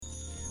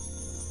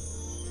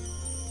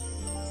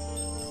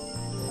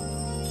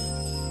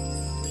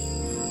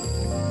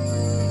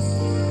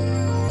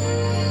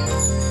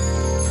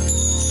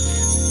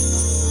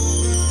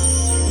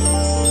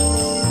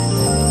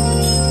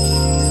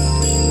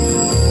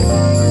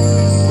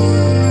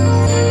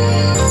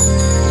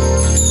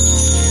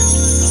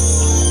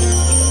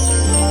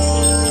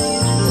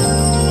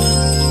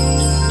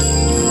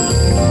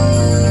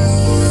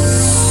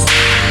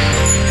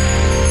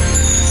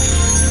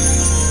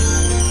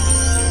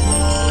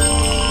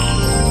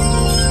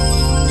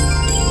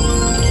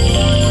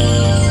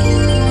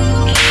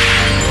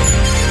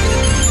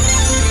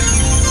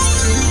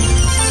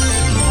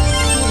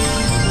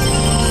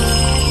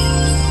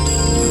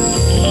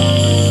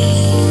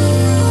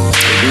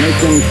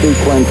Ignition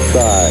sequence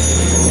start.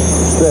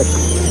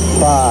 6,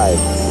 5,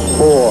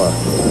 4,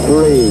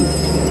 3,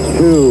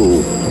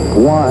 2,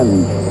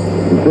 1,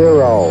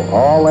 0.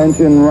 All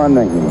engine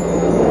running.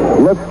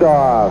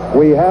 Liftoff.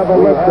 We have a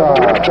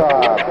liftoff.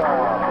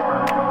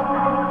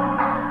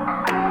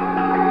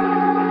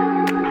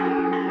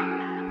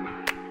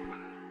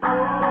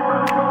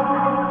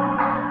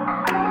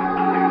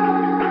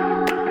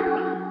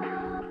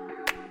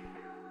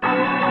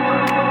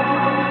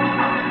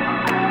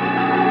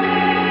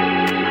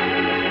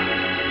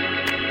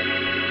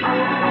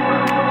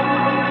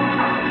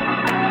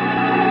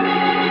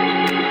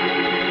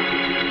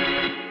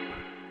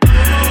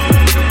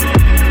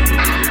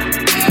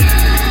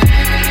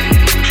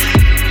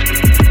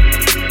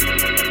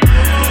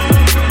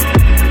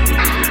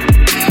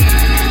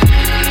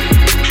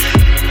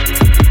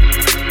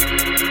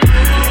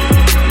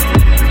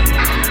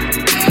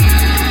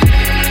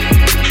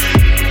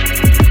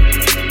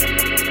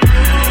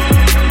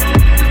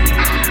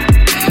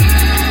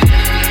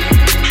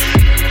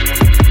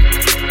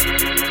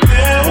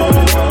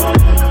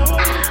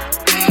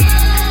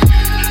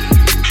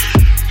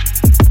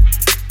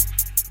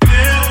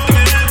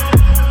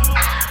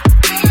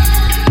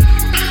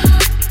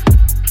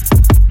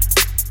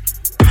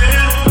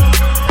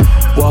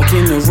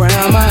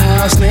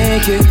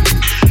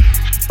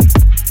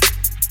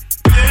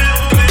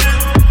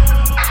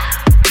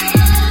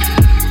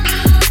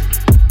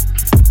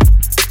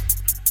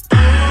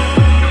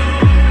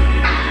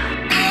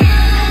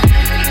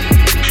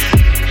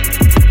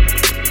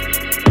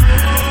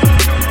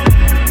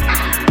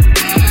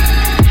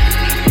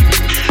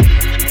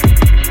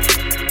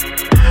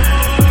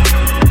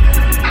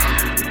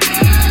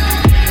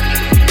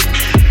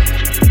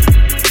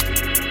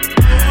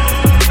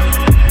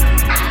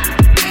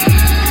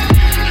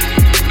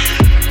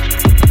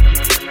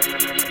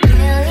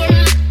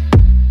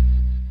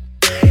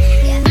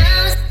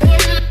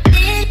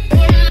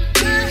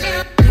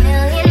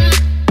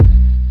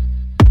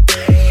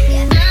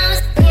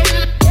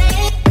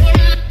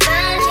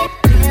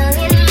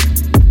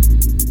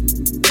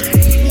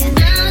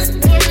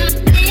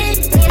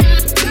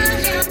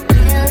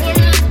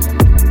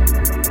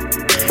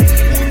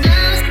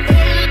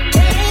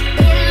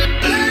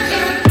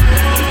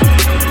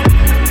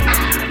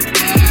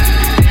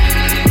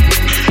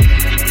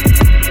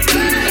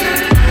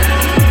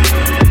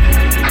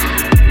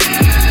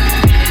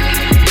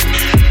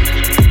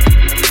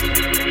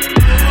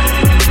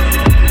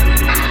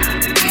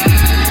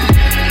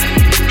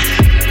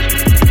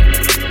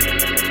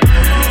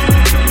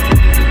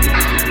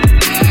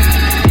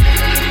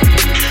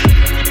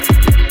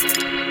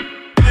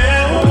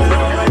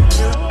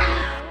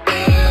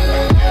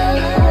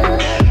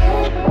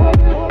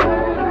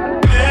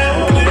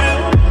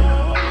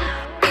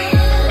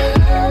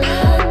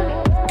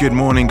 Good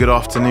morning, good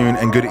afternoon,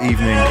 and good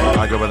evening.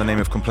 I go by the name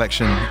of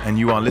Complexion, and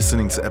you are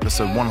listening to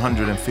episode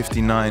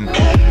 159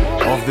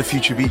 of the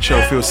Future Beat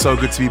Show. Feels so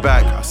good to be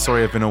back.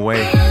 Sorry I've been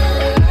away.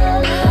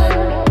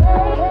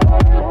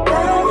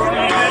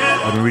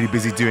 I've been really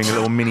busy doing a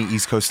little mini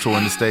East Coast tour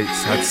in the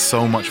States. Had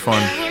so much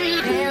fun.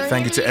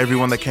 Thank you to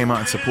everyone that came out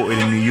and supported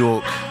in New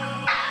York,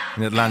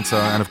 in Atlanta,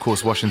 and of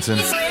course Washington.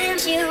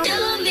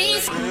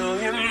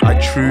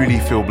 I truly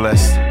feel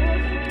blessed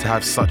to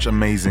have such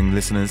amazing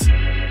listeners.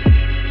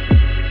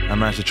 I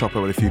managed to chop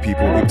up with a few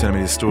people telling me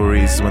their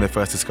stories when they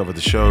first discovered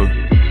the show.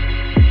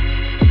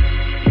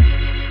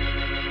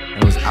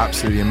 It was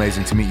absolutely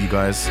amazing to meet you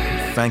guys.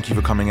 Thank you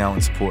for coming out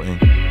and supporting.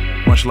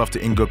 Much love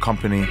to In Good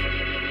Company,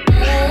 to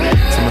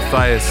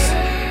Matthias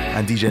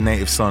and DJ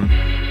Native Son,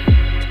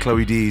 to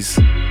Chloe D's,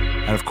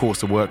 and of course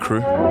the work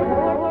crew.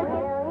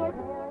 I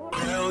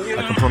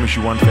can promise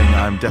you one thing,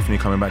 I'm definitely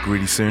coming back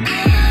really soon.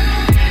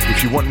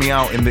 If you want me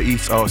out in the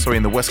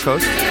in the West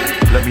Coast,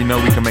 let me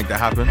know, we can make that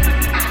happen.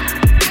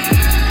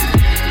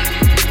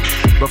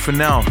 But for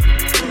now,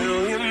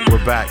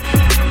 we're back.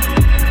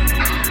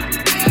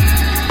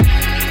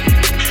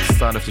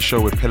 Start off the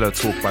show with Pillow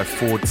Talk by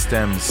Ford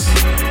Stems.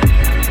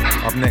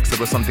 Up next, I've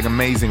got something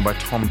amazing by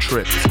Tom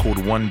Tripp. It's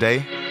called One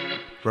Day,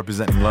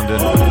 representing London,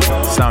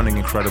 sounding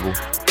incredible.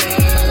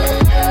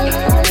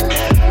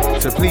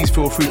 So please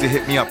feel free to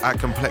hit me up at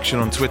Complexion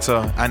on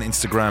Twitter and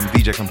Instagram,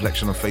 DJ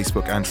Complexion on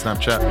Facebook and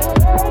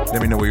Snapchat.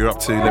 Let me know what you're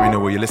up to, let me know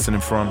where you're listening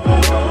from.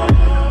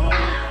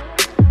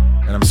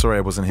 And I'm sorry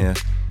I wasn't here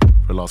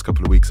for the last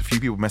couple of weeks. A few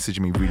people messaged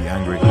me really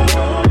angry.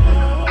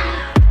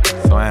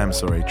 So I am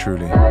sorry,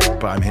 truly.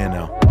 But I'm here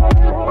now.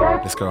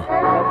 Let's go.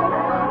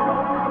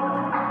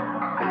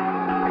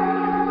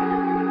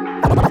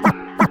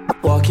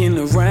 Walking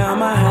around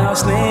my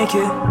house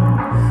naked,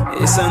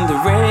 it's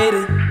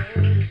underrated.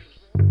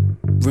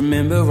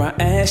 Remember I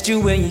asked you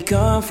where you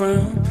come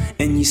from,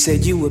 and you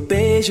said you were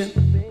Bayesian.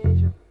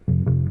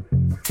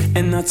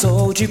 And I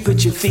told you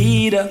put your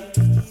feet up,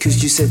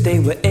 cause you said they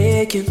were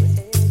aching.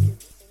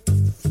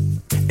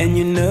 And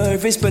you're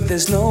nervous but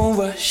there's no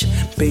rush,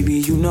 baby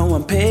you know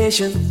I'm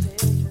patient.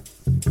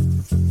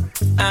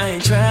 I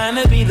ain't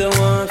trying to be the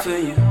one for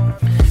you,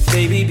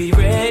 baby be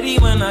ready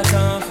when I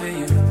come for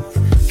you.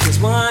 Cause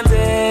one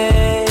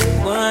day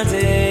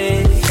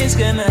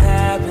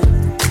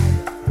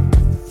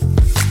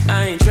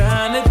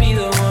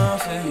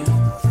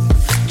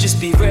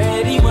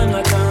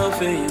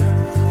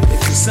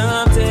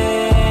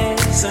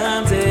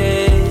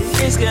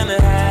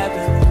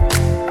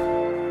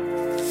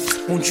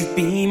Won't you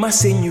be my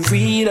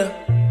senorita?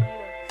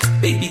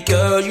 Baby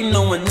girl, you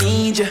know I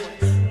need ya.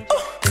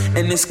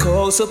 And it's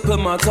cold, so put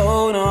my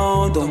coat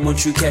on. Don't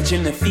want you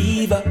catching the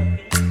fever.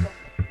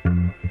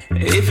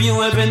 If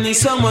you ever need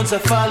someone to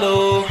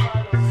follow,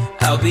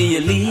 I'll be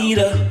your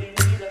leader.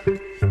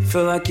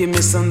 Feel like you're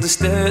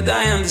misunderstood,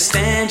 I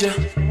understand ya.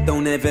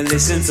 Don't ever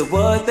listen to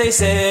what they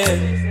say.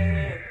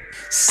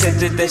 Set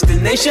the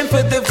destination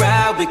for the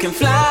ride, we can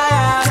fly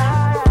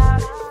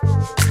out.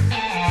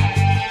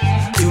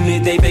 You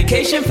need a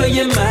vacation for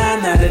your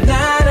mind, not a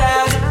night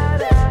out.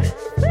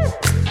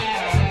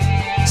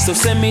 So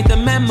send me the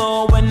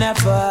memo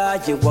whenever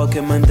you're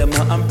walking under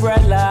my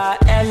umbrella.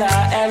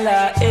 Ella,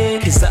 Ella,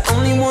 cause I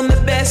only want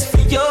the best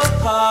for your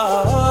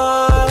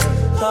heart.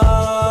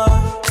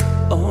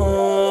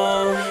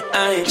 Oh,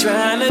 I ain't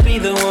tryna be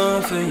the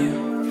one for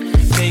you.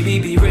 Baby,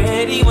 be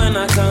ready when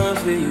I come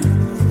for you.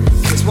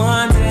 Cause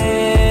one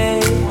day,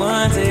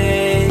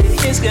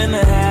 it's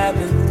gonna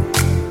happen.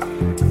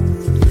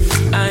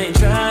 I ain't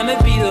tryna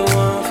be the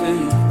one for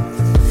you.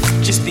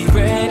 Just be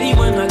ready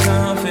when I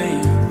come for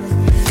you.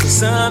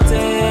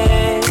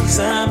 Someday,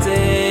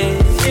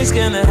 it's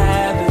gonna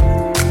happen.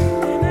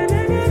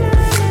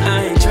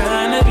 I ain't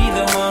tryna be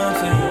the one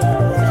for you.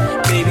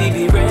 Baby,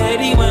 be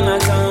ready when I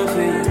come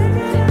for you.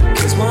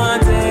 Cause one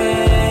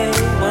day,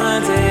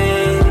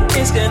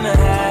 it's gonna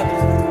happen.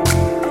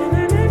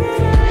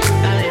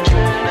 I ain't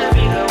tryna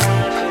be the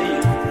one for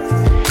you.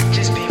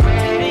 Just be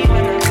ready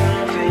when I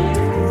come for you.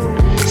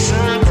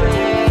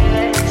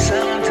 Someday,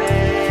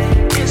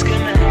 it's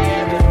gonna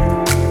happen.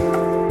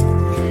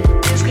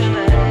 It's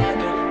gonna happen.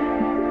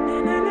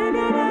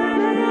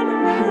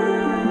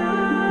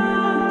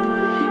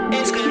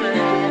 It's gonna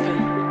happen.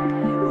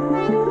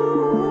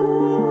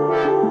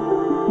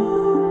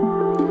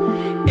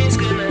 It's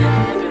gonna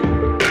happen.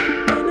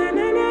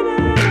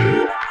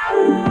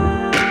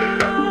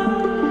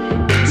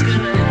 It's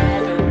gonna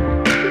happen.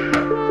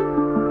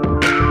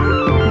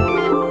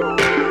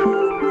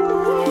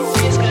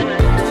 It's gonna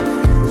happen.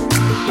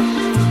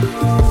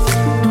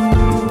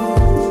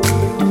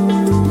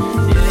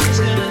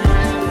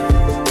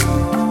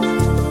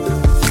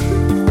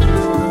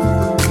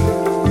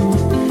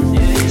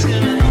 Yeah, it's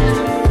gonna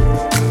happen.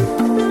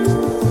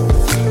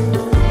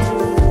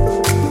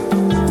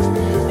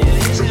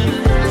 Yeah, it's gonna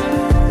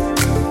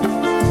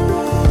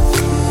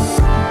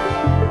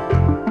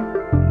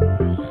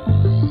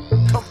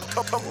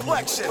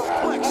Complexion.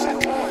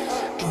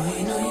 Boy,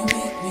 you know you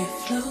make me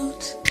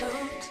float.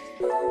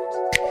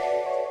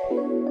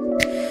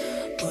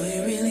 Boy,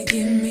 you really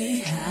give me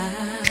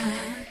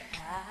high.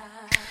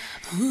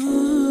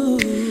 Ooh,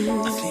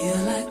 I feel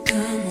like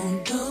I'm on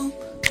dope.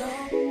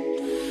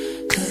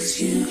 Cause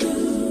you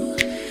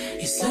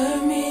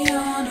serve me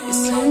on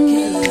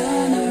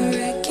a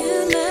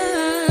regular.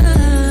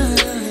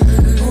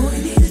 Boy,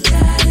 need to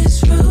tie this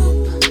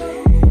rope.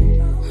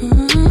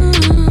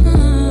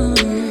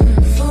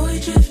 Before we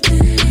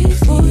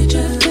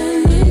drift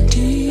any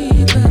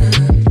deeper.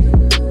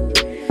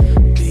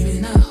 Baby,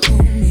 now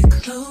hold me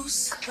close.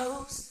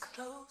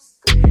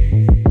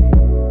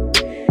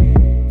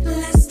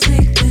 Let's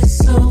take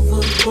this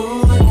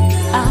overboard.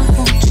 I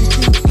want you to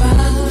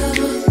rock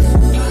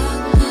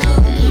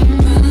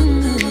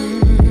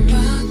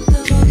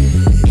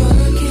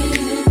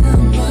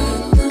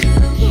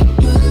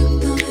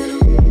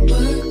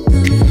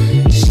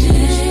the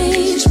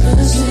change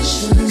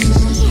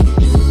positions.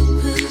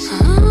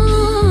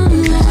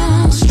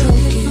 Now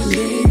stroke it,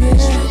 baby.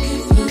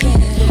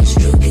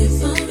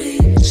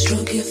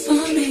 Stroke it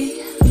for me.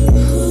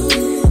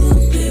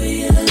 Ooh,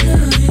 baby, I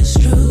love you.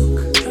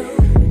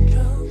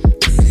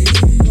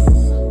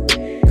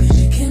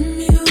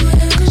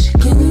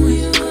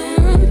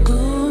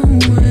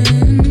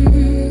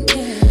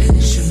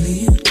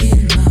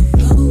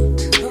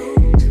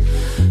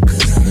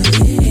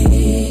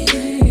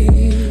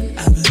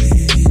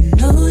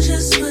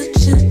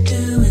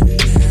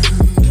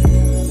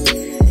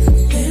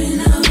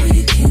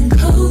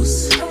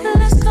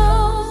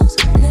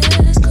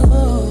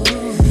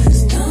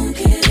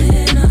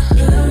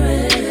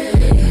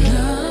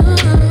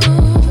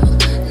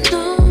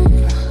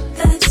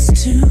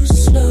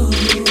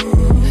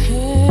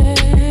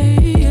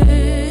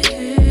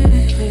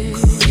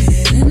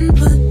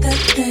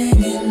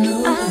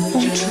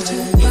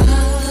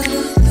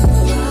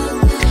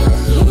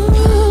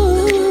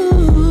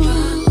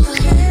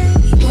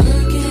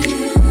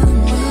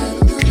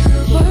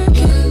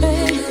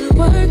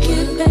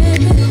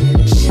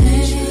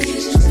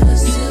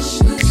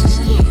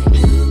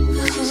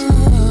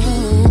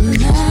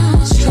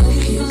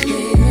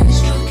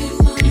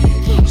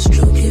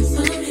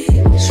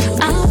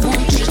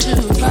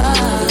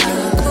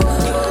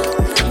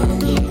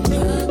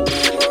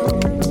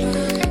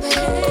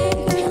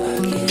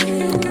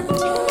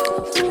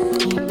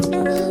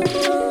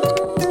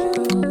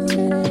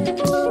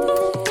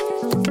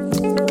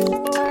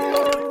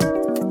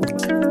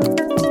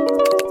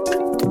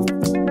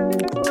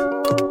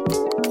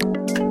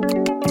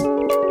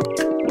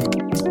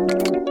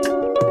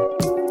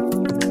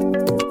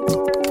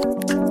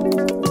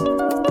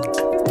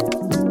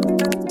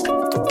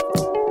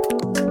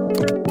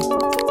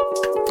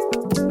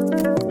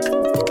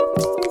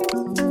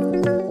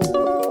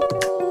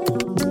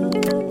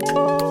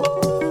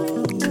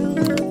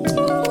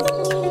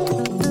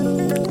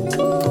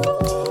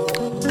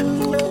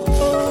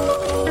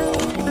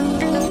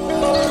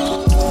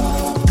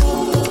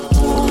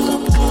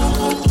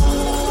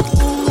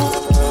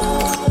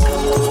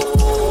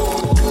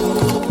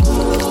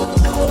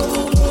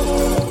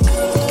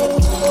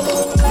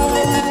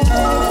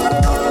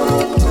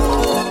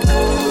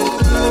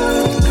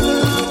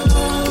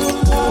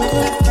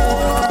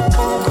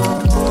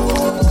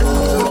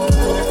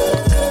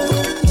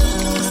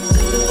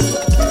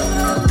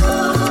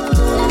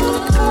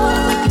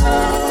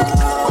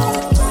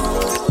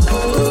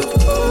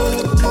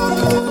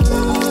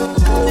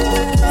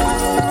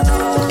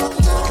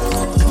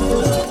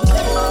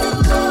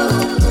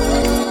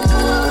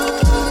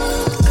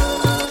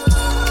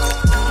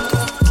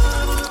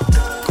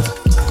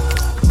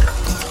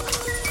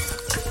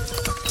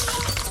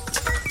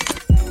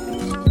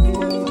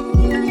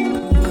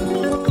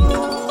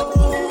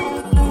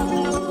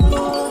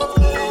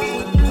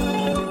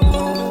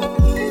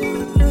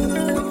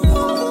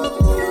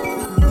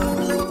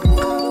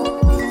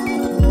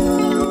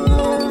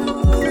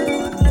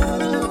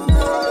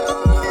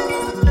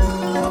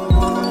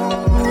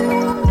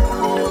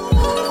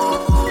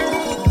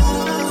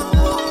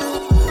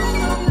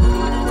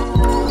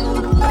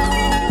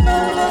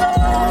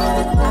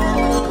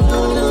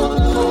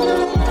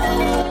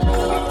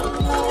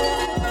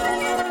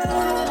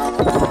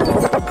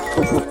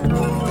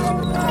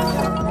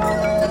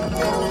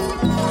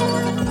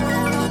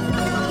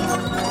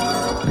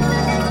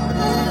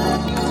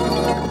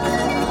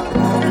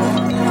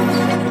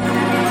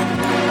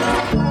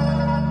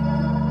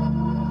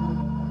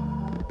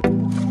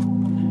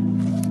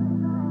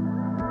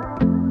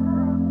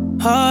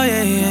 Oh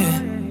yeah, yeah.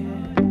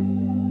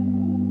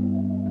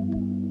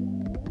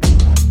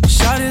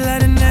 Shawty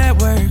let a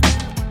network,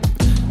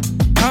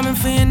 coming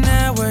for your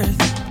net worth.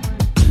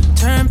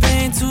 Turn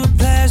pain to a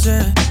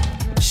pleasure.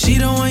 She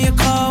the one you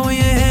call when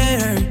your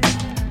head hurt.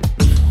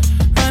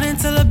 Running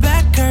till her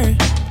back hurt.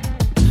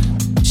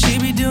 She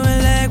be doing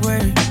leg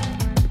work.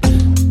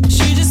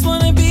 She just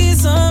wanna be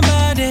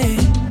somebody,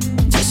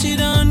 just she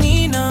don't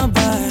need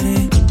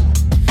nobody.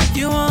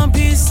 You want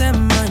peace and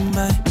mind,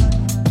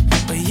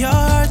 but your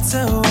heart's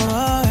at war.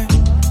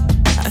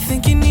 I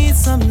think you need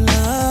some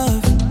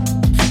love.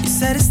 You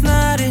said it's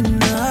not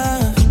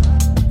enough,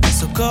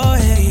 so go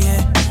ahead,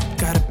 yeah.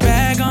 Got a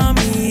bag on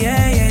me,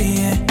 yeah, yeah,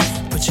 yeah.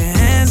 Put your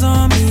hands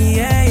on me,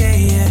 yeah, yeah,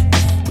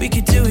 yeah. We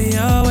could do it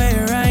your way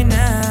right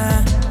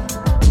now,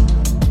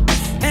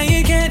 and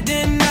you can't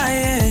deny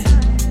it.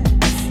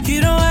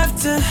 You don't have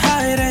to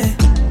hide it.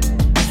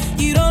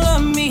 You don't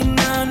love me,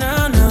 no,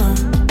 no, no.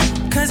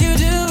 Cause you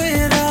do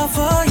it all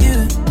for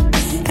you,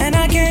 and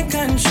I can't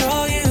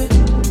control you.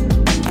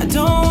 I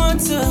don't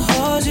want to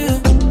hold you.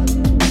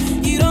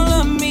 You don't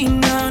love me,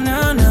 no,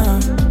 no, no.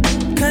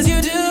 Cause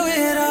you do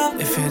it all.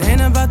 If it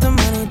ain't about the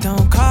money,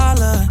 don't call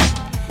her.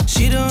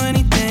 She do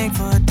anything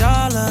for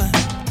 $1.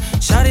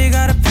 Shawty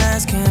got a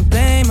past, can't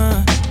blame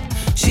her.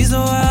 She's a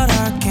wild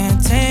heart, can't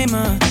tame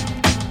her.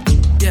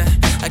 Yeah,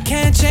 I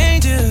can't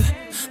change you.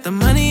 The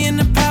money and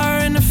the power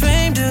and the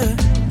fame do.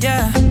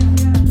 Yeah,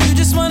 you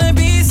just wanna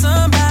be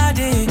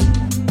somebody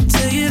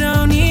till you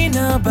don't need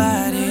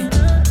nobody.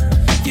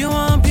 You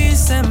want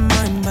peace and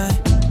mind,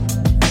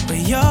 but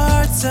your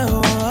heart's at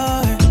war.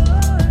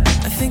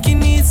 I think you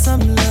need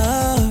some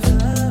love.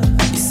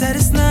 You said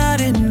it's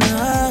not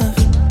enough,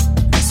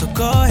 so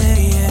go ahead,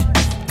 yeah.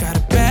 Got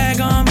a bag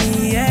on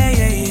me, yeah,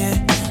 yeah, yeah.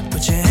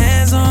 Put your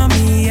hands on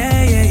me,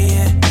 yeah, yeah,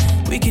 yeah.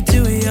 We could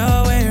do it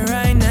your way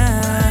right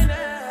now,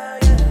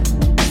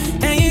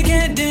 and you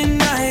can't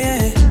deny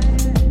it.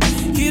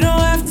 You don't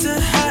have to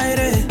hide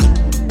it.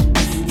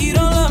 You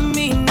don't love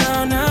me,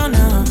 no, no,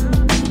 no.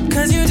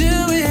 Cause you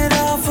do it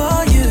all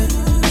for you,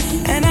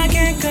 and I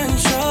can't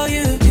control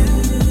you.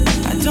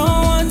 I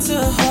don't want to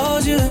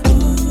hold you.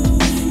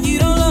 You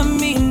don't love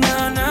me,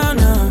 no, no,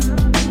 no.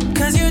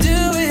 Cause you do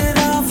it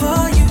all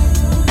for you.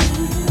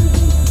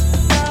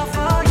 All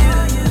for you.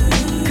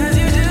 Cause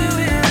you do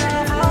it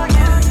all for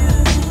you.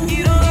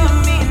 You don't love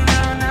me,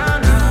 no, no,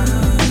 no.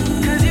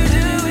 Cause you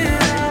do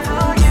it all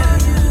for you.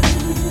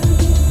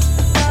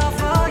 All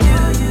for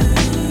you.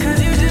 Cause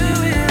you do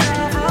it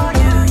all for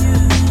you.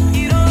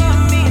 You don't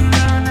love me,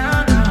 no, no,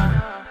 no.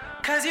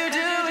 Cause you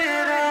do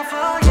it all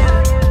for you.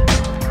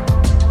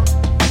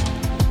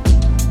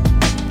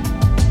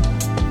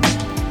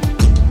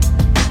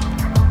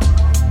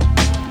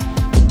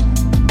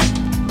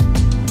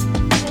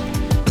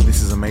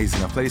 This is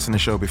amazing. I've played this on the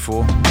show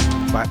before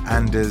by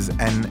Anders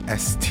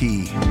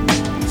NST.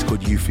 It's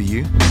called You For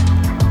You.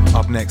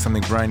 Up next,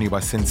 something brand new by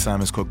Sin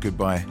Sam. It's called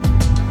Goodbye.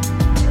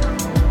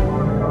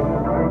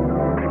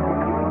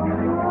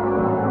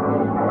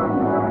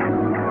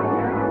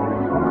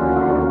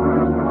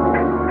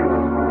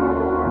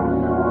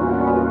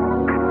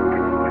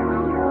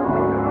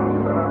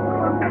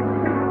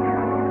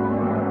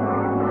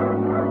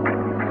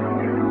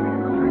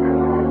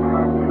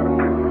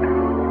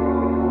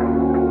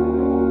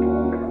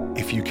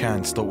 If you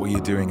can, stop what you're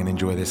doing and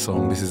enjoy this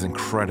song. This is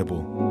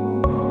incredible.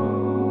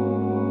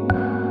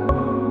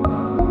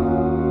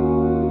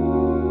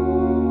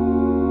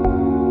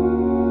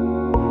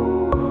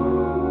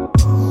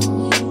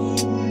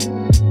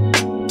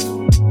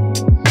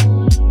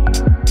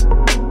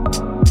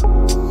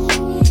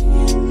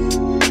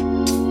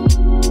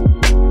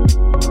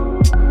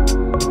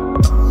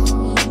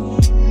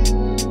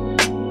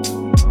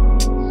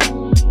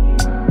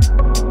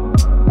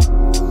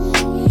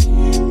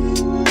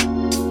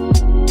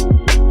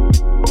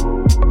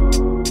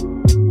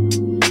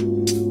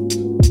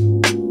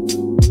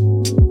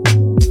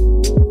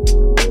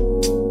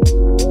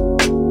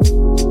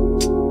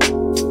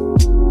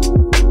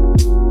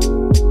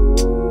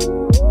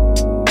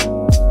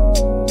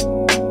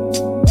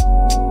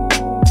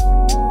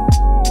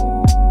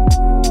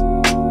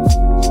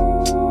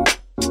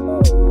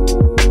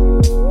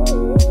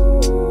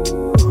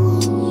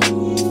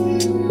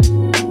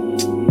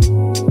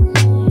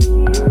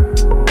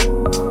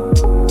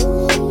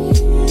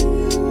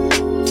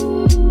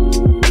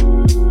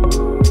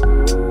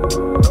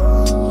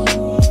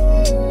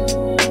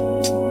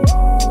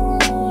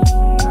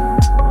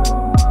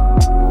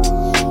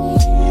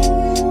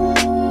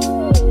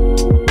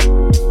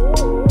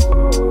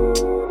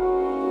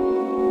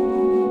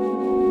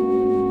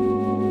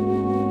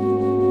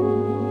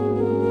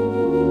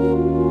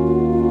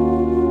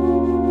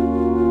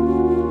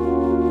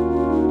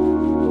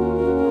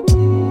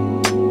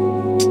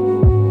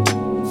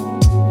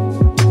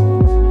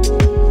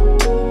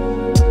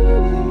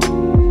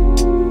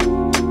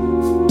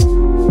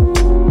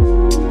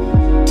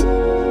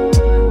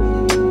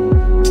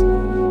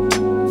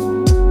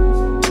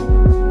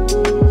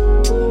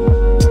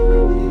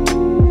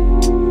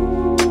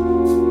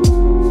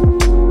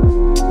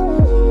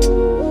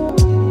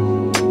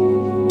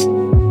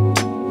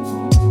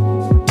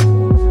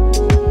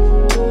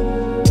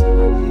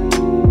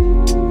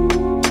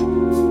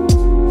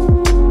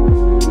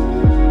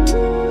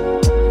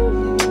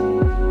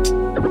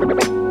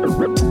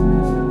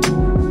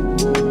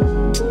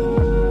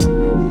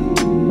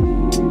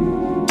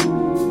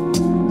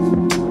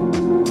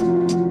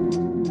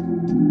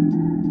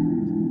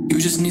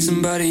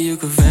 somebody you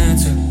could vent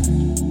to.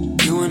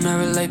 You and I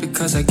relate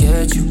because I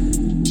get you.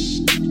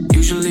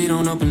 Usually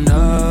don't open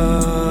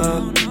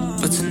up,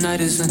 but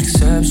tonight is an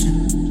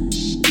exception.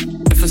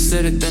 If I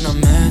said it, then I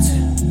meant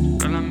it.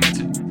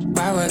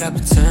 Why would I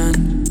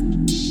pretend?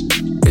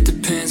 It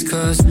depends,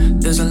 cause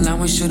there's a line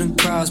we shouldn't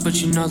cross,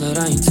 but you know that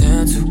I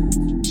intend to.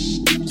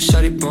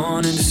 Shawty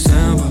born in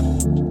December,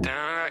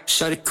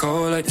 shawty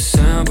cold like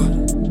December.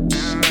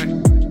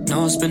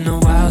 No, it's been a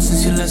while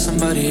since you let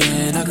somebody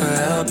in, I could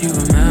help you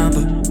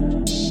remember.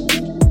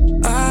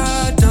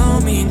 I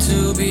don't mean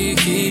to be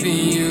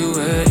keeping you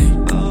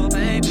waiting. Oh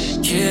baby,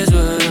 here's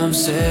what I'm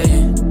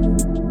saying.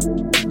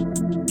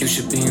 You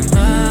should be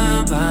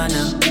mine by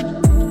now.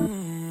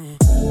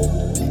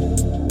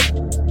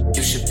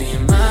 You should be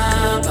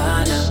mine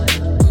by now.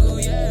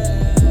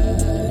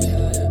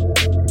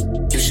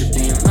 You should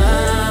be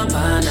mine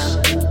by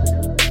now.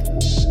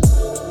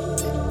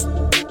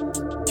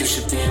 You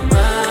should be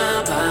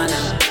mine by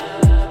now.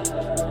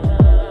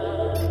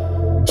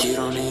 You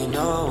don't need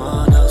no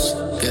one else.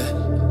 Yeah,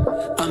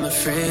 I'm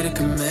afraid of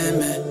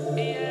commitment.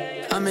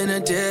 I'm in a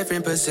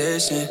different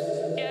position.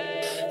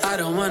 I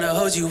don't wanna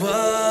hold you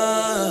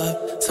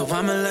up, so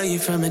I'ma love you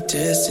from a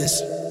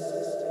distance.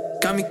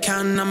 Got me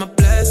counting on my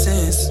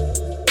blessings.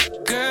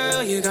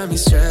 Girl, you got me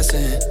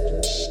stressing.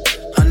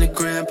 100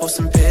 grand,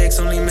 posting pics,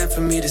 only meant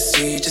for me to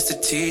see, just to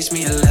teach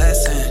me a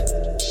lesson.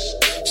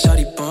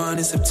 Shawty born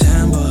in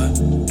September,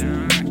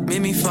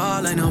 made me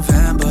fall in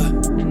November.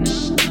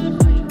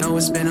 Know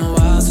it's been a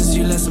while since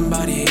you let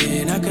somebody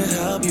in, I could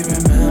help you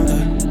remember.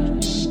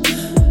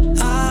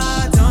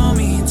 I don't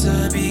mean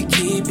to be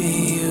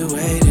keeping you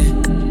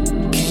waiting.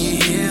 Can you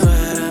hear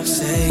what I'm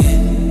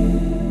saying?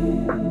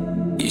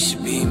 You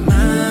should be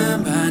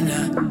mine by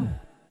now.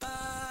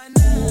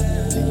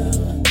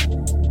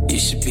 You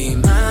should be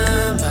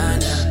mine by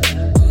now.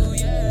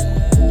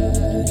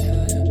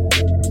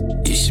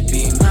 You should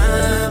be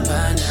mine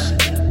by now.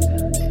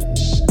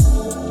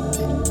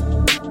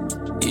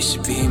 You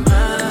should be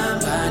mine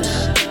by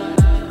now.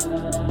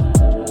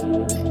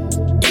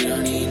 You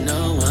don't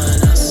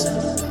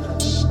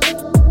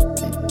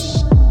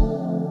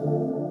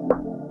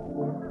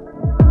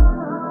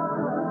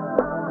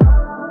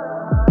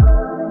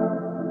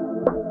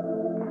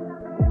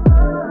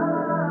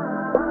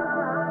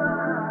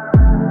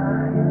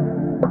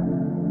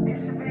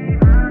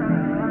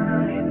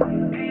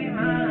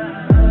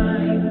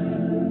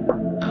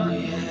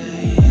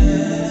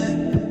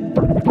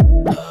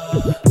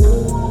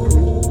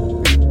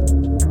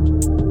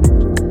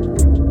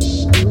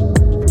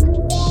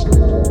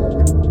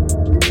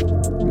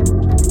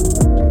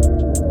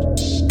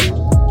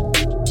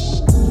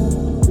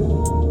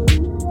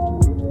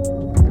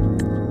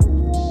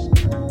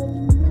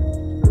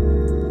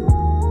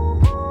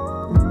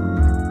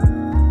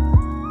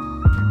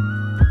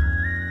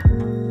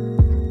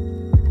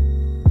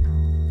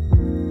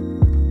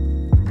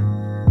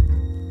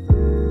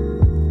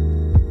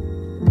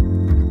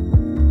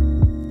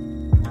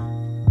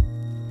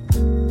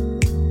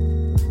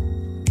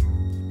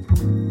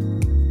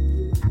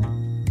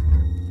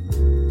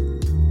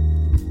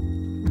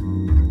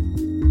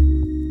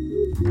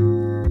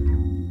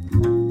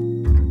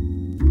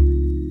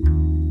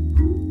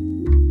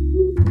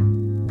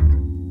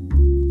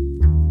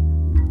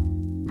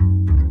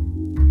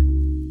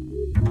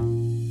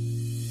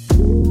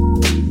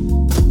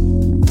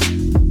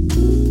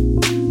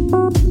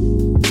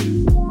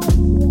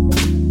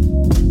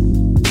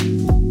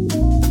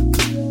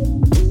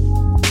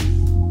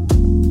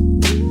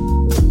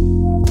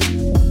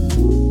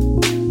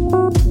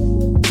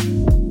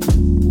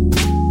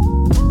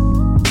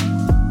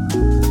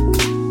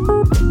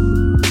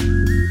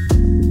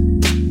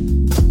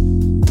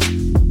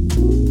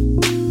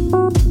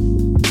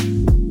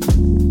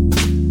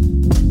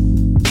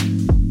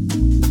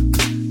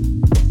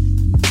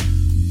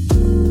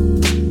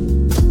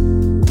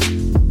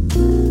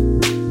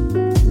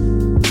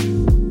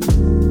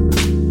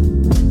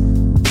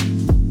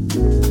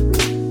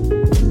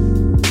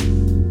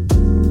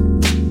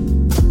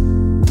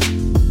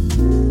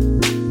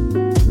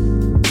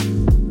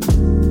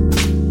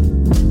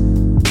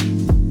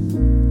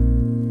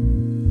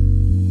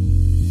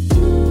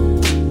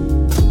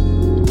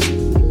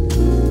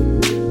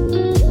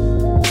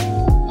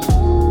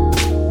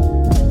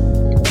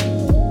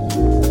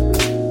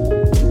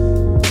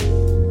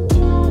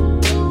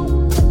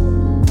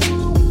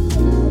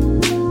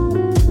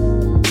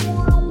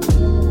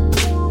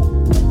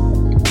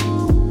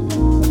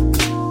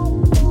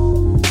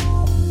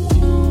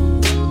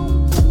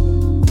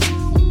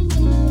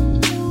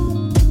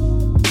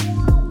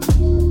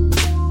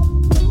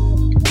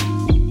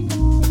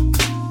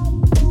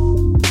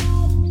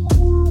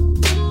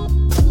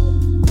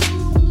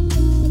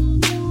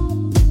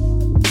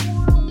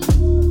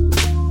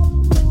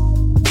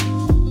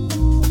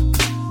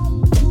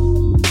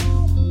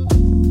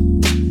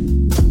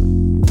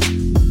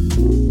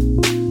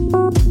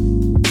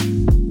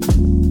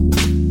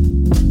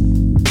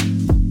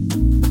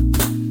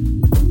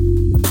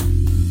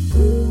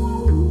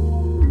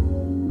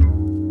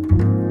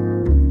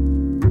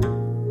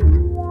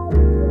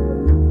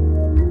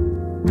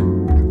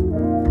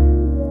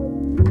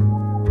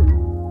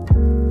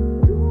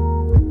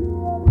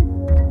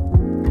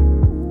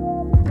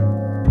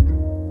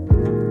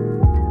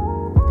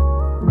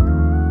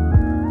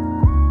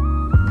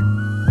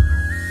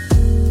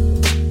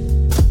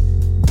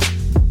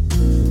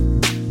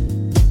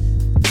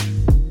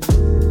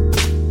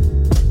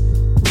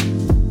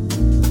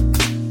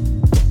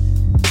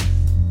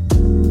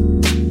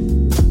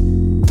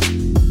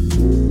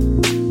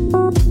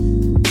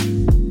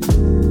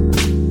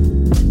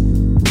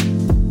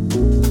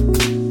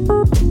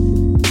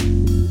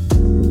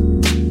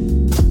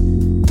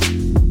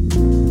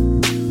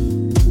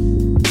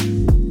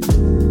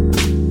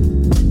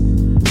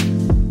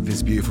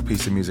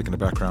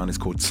background is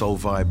called Soul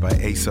Vibe by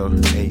ASO,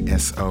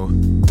 A-S-O.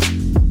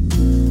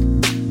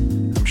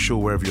 I'm sure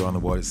wherever you are in the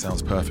world it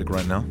sounds perfect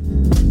right now.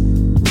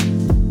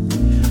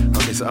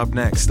 Okay, so up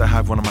next I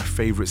have one of my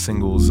favorite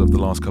singles of the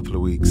last couple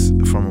of weeks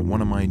from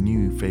one of my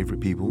new favorite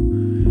people.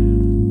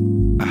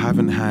 I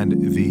haven't had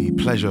the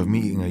pleasure of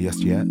meeting her just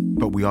yet,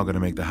 but we are going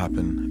to make that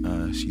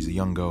happen. She's a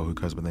young girl who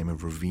goes by the name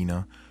of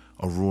Ravina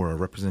Aurora,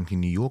 representing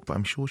New York, but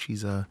I'm sure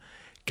she's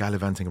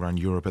gallivanting around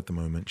Europe at the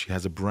moment. She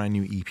has a brand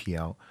new EP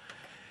out,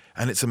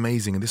 and it's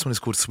amazing. And this one is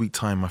called Sweet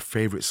Time, my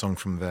favorite song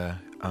from there.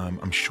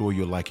 I'm sure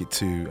you'll like it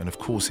too. And of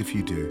course, if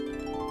you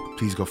do,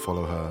 please go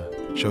follow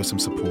her, show some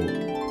support,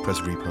 press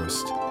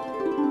repost,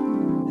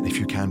 and if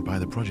you can, buy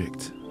the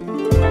project.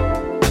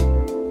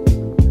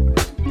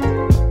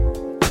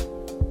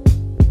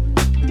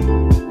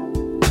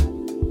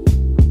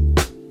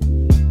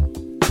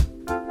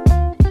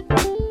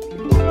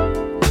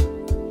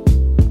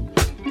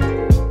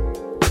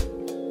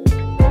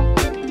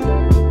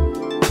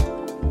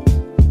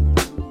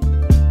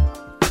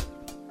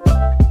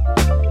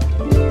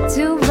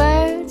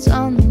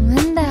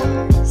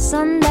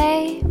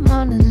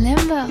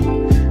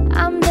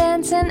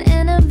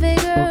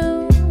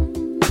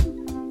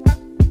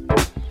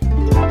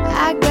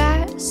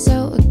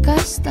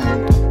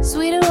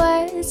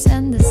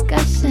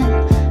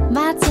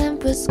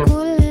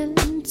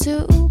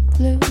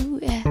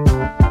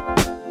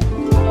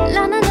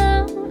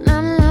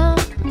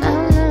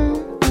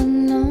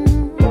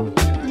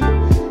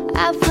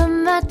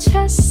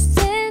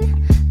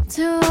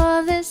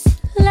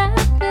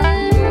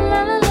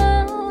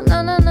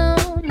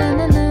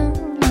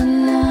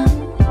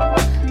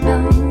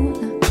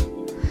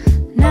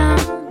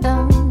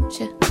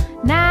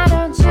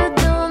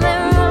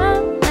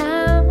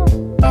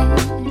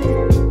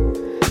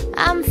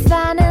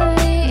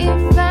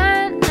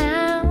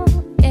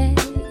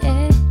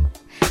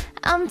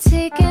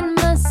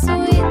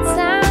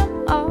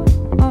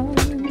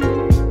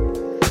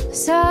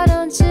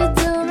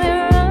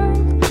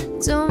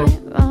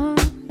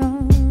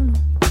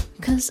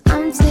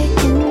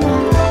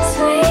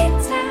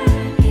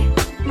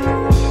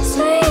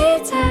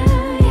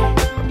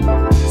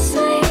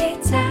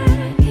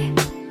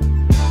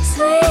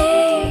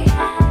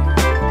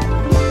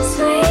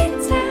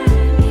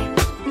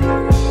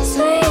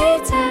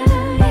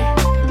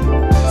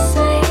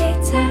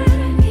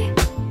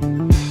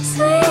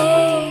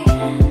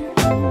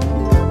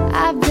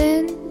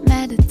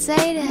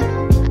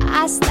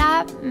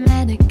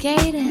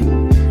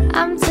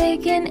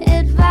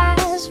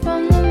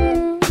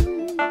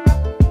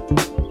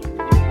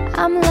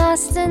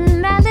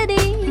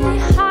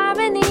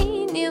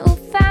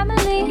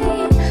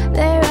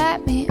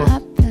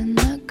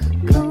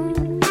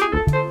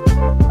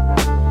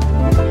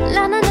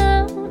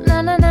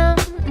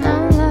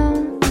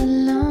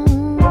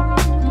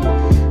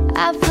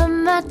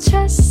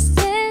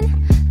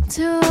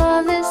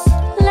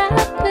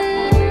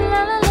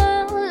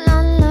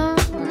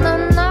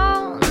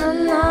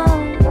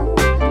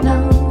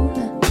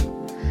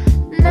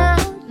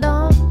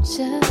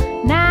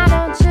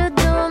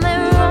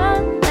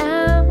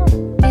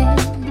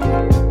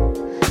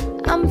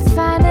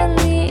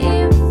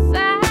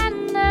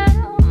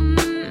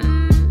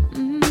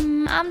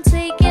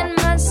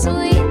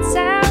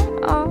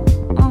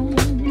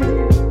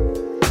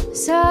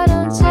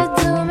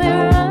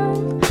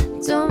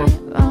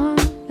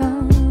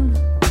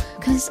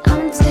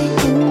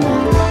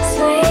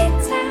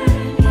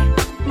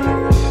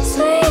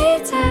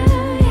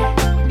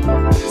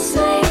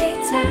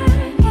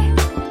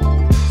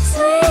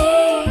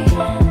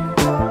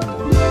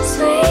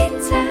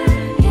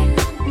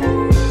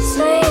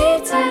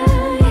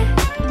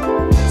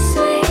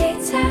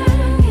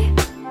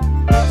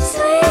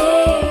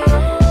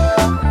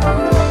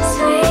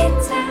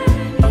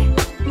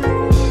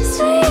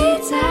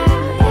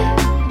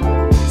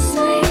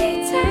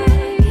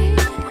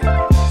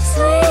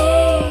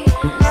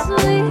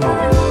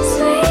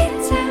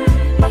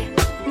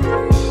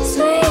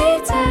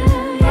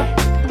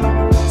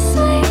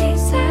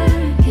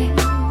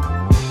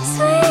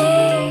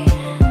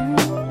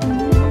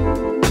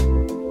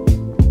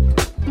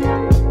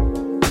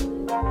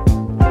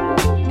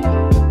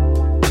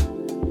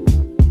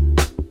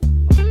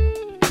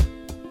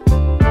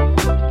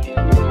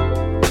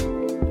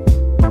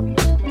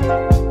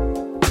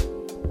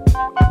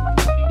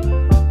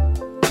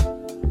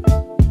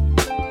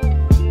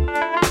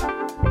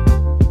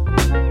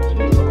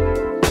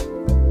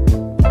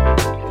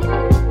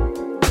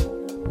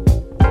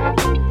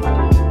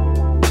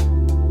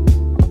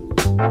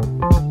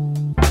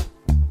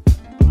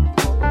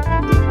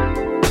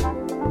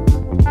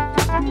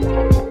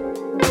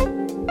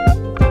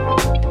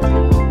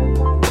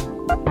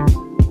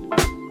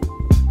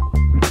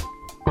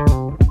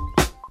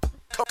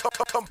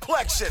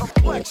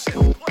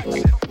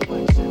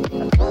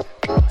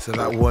 So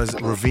that was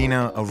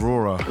Ravina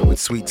Aurora with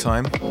Sweet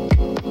Time.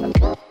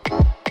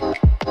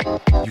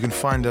 You can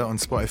find her on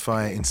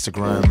Spotify,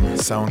 Instagram,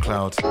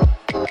 SoundCloud,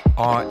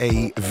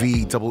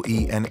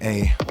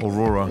 Ravena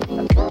Aurora.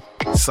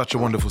 Such a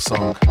wonderful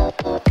song.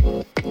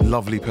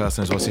 Lovely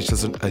person as well.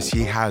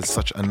 She has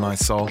such a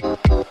nice soul.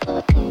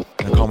 And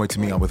I can't wait to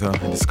meet up with her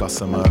and discuss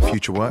some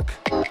future work.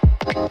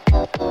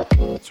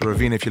 So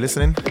Ravina, if you're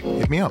listening,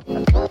 hit me up.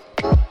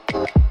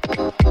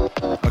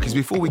 Okay, so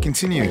before we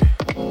continue,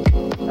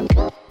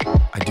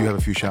 I do have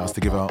a few shout outs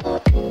to give out.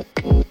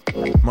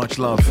 Much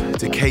love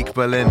to Cake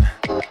Berlin.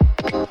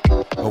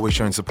 Always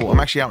showing support. I'm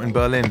actually out in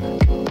Berlin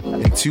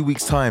in 2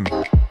 weeks' time.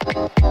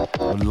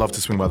 I'd love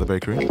to swing by the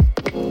bakery.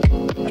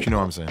 If you know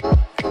what I'm saying.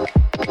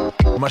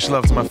 Much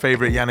love to my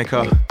favourite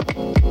Yannicka.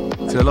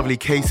 To the lovely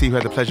Casey, who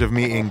had the pleasure of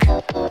meeting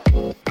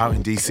out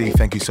in DC.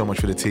 Thank you so much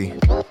for the tea.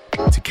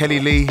 To Kelly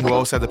Lee, who I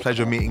also had the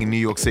pleasure of meeting in New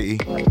York City.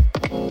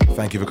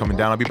 Thank you for coming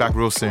down. I'll be back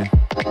real soon.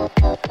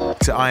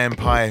 To I Am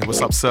Pie,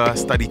 what's up, sir?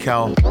 Study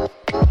Cal.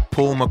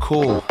 Paul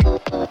McCall,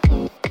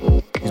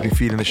 who's been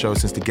feeding the show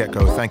since the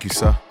get-go. Thank you,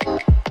 sir.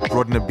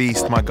 Rodner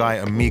Beast, my guy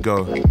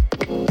Amigo.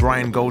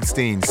 Brian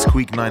Goldstein,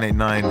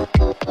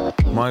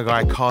 Squeak989. My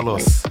guy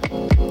Carlos,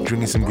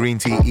 drinking some green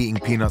tea, eating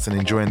peanuts and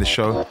enjoying the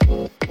show.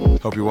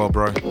 Hope you're well,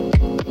 bro.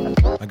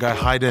 My guy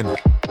Hayden.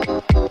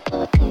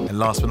 And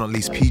last but not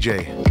least,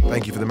 PJ.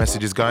 Thank you for the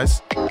messages,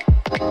 guys.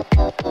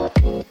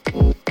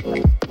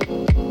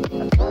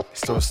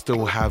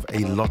 Still have a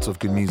lot of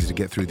good music to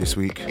get through this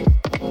week.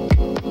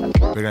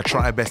 We're going to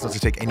try our best not to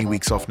take any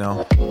weeks off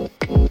now.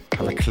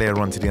 Have a clear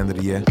run to the end of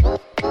the year.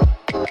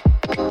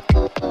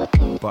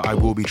 But I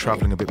will be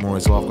traveling a bit more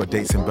as well. I've got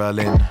dates in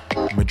Berlin,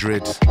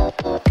 Madrid,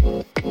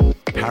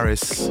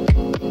 Paris,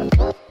 and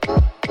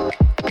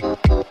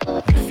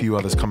a few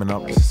others coming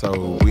up.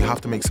 So we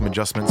have to make some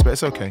adjustments, but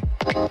it's okay.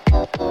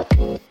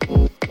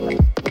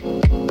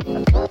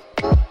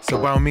 So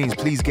by all means,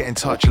 please get in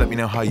touch. Let me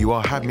know how you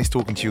are. I have missed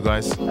talking to you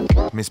guys.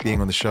 Missed being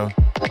on the show.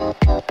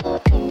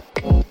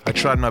 I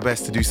tried my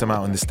best to do some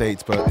out in the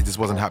States, but it just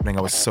wasn't happening.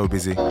 I was so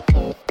busy. But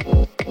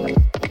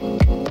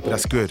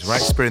that's good, right?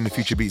 Spreading the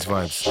Future Beats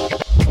vibes.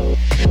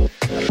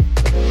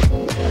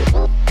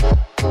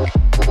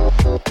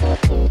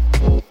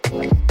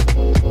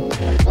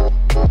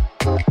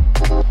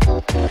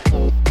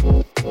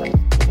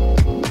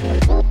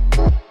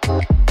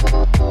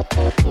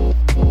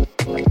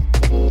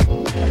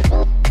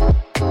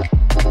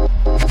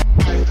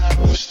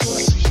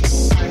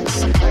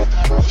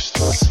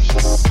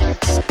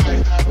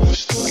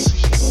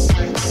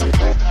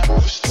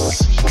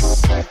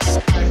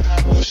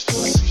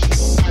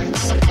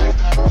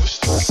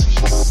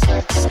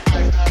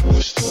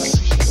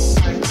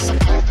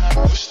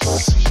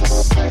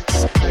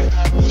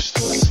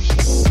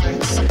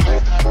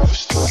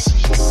 Push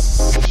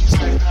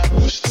the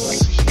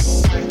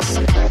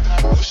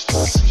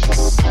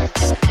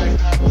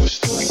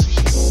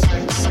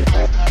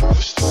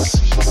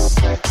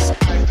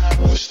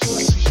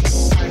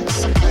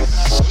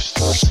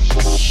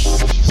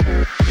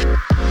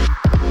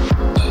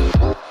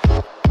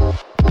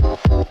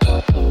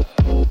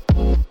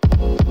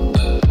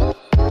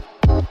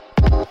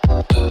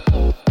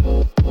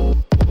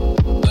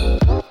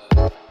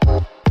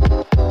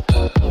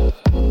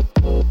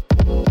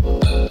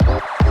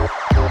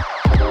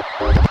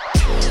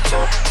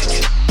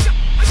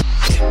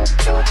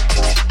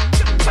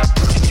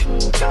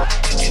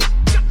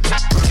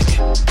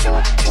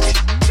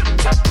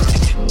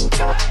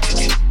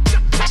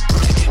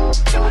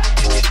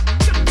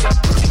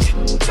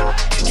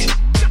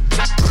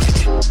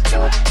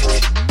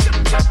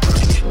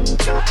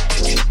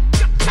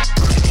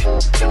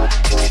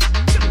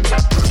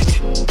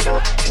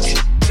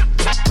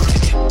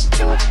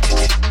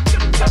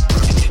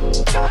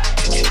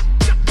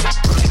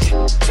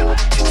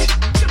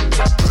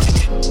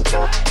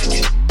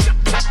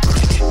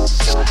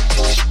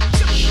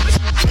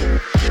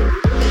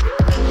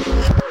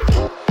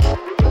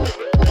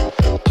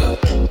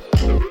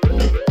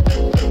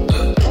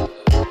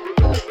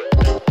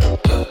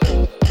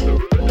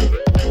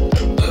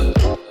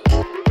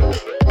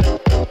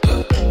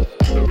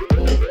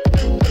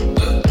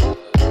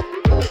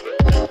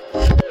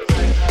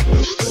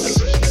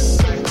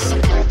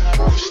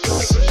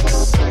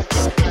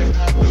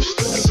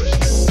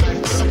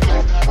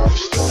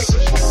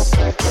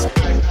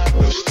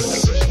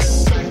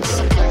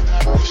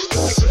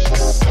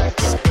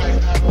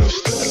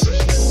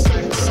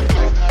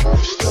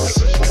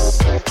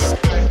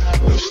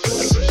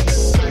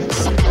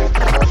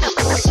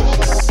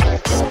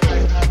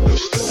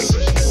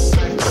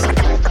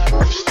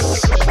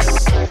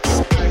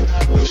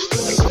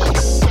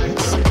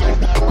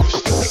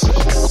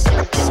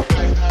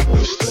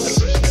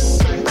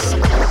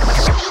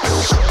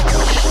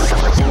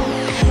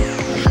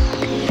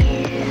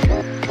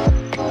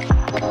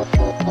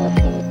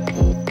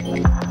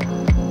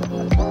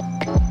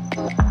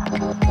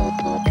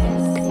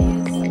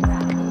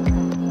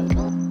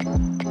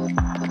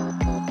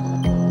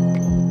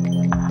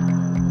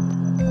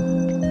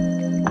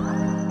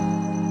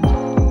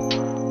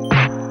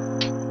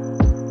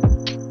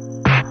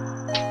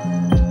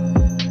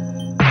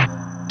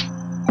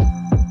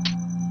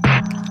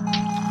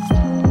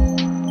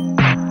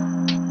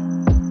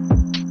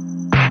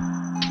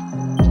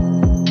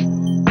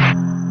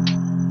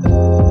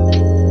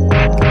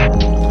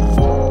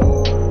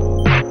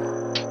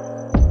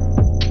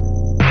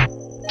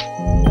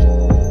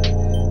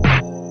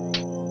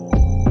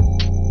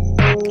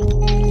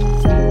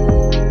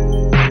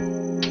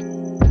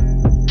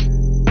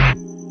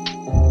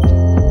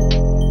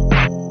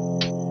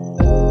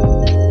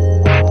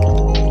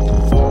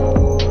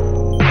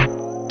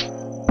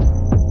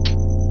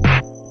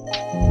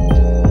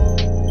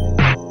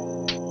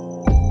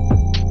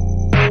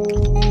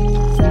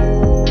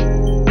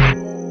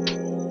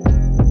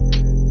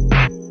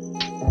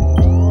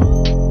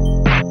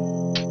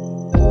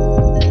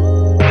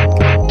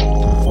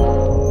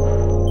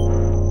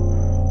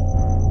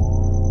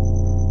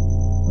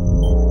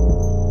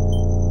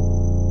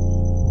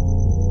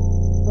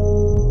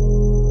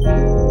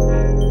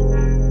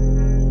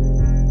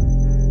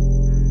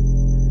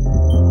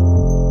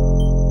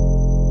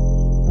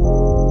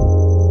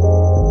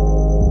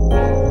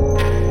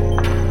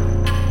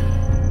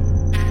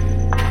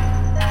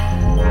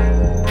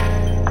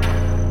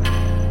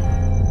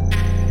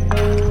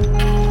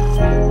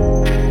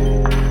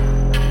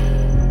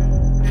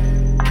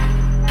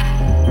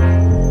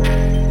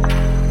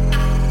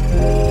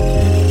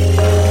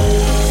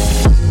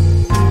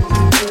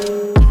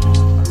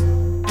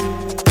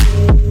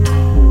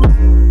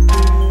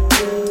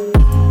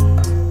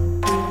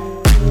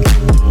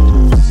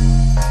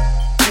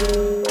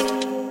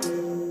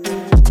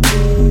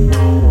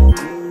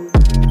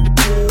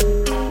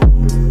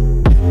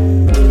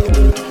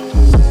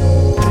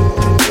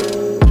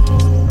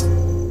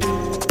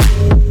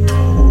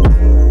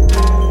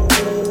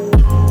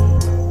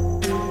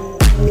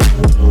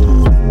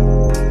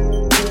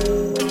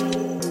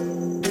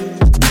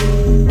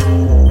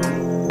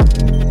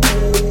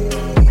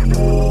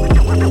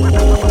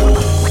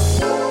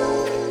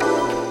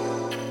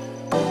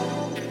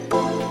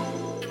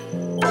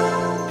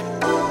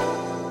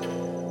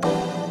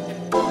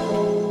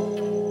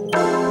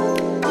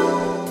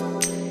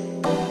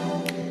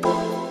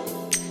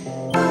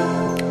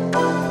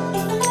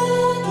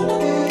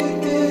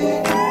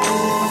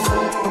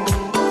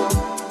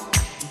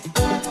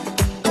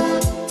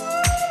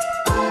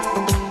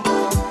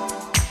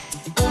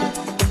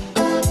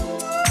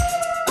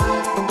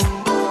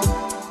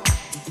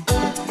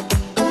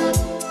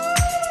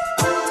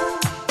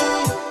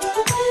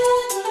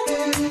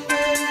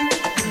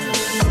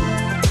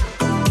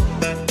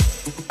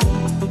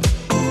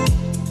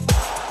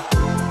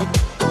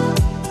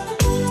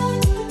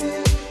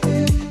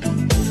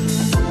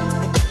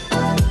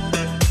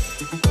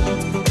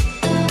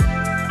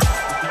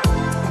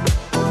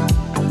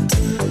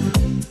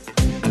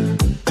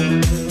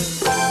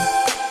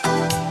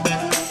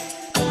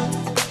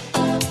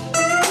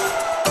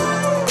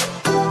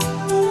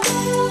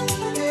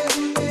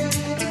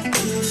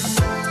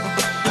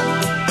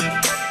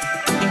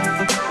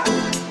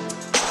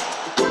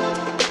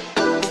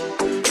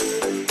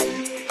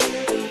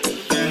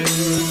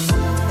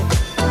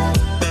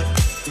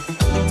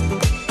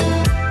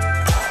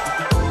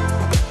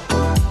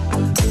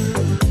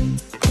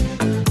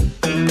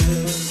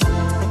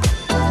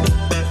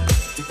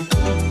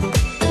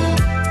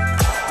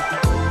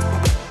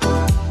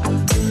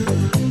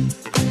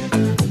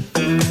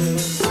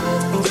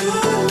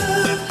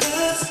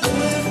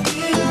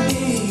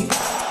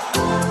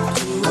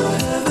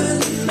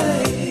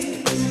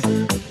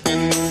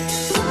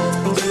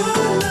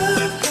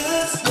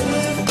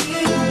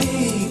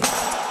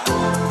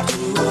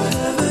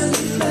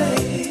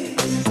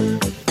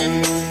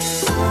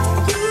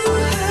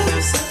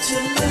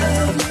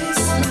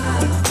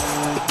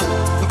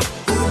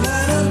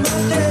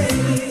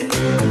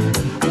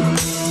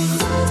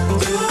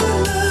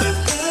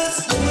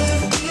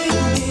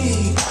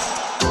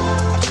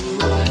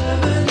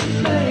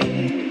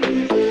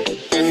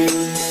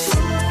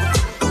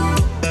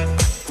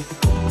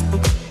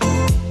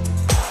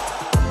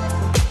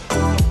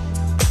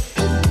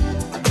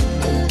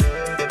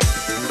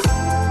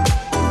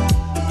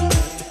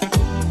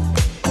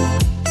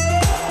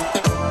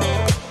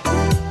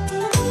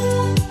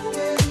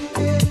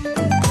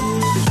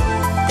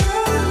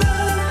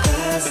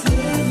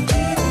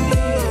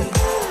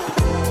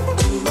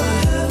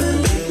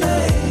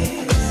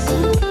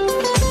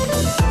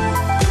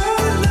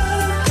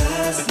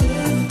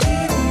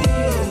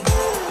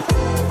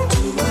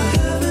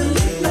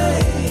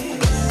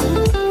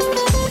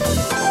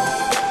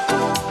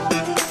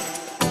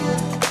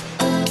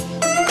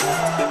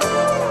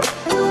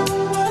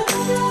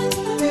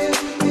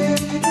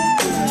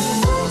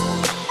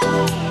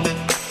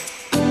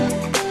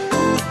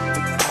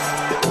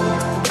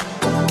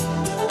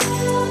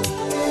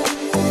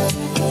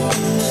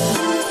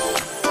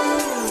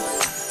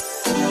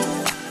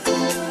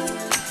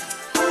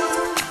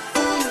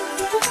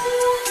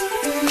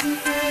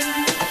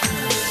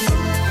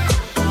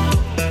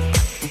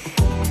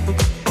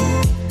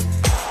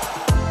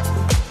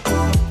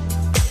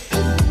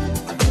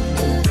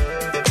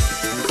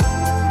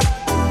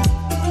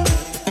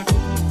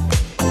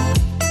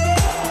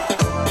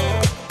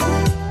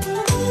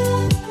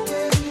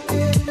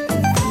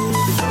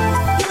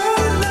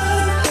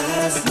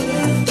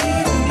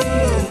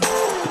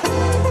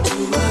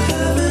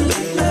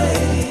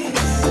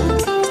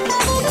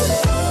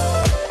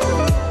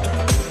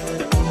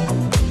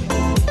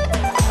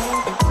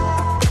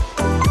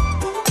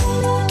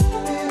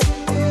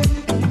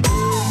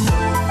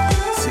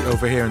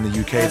over here in the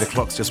UK, the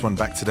clocks just went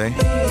back today.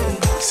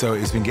 So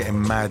it's been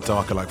getting mad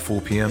dark at like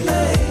 4 p.m.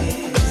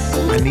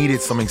 I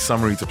needed something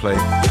summery to play.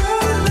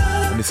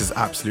 And this is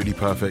absolutely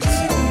perfect.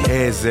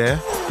 Air's there.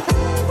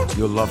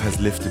 Your love has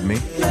lifted me.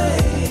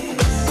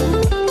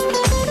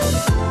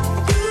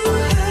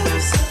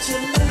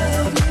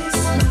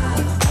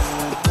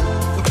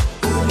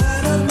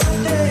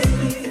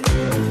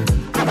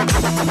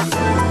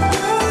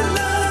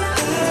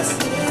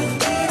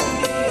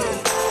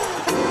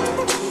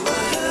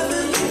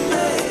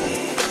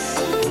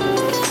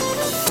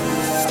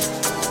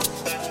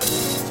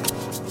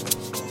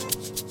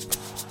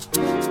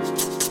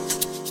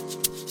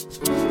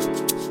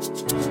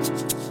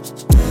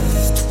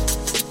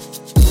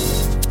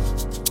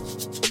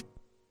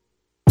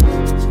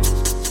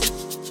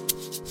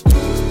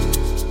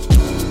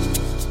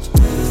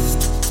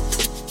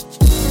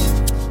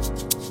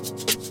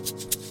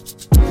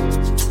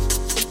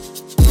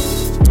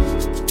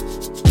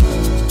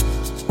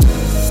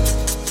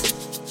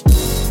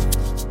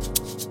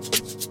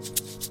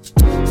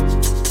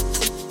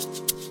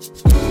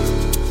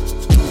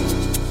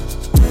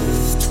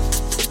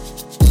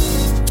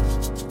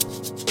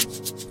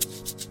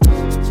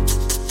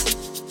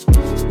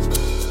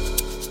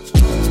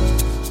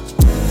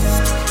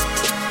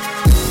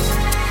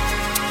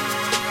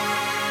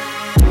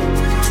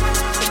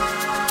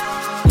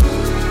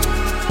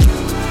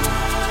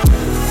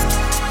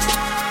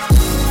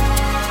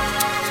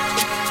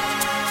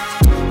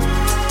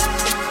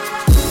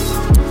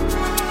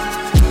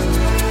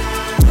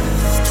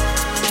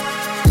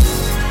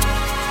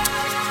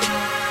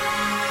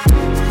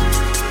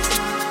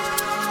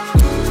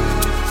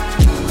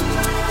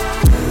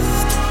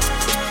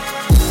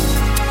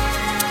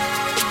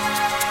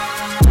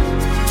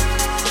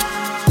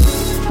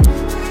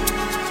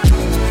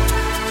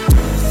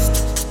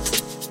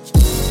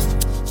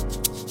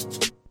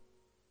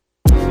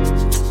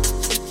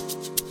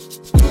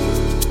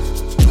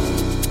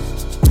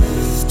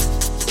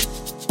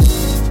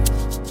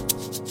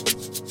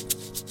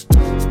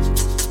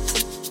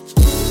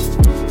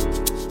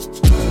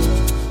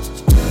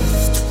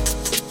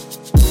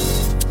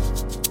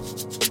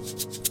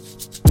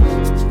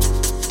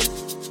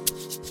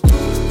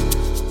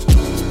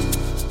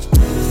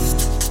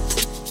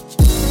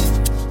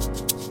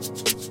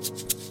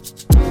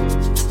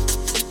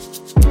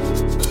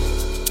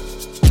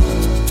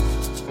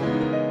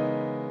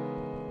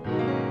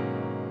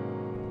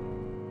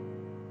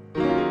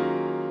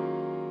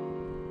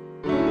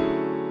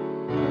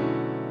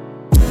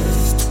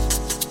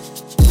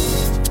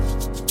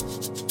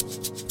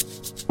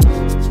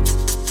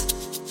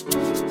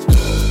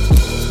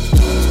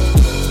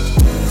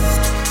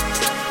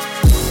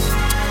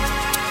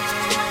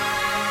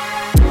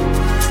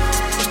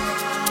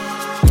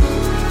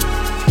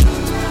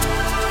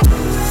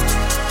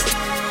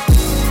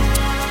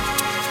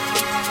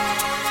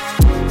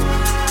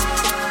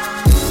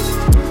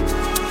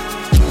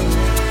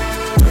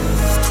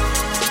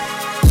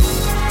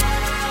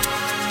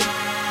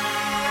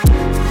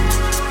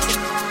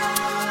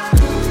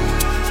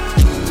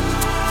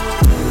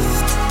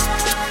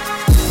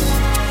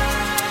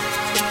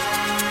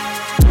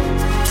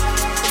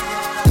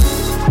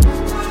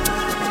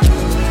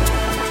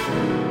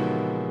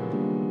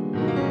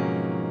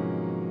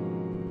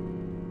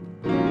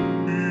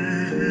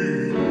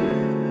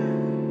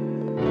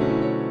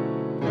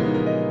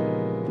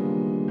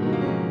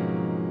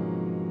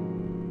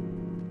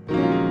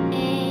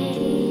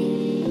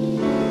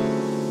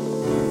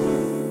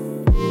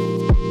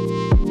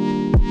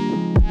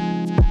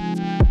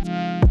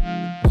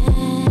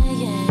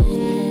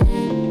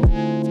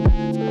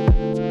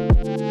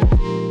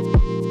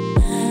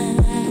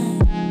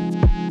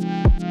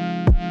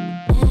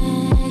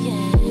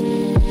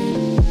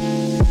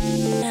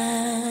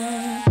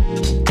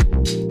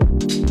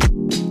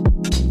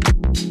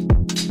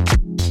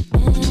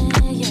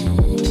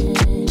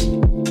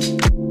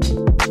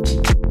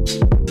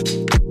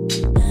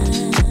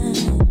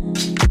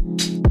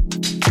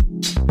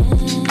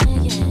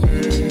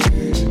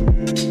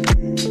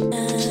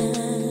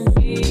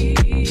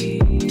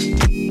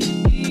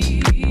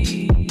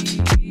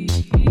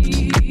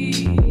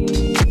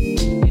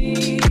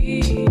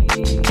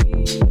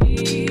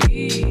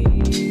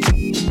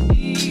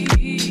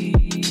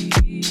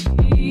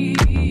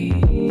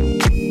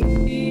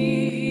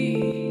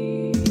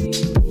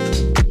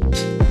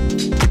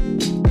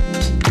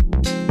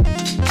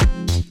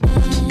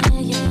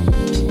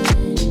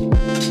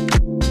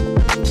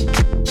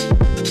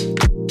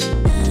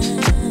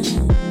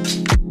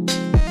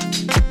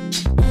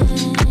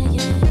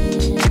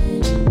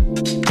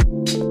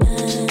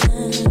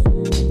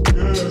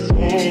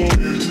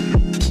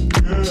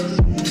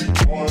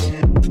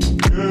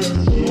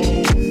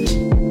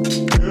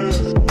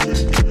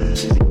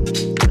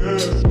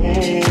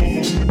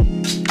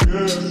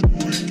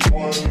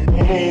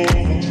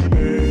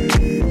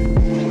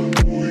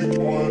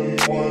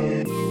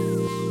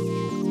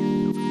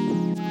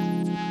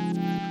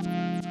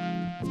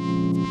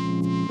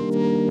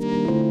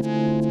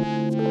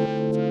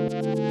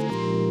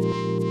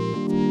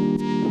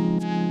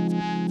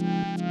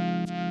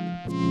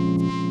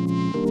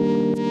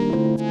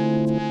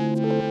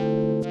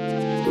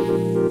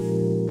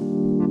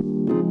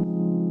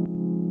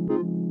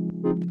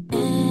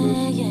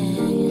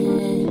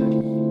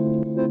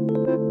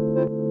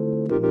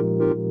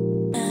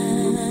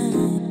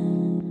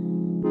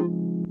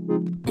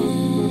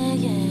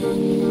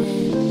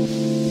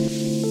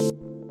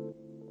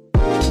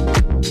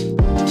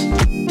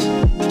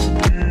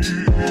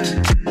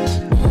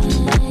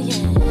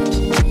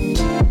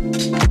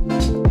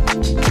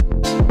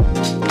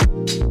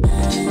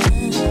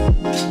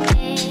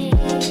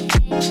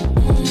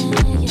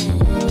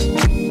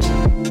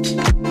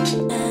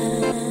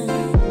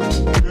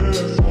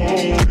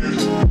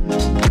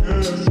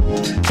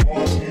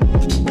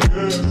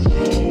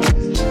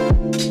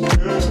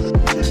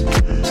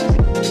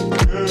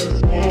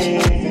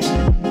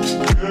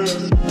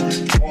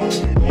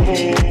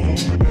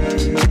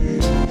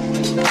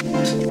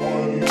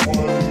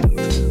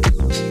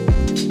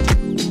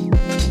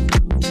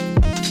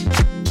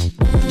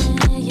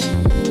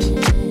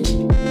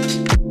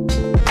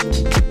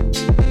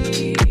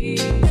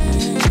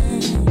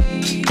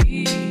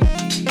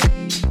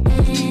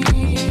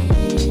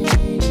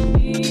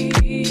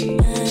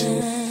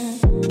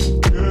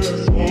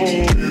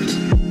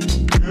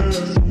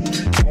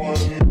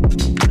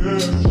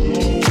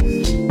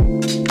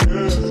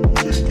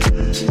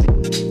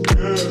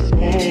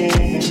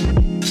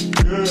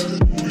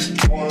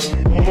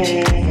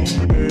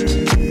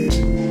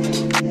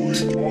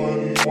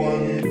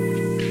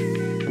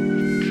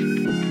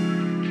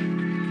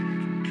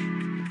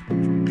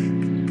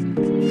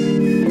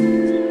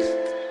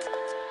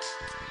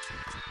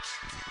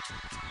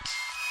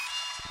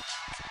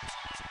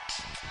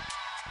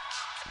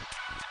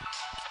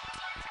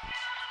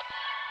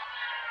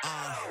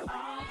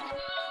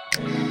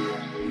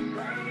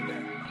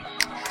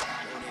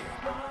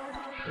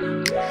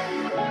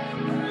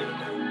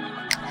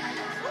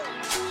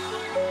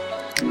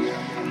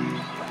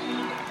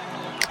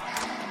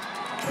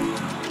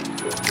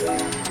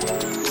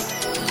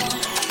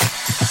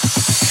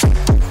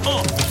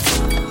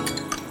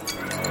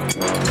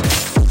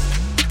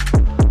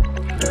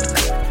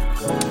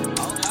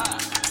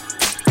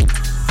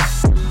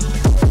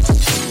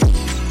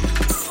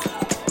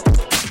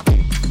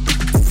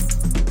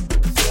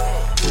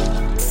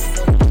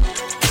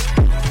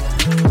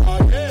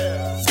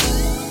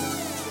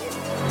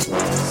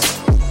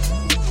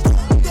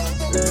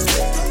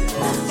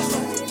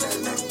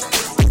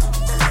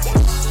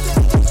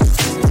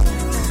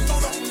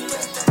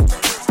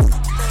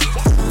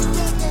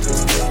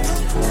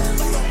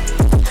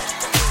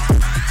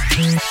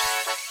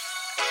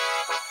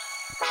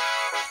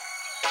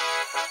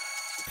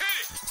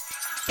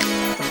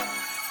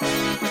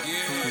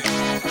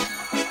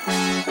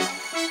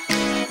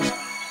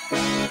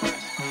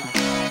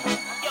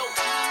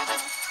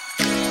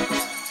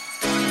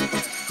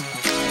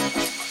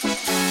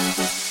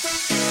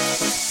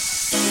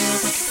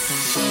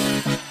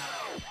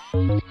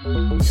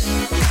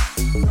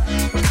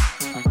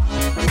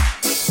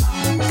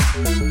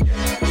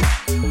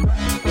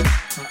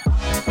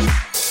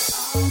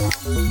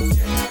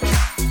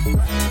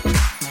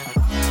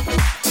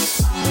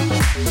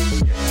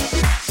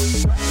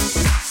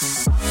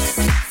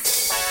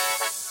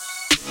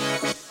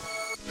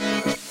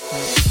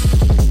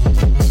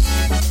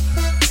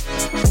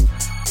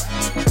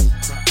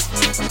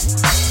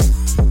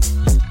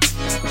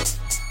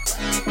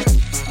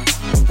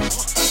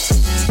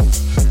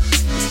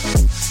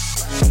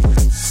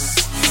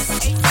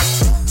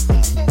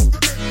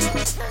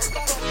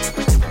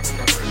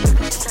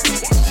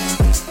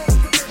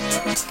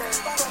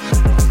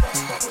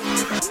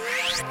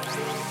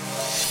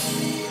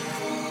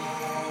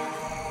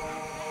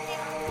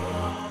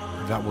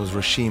 That was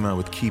Rashima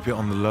with Keep It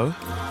on the Low.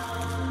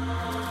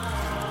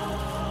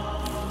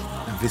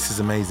 And this is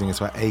amazing.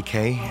 It's by AK,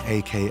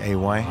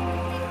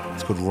 A-K-A-Y.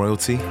 It's called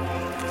Royalty.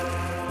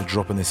 The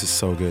drop in this is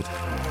so good.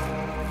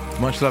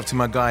 Much love to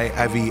my guy,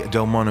 Avi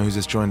Del Mono, who's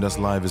just joined us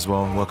live as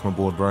well. Welcome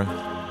aboard, bro.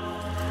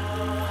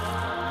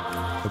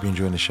 Hope you're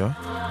enjoying the show.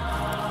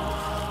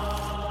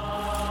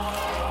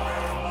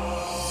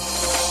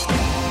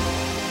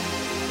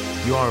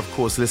 You are, of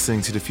course,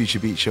 listening to the Future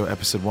Beat Show,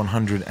 episode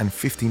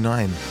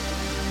 159.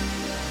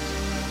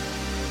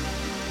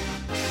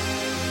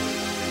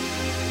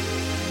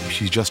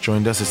 If you just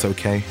joined us, it's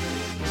okay.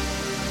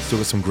 Still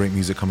got some great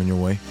music coming your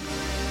way.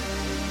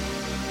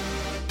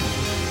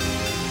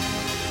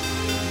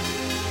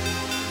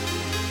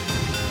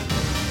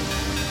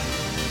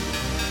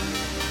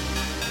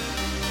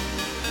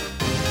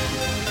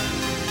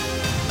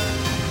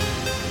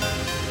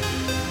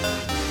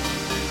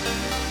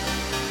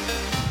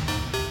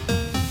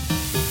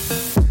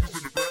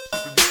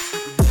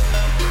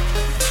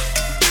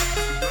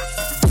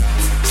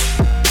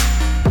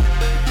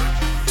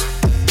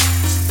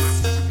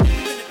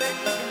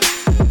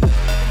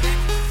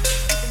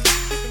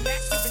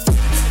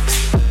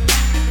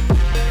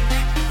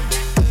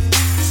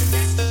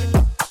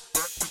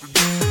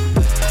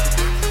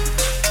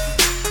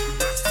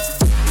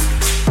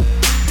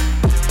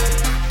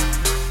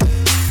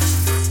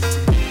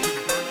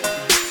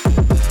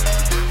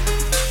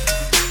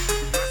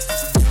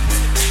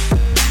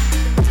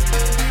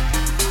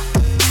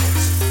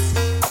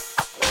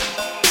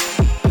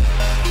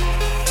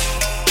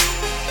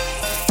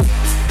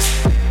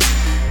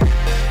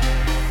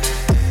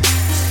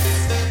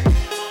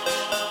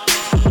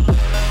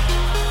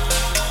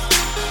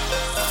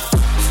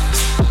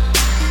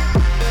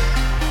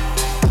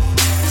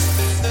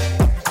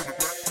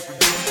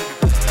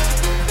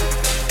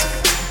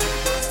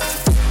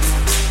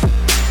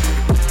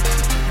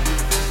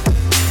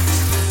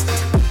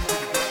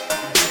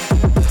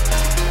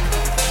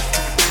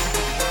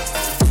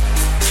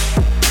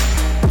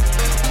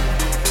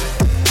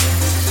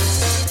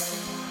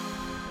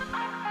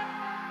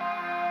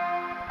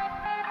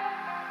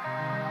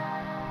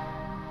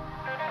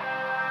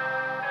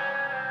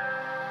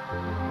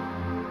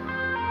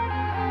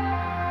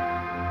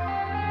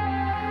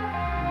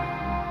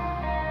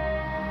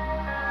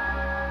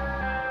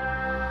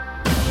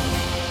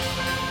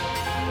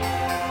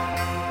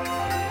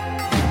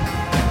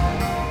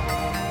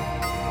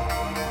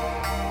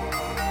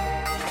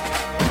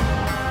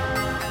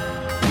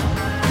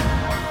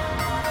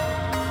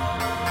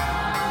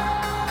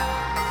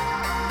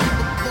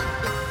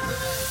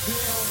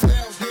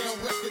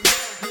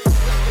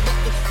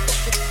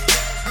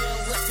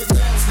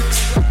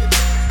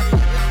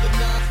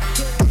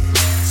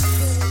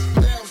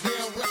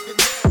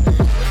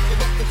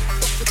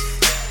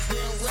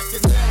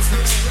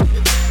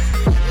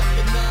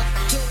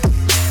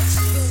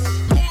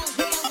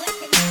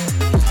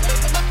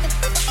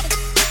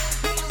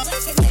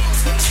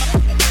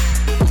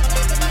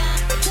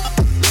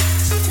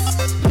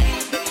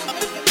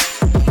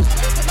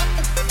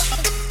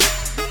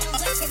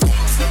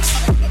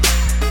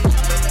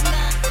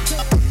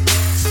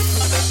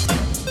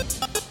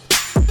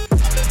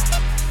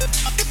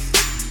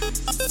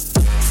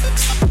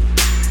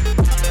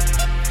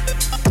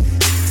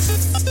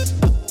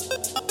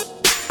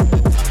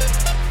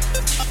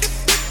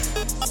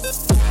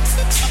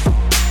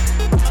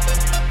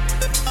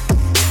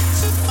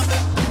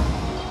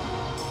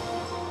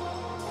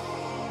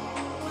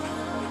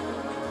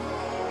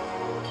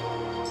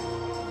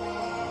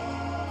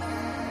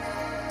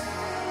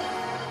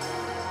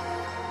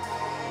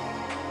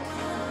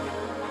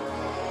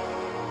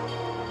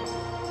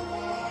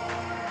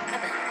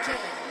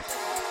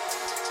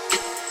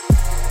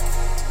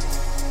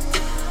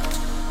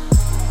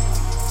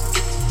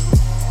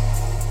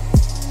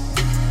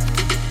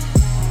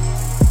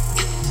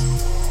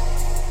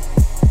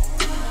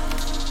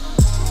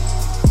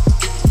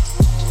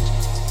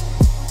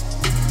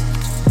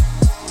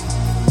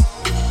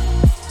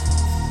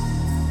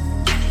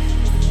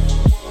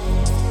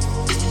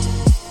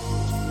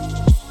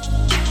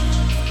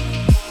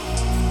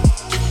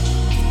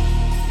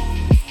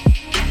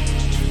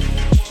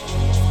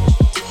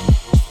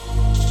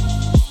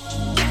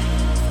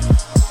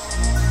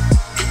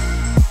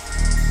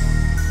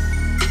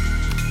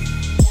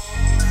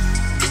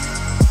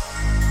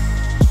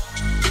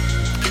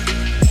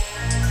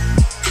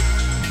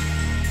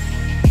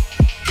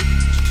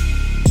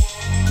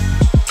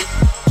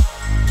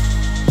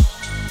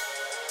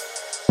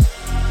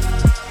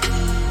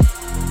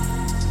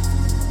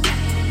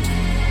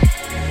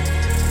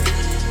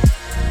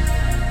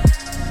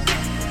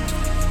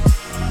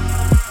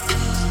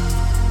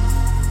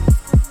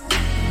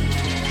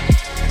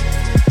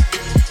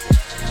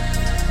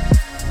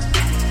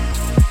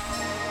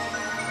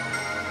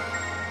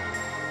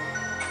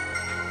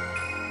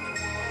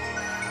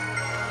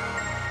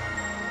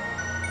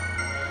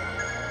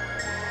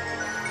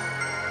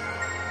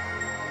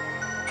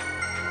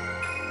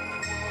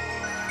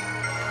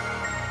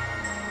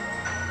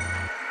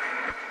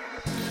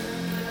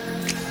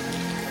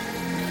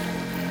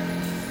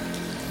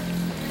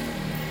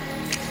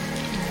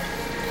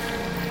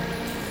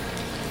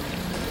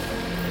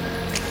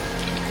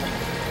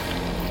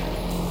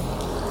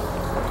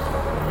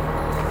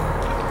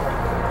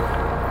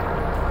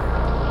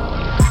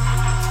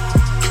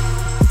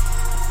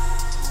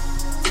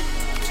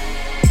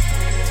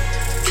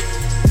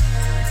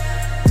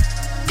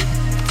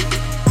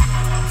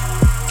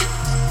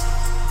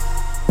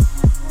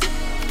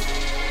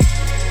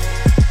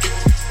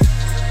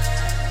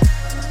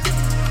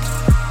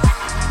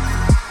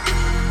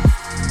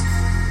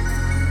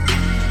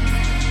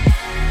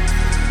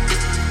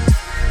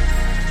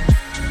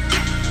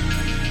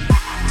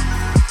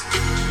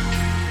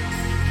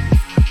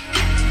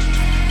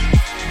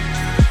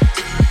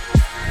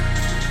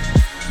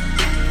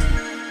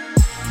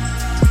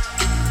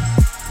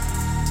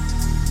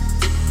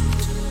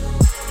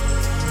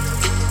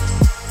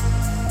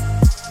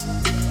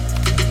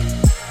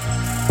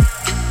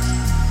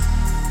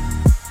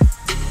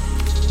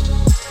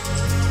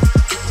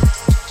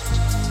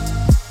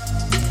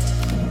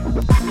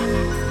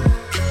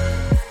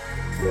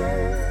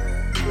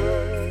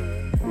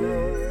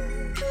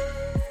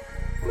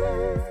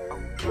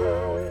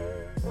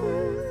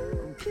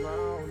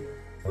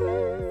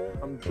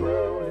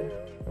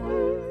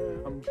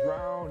 I'm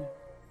drowning.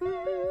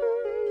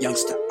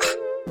 Youngster.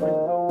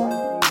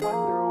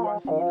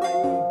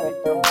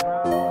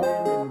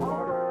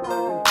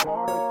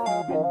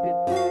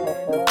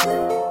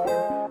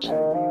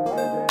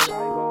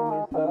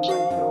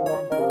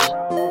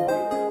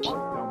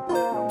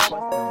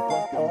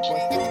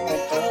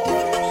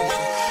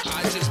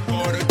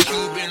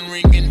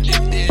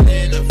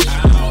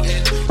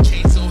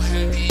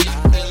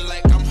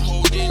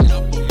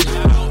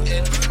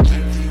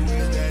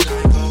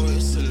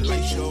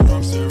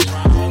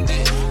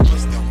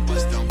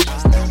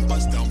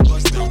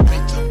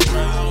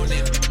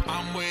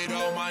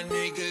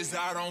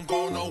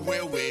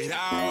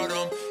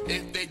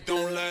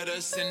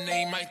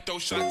 Throw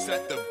shots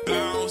at the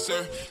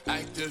bouncer.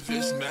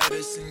 Activist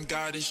medicine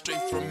got it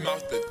straight from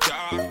out the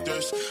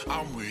doctors.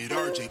 I'm with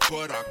RJ,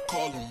 but I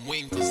call him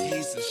Wayne cause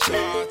he's a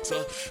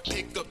shotter.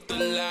 Pick up the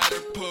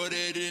ladder, put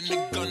it in the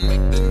gun,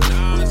 make the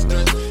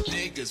monsters.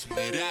 Niggas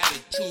with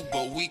attitude,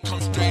 but we come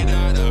straight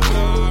out of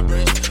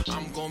hybrids.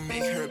 I'm gon'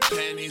 make her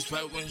panties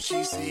wet when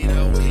she see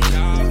that we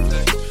out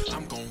flex.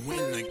 I'm gon'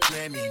 win the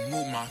Grammy,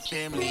 move my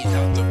family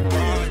out the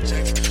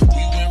projects. We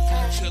went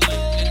from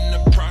chillin' in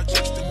the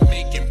projects to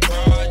making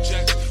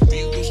projects.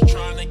 We was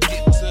tryna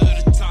get to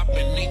the top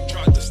and they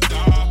tried to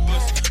stop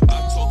us. I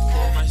talk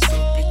for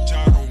myself, bitch,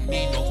 I don't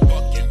need no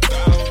fucking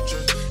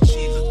voucher.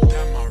 She looked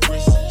at my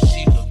wrist and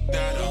she looked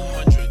at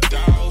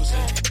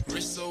 100,000.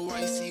 Wrist so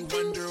icy,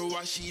 wonder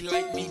why she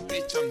like me,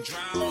 bitch, I'm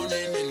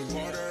drowning in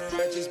water.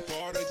 I just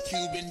bought a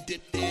cube and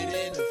dipped it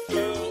in the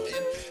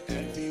fountain.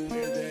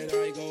 Everywhere that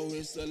I go,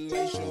 it's a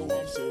light show,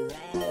 I'm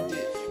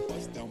surrounded.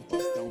 Bust down,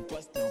 bust down,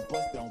 bust down,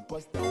 bust down,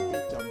 bust down,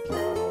 bitch, I'm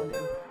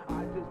drowning.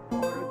 I just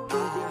bought a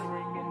Cuban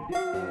ring and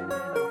dipped it in the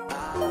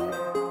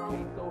fountain.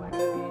 Ain't so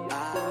heavy,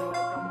 I feel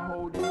like I'm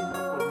holding up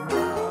a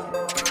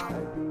mountain.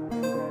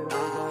 Everywhere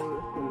that I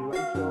go,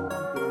 it's a light show,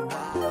 I'm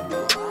surrounded.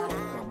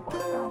 Bust down,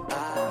 bust down,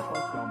 bust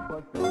down, bust down,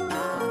 bust down.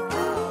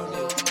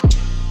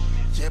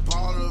 Just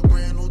bought a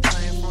brand new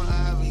chain from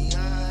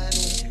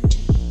Aviani.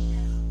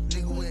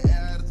 Nigga with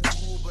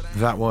attitude, but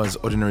That was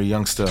Ordinary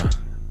Youngster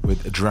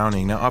with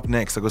Drowning. Now up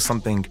next, I got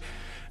something,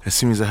 as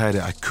soon as I heard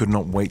it, I could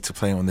not wait to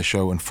play it on the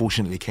show.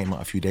 Unfortunately, it came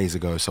out a few days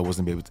ago, so I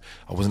wasn't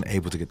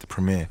able to get the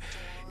premiere.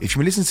 If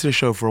you've been listening to the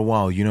show for a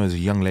while, you know there's a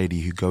young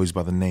lady who goes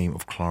by the name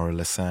of Clara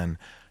Lasan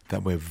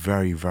that we're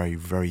very, very,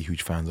 very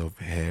huge fans of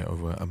here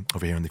over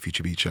here on the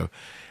Future Beat Show.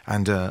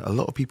 And a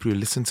lot of people who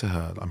listen to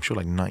her, I'm sure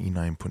like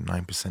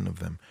 99.9% of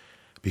them,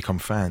 become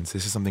fans.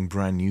 This is something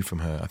brand new from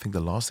her. I think the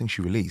last thing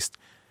she released,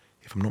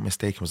 if I'm not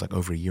mistaken, was like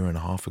over a year and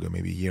a half ago,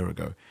 maybe a year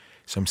ago.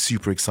 So I'm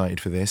super excited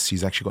for this.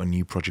 She's actually got a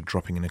new project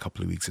dropping in a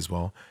couple of weeks as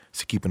well.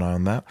 So keep an eye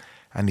on that.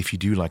 And if you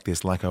do like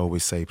this, like I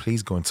always say,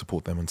 please go and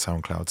support them on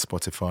SoundCloud,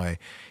 Spotify,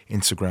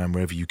 Instagram,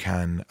 wherever you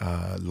can.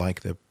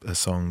 Like their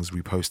songs,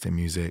 repost their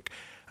music,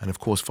 and of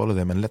course follow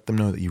them and let them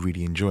know that you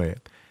really enjoy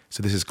it.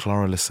 So this is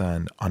Clara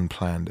Lasan,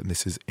 Unplanned, and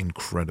this is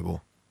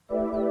incredible.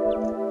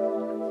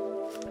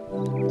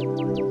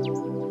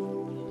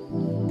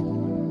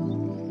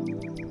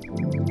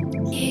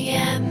 You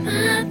got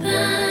my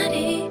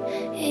body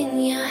in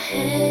your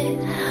head.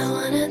 I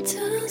wanna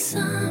do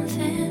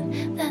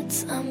something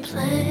that's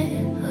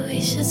unplanned.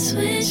 We should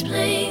switch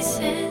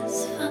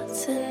places for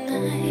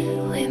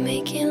tonight. We're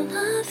making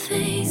love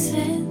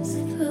faces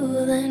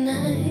through the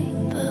night.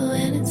 But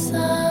when it's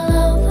all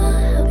over,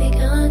 I'll be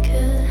gone,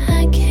 'cause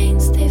I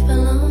can't stay for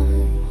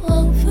long.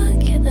 Won't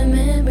forget the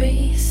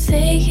memories.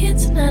 Say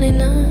it's not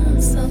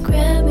enough, so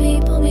grab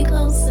me, pull me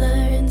closer,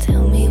 and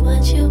tell me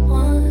what you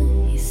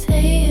want. You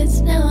say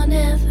it's now or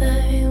never,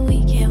 and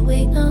we can't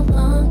wait no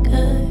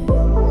longer.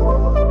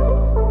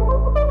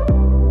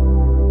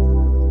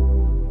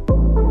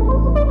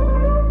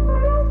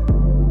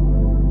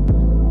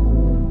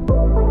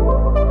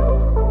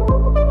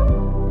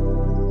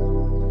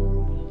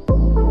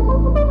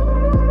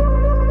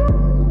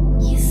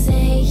 You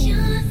say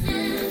you're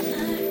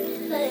never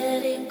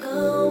letting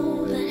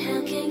go, but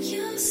how can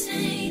you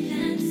say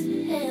that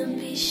and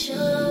be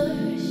sure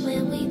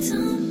when we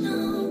don't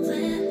know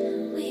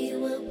where we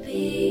will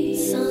be?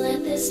 So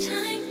let this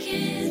time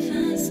give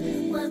us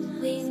what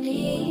we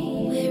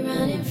need. We're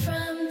running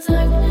from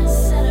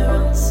darkness at our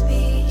own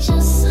speed,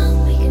 just so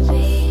we can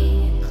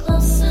be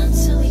closer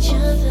to each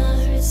other.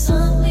 It's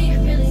all we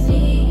really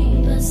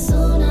need. But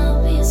soon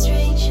I'll be a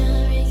stranger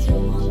and you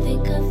won't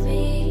think of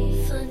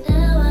me. For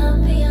now I'll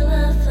be a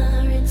lover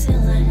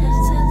until I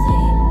have to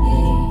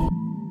leave.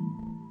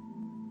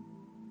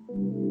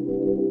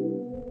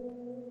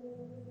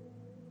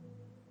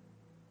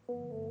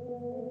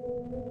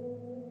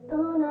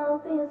 Soon I'll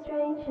be a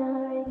stranger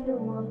and you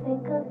won't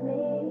think of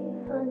me.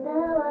 For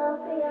now I'll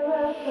be a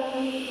lover.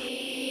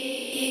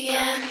 You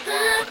got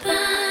my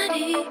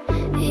body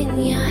in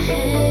your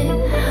head.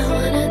 I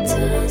wanna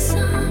do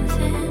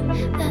something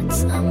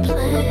that's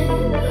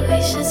unplanned. We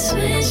should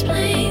switch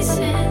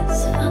places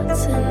for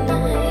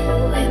tonight.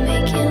 We're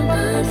making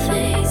love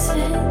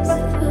faces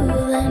through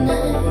the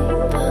night.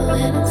 But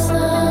when it's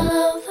all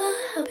over,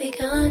 I'll be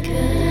gone,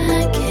 'cause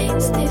I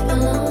can't stay for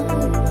long.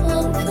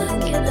 Won't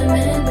forget the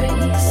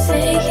memories.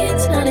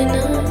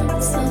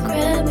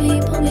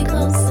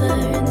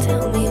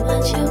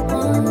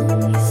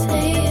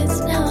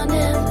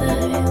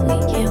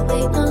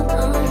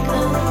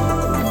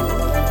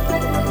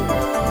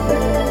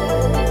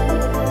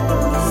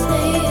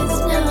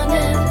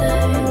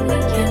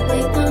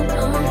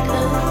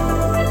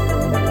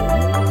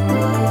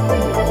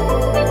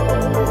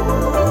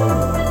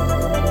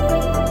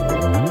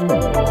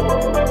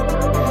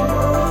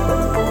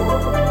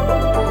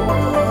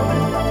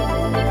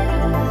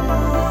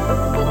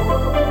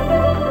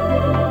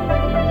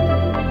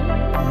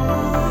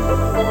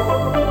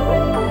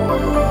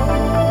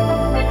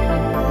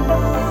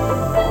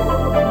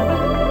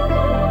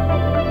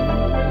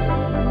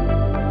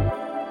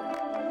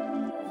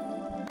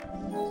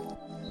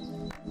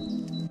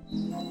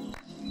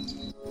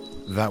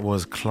 That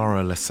was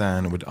Clara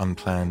Lassan with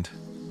Unplanned.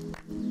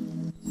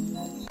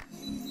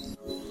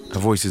 Her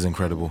voice is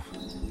incredible.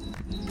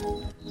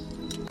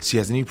 She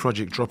has a new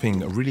project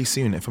dropping really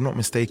soon. If I'm not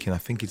mistaken, I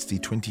think it's the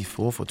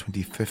 24th or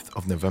 25th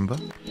of November.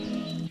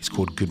 It's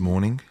called Good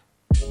Morning.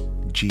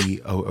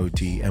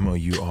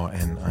 GOODMOURNING.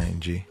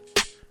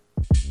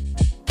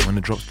 When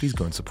it drops, please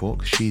go and support,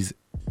 because she's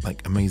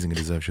like amazing and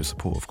deserves your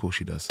support. Of course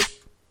she does.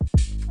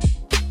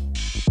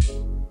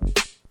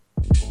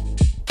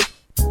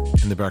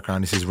 In the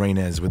background, this is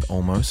Rainez with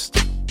Almost.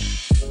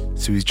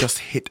 So he's just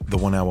hit the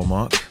 1 hour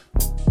mark.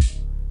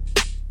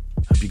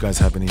 Hope you guys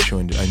have been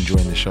enjoying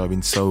the show. I've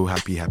been so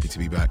happy to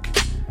be back.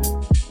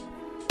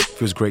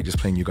 Feels great just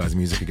playing you guys'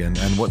 music again.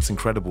 And what's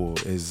incredible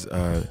is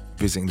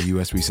visiting the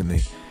US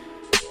recently.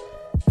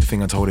 The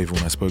thing I told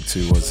everyone I spoke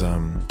to was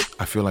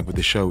I feel like with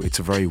the show, it's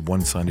a very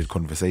one-sided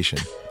conversation.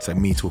 It's like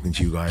me talking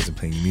to you guys and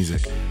playing your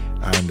music.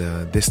 And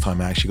this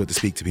time I actually got to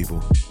speak to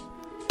people.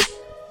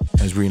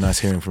 It was really nice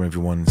hearing from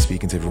everyone,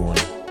 speaking to everyone.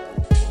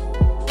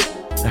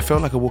 I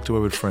felt like I walked away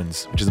with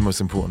friends, which is the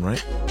most important,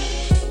 right?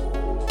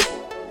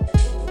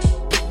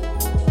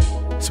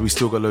 So we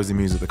still got loads of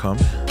music to come.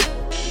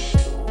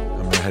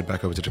 I'm gonna head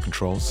back over to the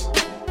controls.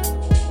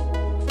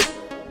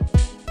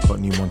 Got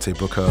new Monte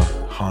Booker,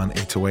 Han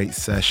 808,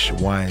 Sesh,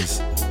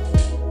 Wise.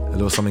 A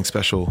little something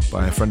special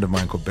by a friend of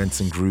mine called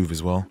Benson Groove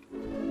as well.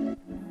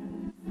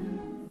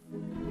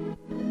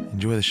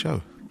 Enjoy the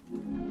show.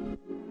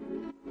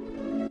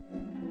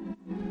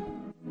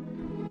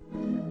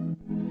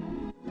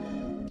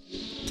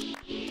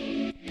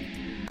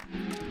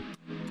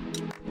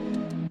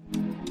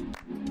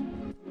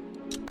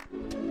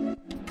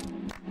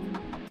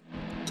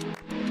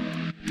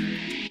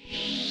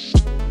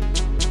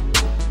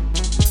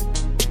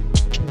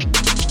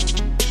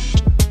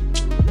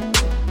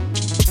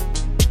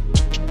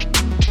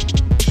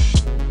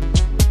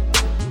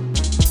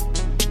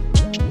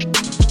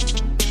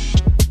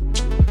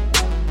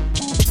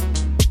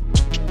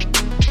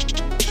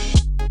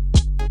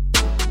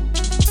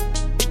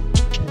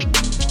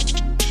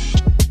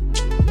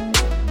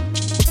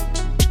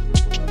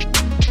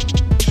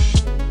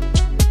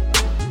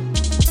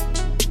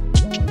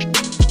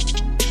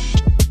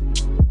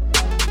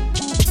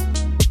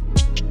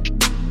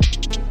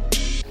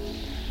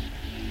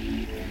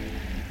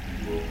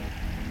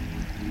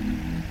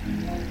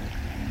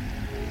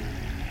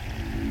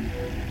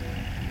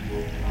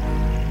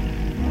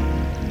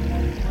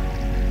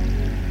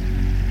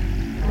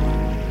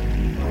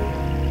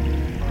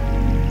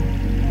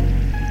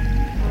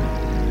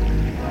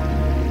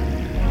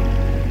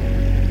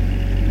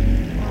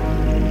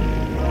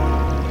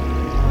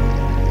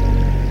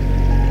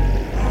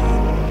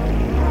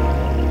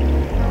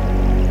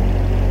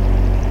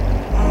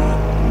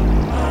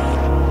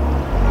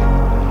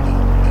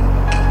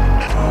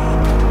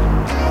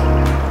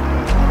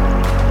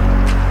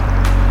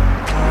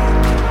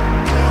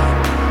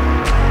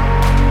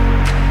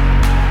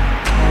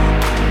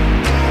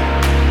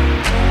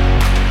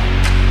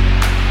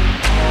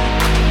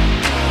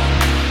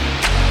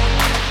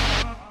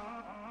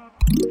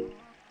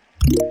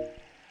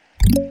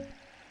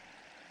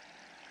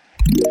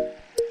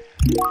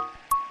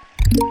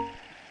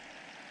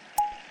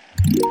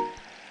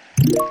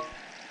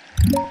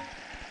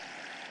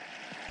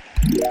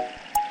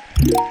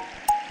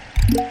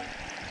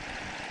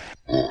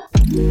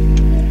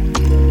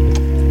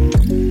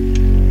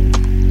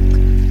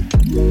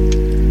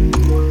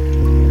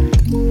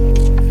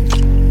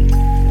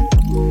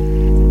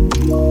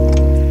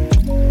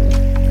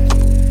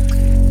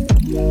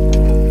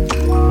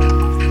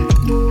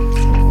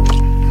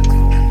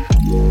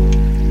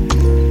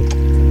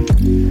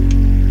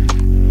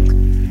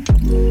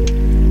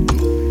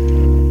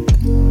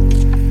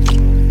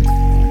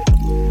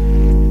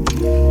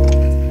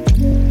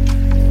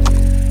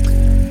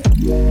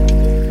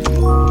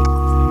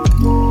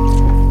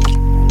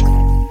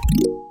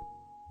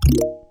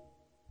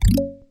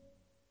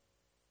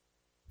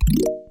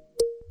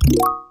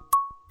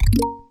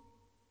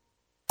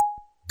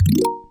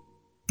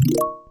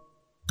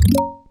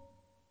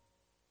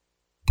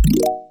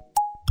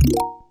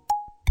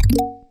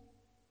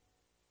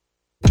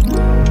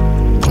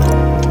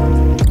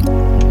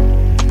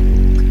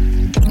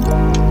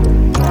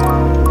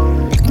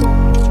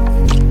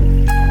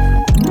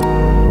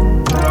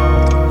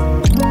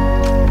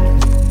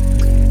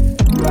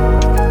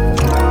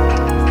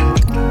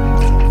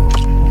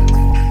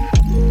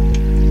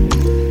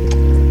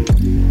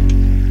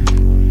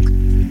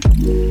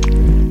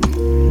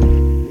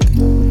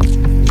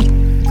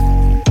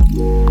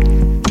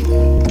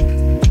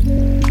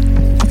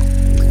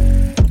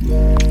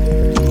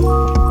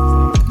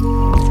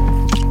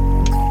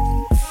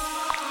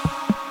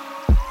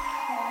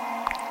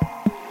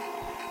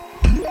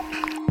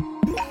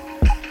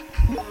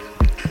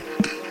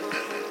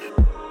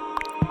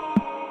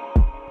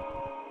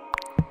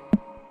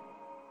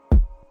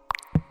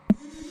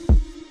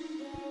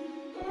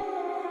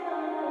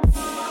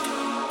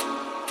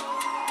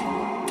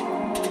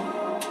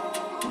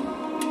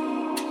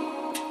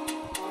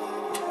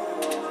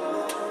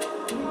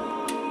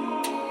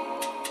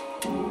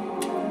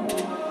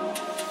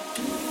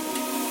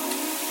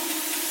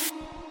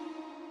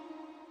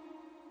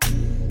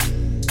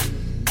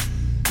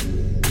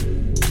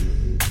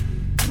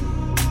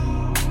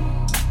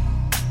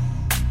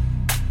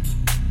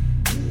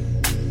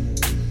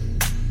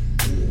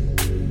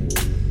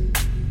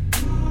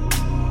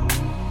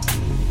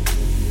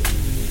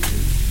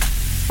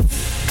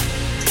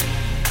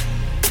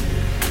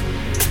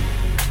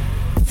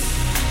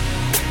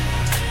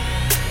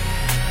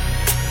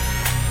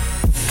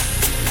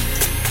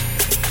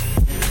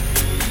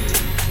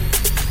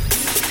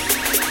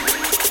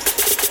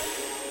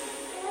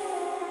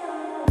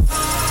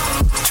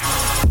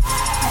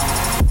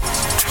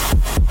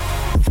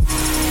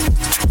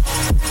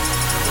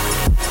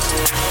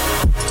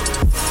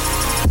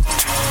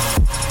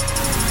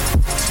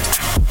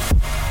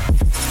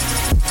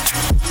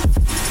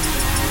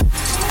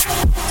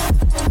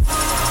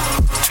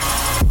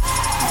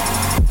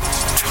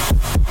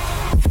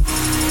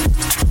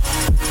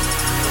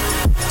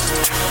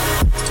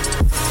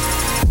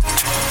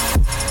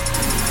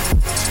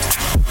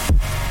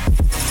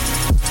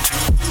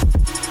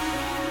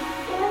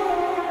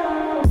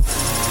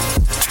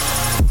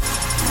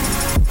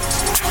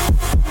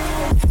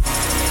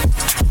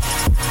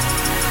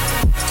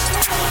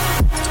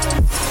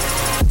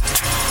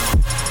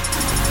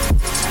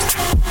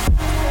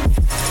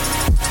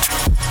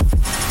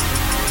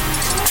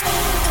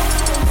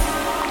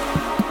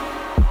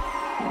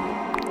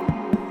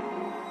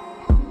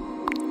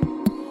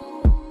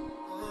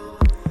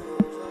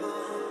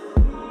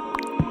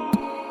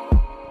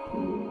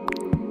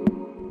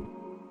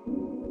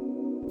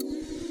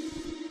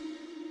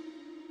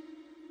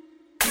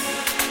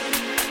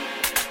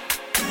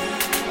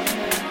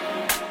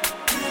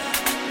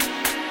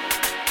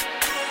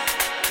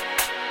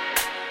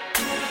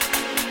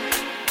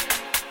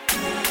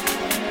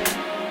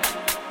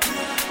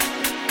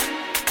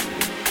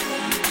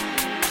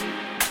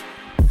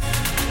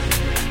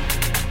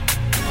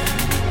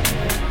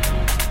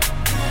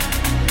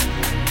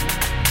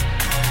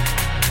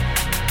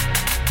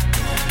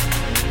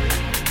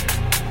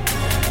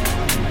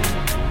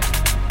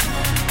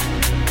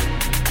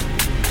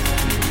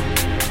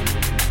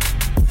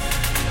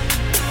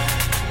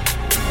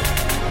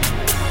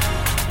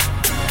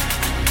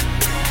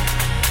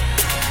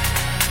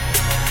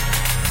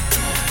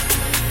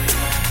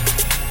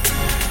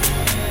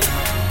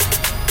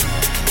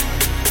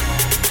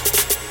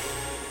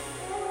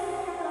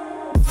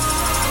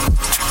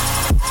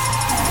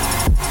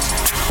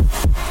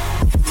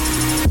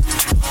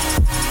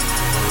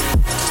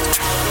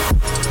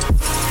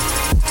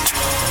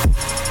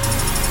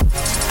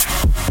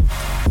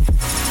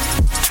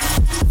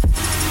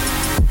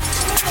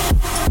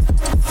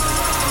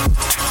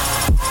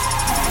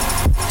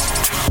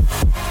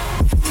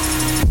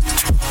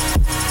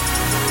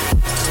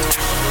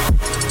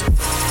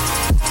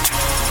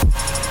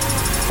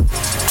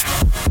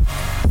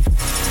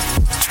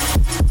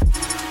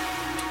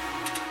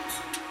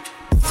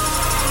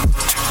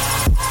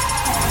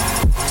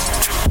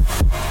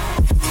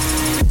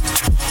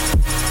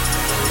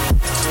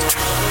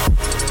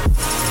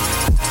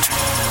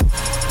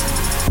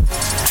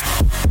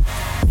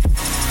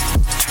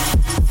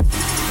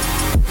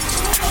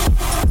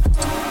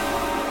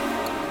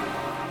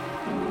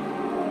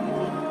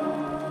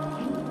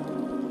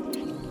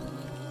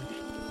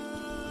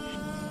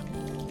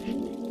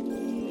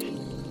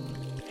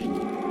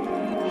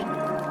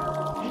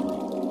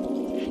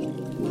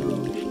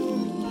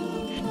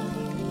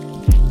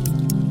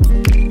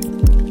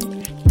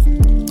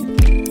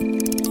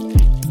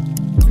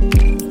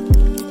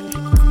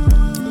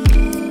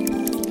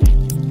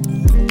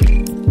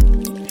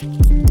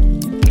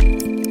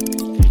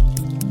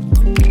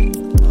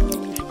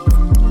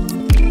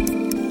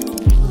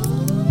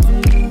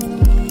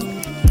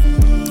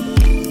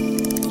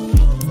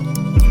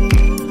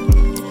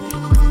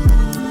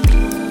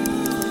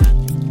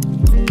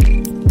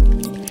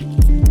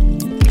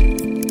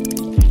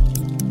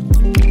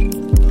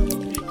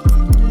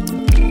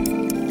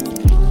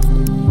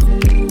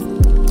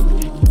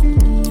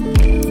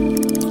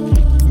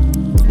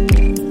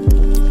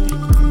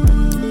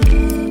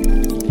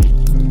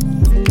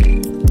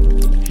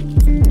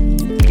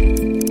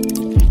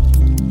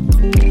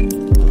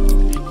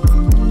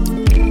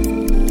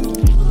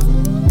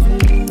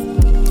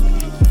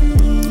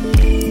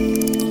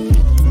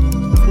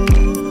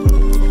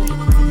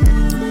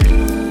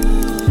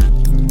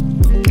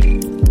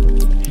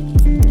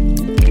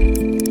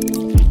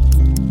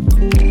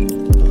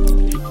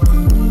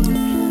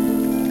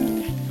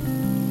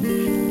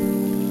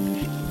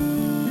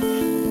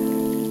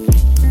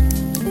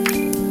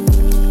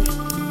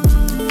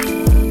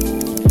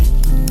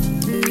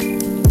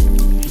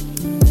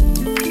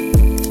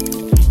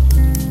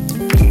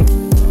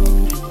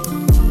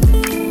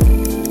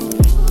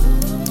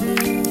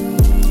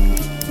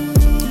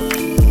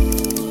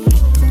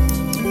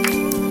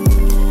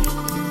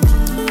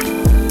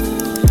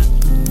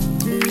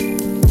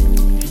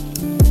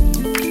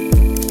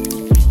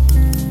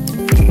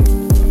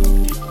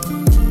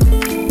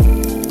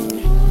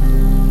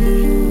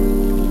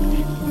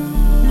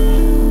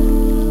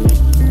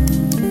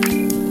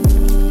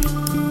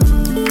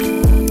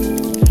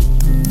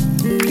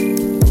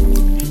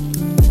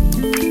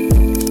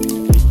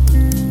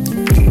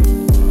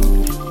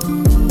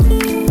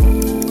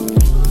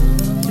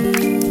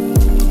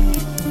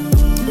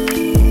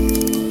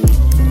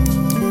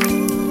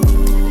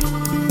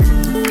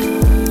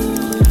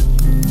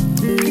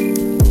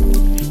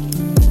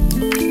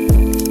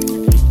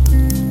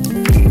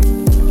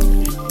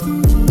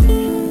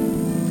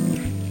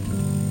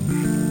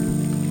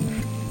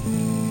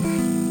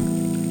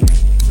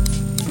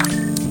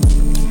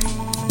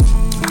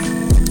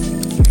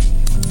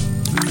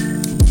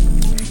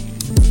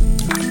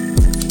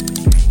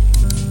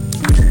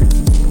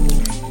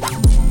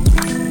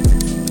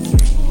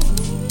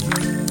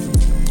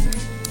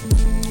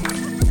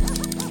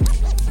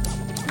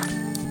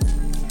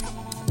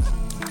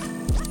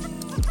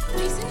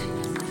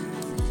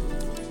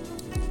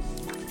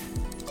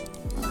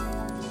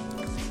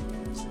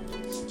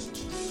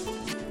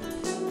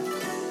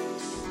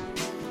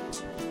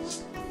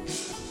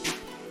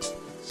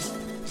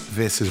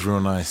 This is real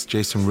nice.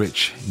 Jason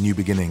Rich, New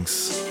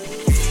Beginnings.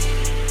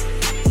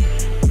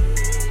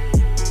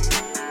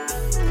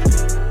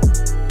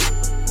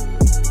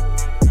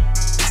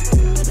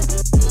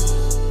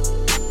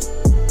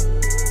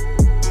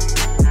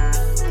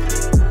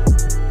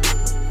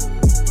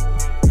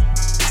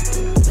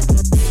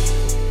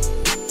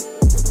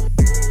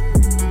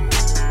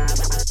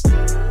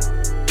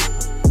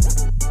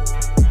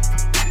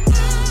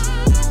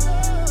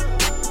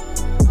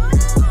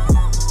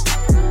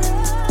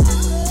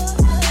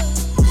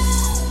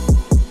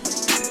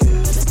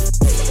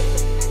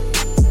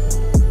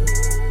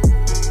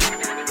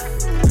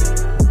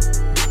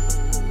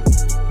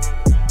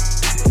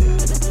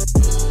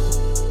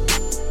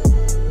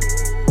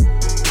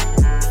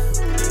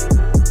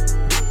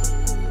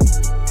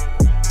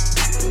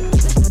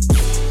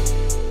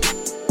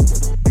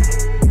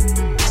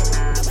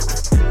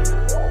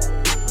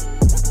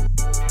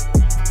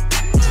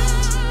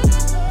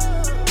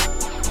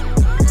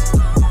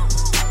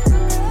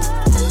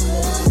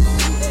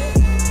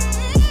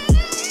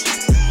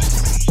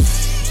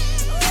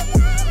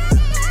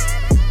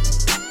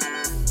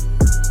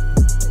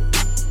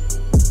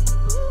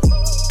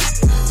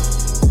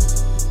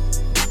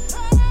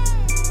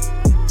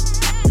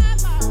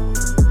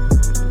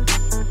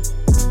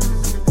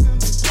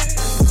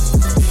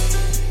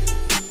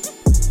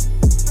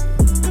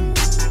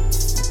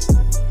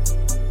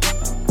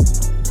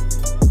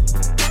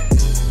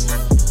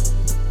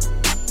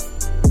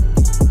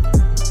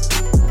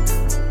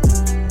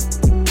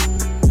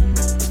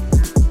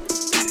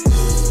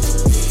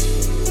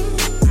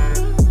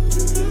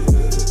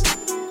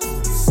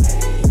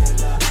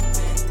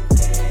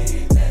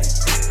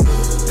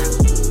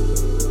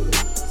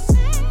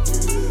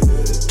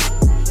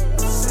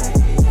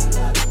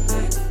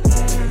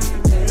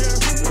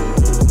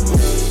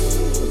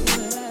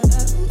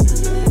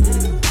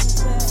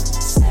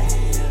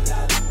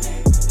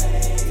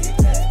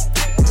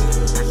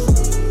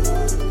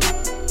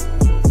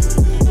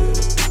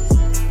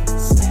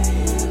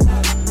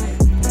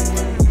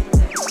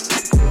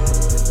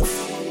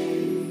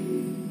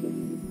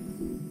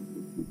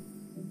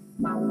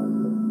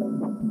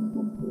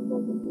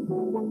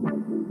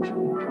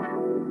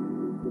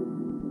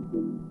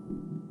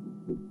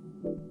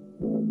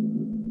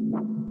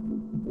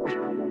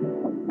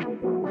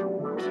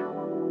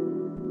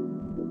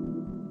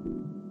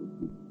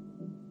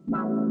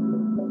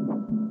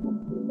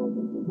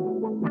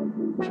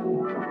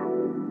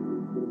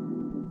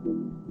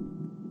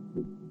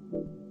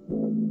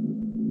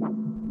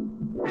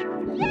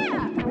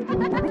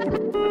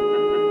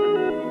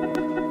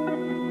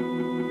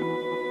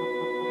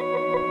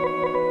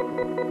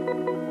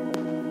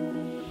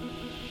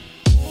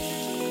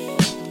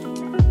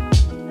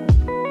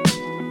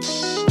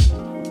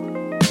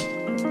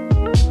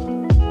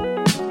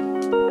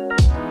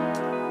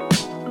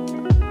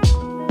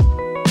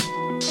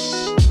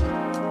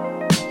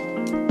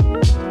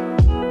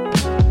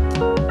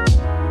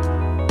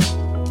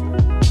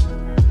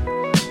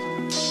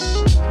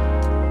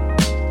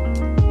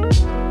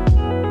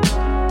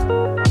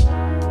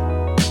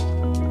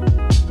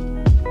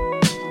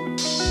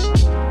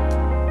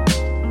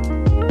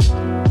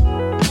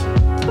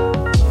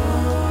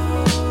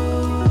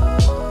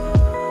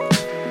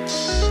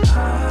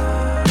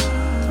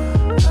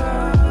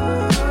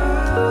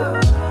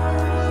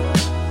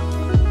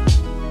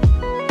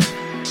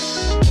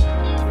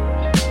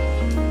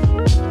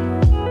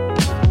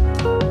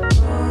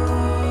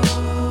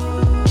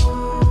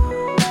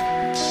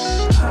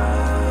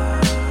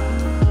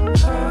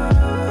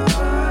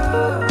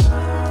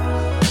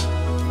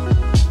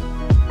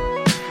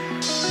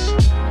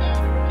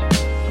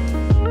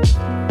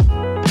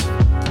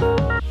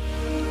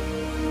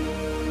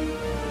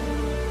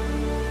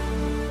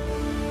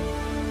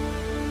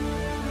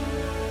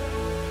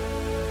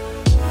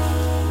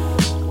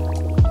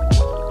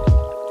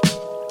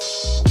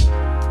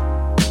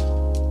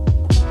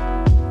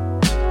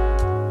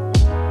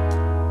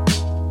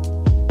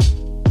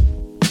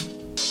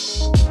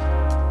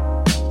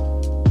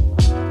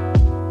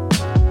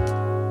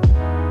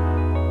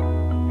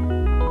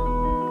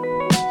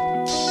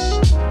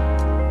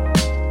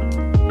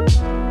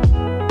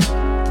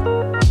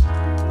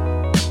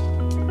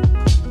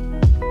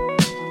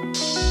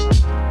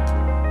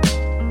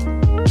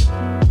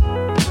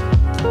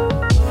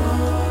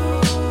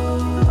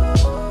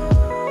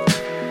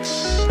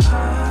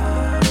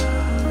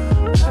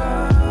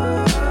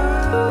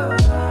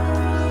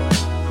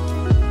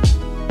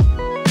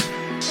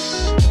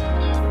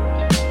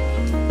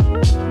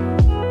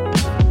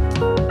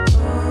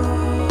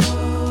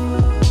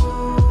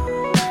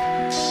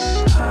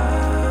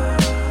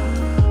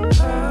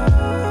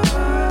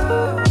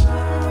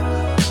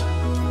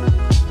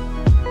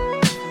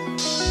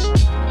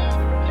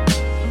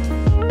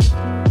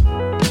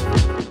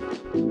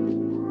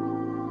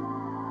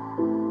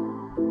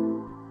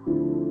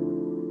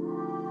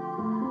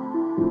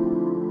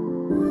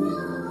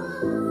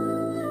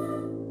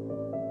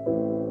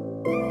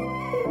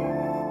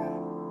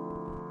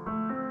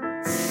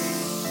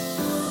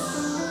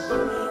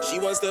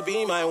 wants to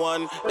be my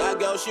one. That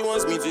girl, she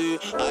wants me to.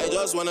 I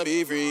just wanna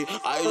be free.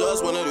 I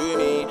just wanna do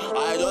me.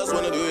 I just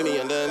wanna do me.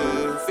 And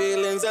then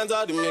feelings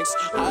enter the mix.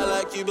 I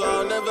like you, but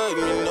I'll never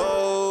even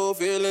know.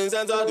 Feelings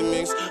enter the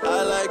mix.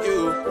 I like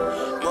you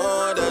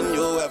more than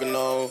you ever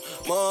know.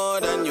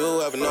 More than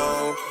you ever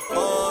know.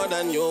 More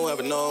than you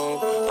ever know.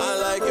 I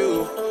like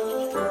you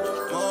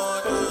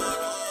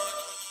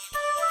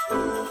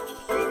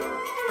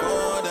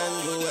more than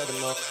you ever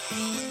know.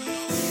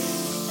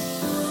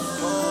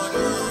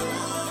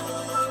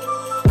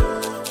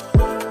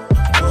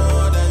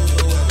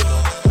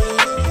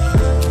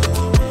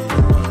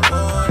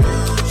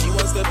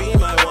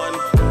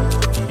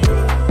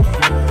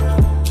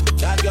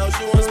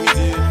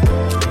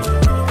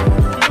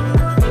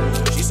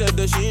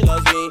 She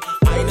loves me,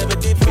 I never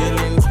did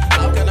feelings.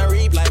 How can I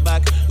reply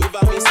back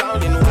without me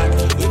sounding whack?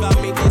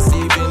 Without me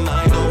deceiving.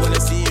 I don't wanna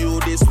see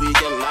you this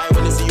weekend. I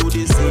wanna see you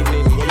this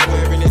evening. What you're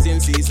wearing is in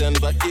season,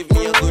 but give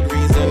me a good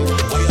reason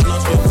why you're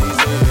not strip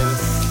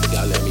teasing.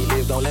 Y'all let me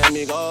live, don't let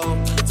me go.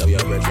 Tell your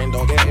brethren,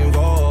 don't get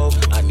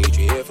involved. I need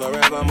you here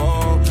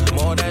forevermore,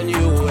 more than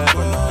you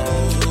ever know.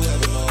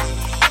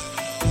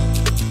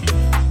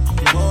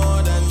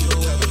 More than you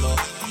ever know.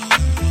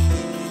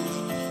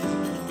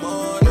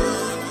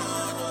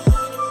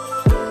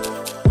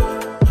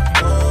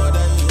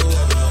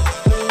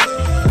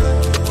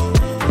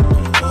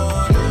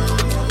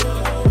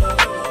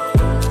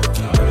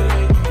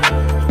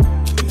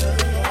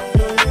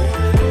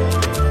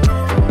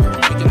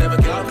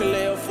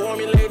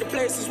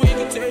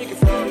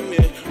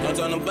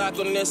 Back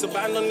on this,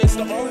 abandon this,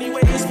 the only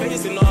way is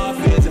facing our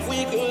fears. If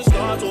we could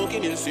start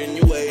talking,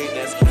 insinuate,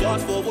 let's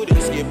fast forward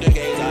and skip the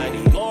games. I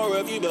need more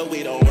of you, but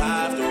we don't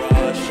have to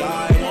rush.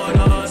 I want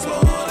us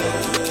more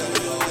than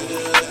you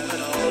ever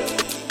know.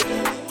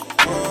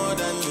 More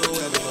than you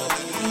ever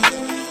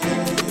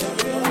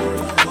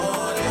know.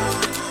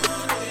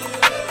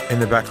 In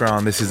the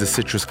background, this is the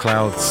Citrus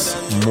Clouds,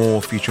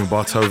 More featuring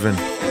Barthoven.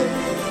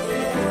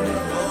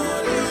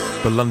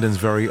 But London's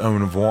very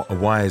own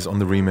Wise on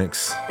the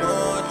remix.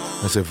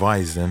 Let's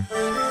advise then.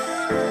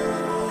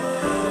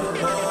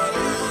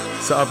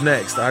 So up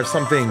next, I have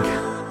something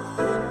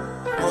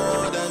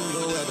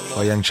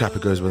by a young chap who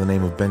goes by the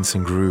name of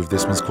Benson Groove.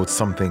 This one's called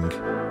Something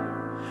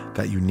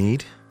That You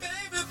Need.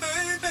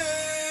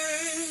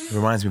 It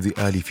reminds me of the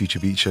early Future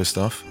Beat Show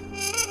stuff.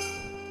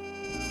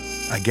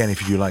 Again,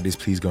 if you do like this,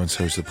 please go and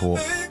show support.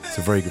 It's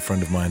a very good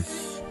friend of mine.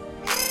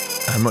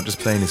 And I'm not just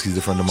playing this because he's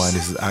a friend of mine.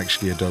 This is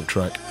actually a dope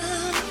track.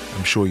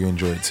 I'm sure you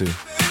enjoy it too.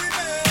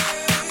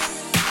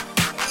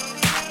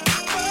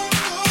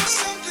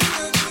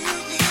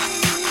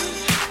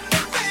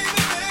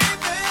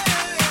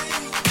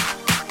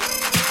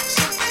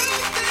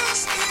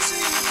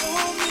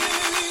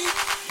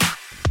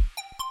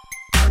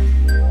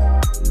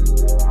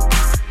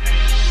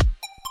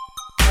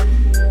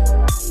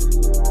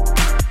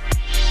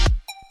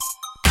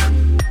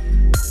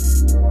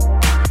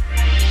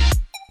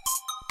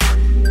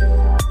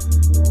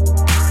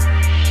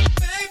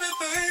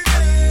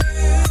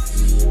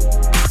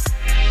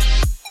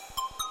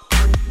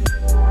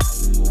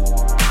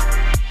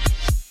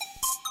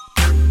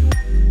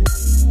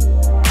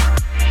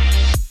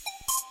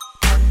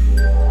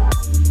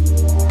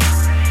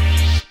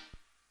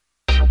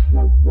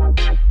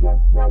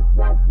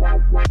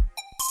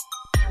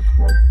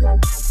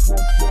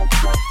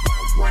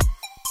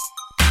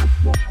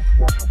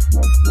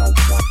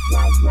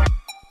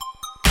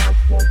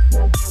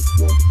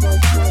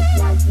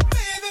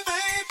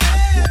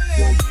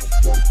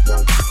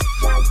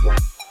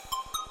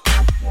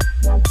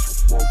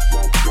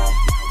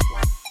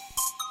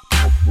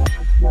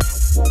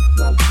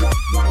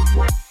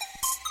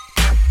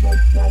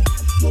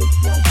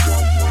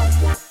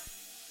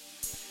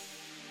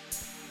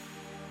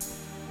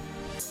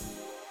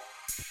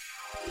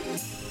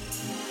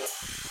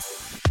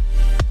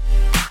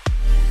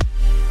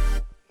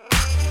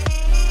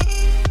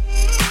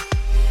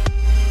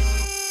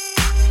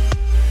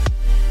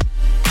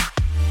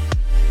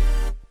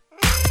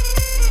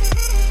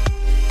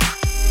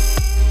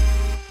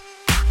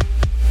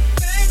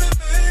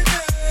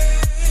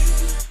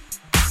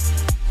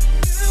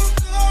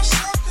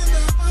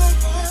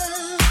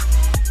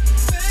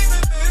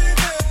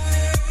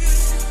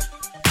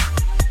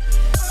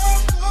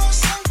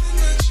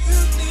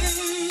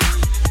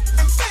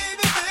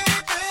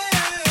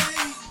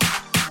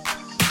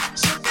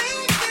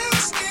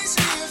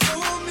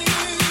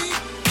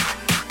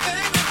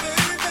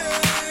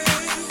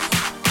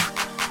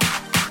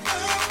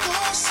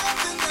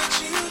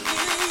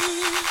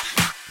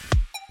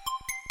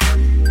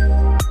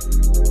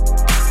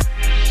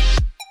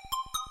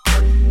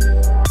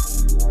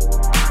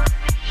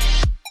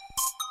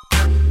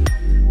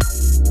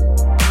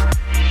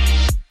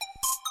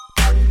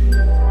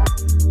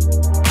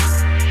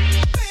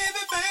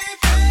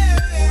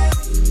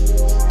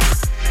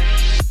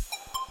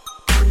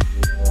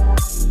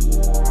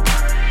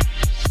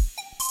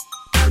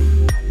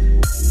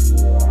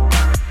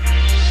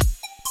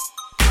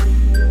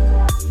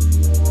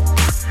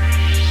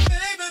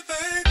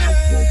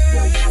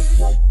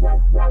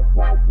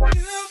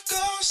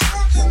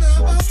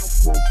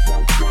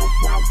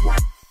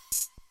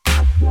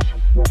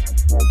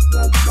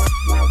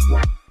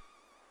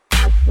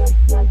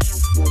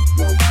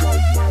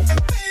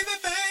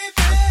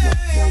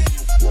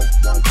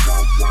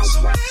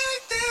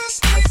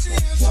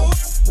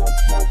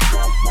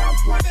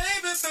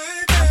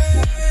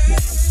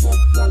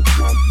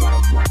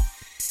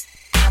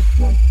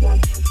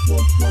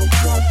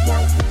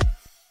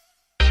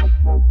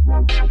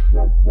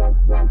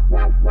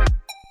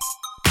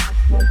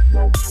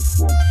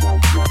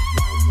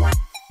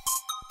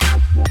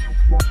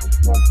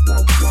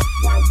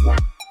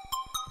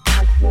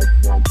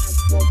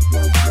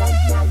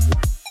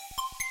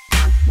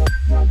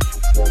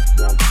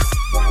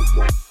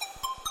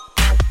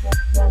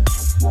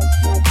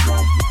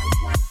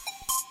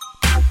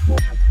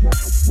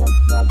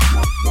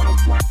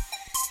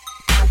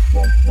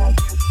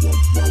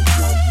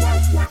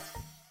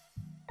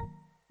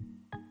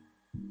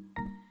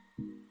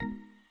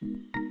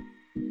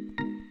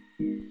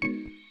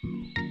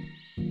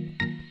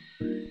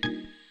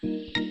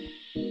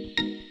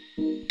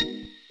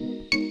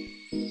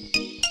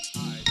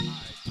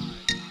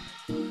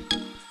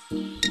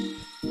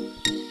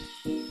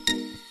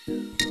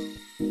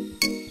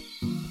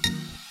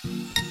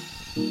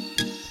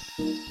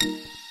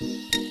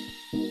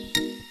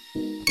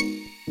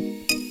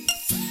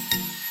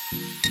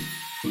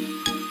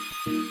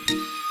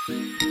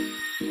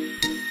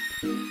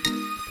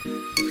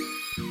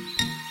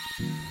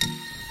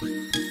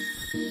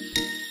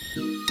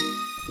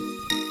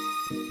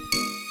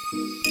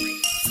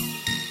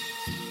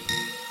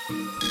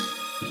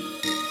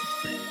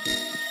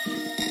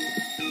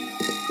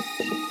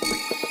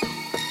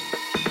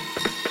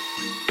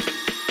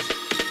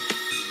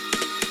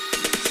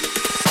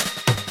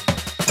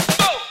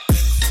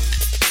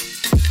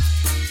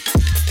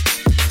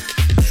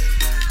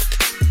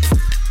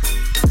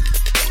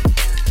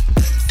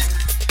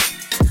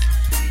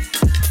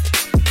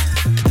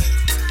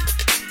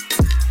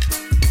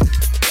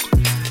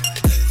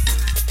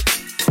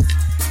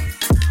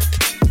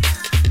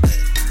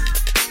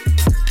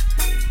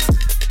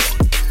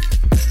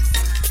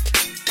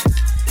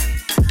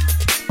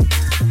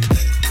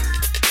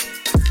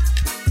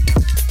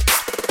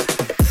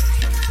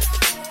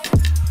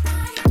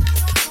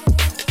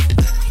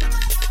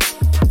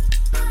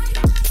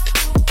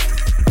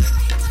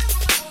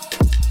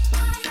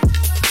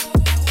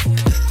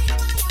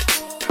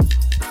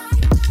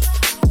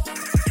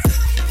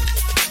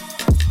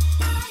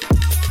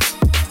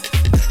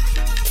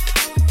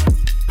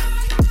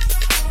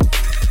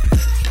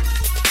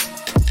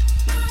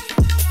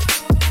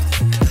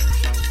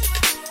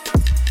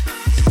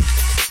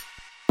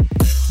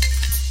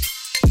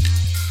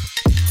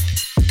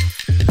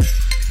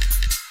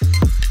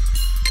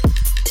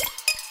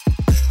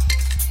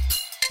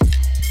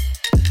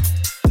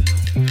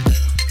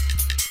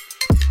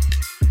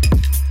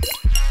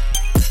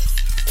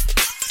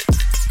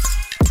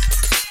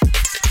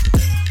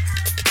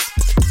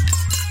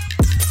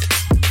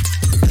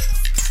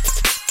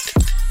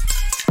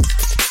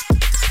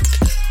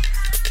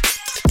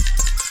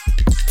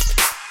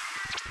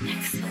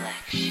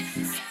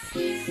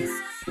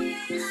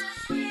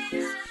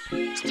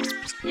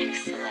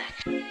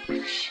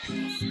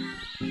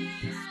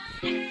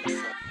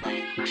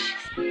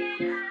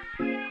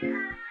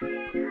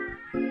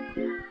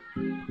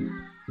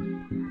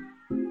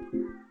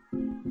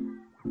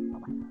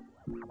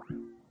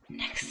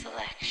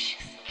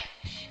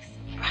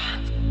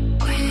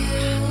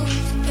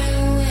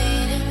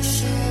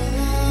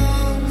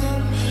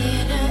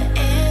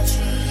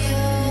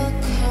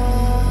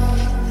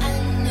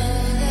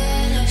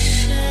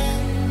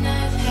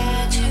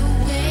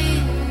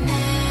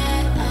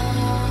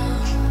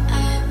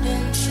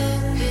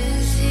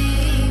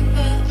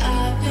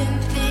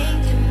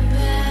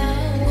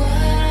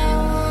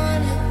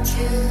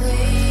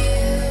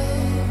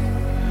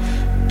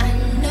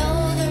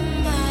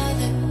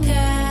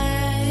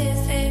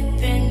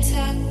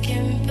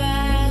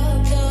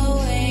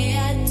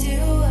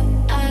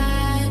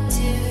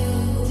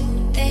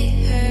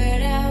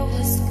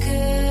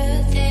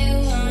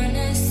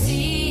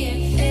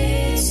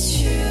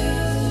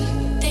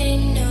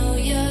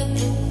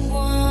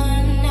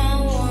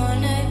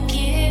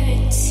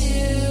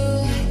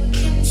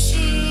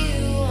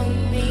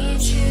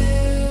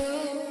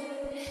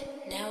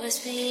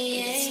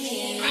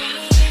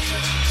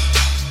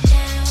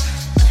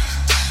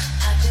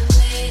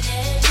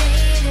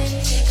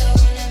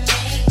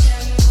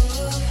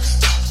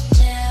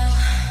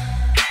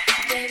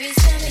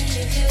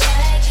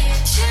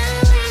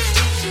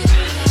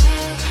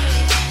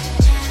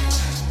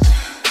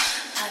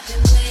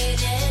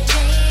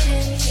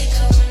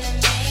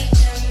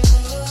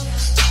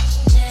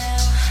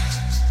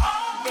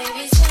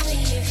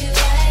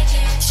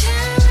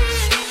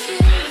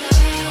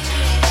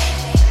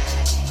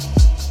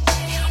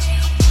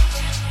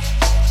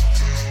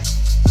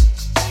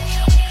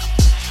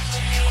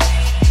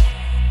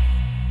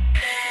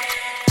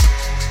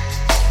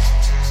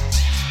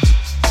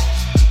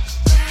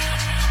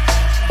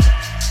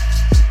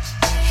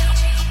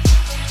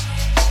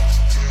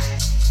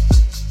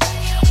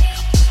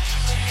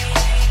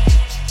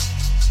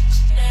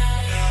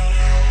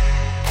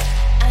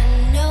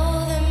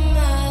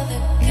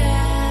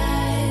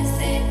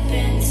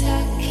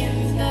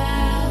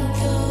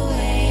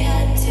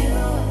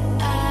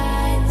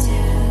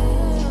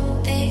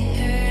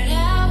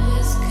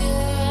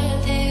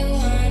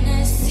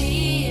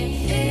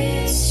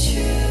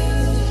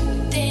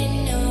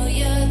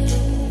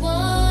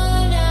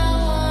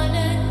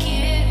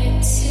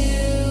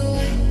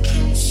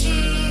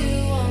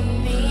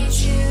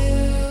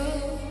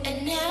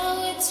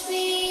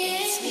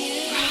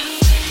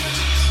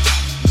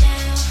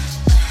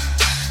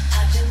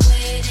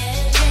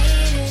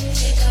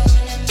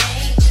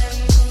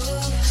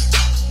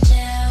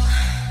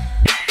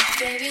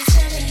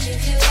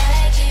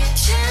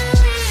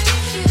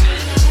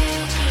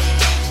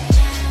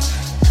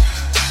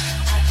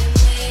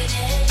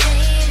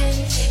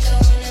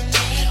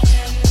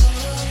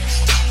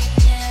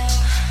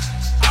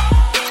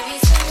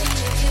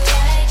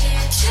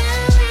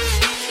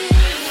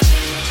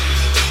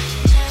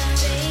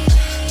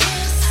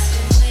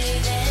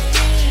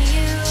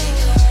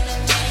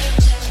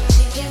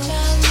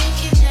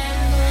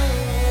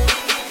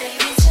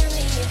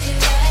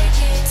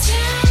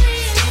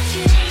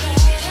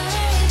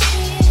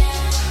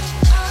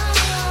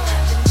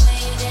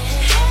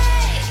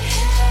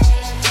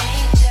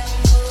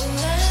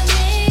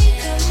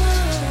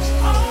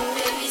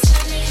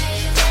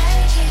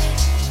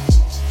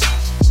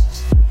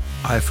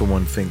 for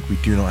one think we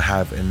do not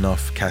have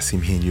enough Cassie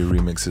Me and You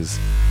remixes.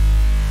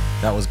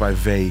 That was by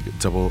Vague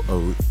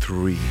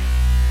 003.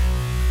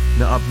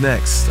 Now up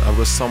next, I've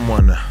got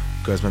someone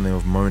who goes by the name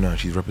of Mona.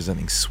 She's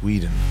representing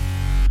Sweden.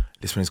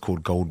 This one is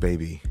called Gold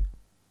Baby.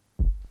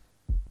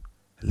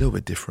 A little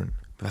bit different,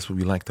 but that's what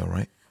we like though,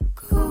 right?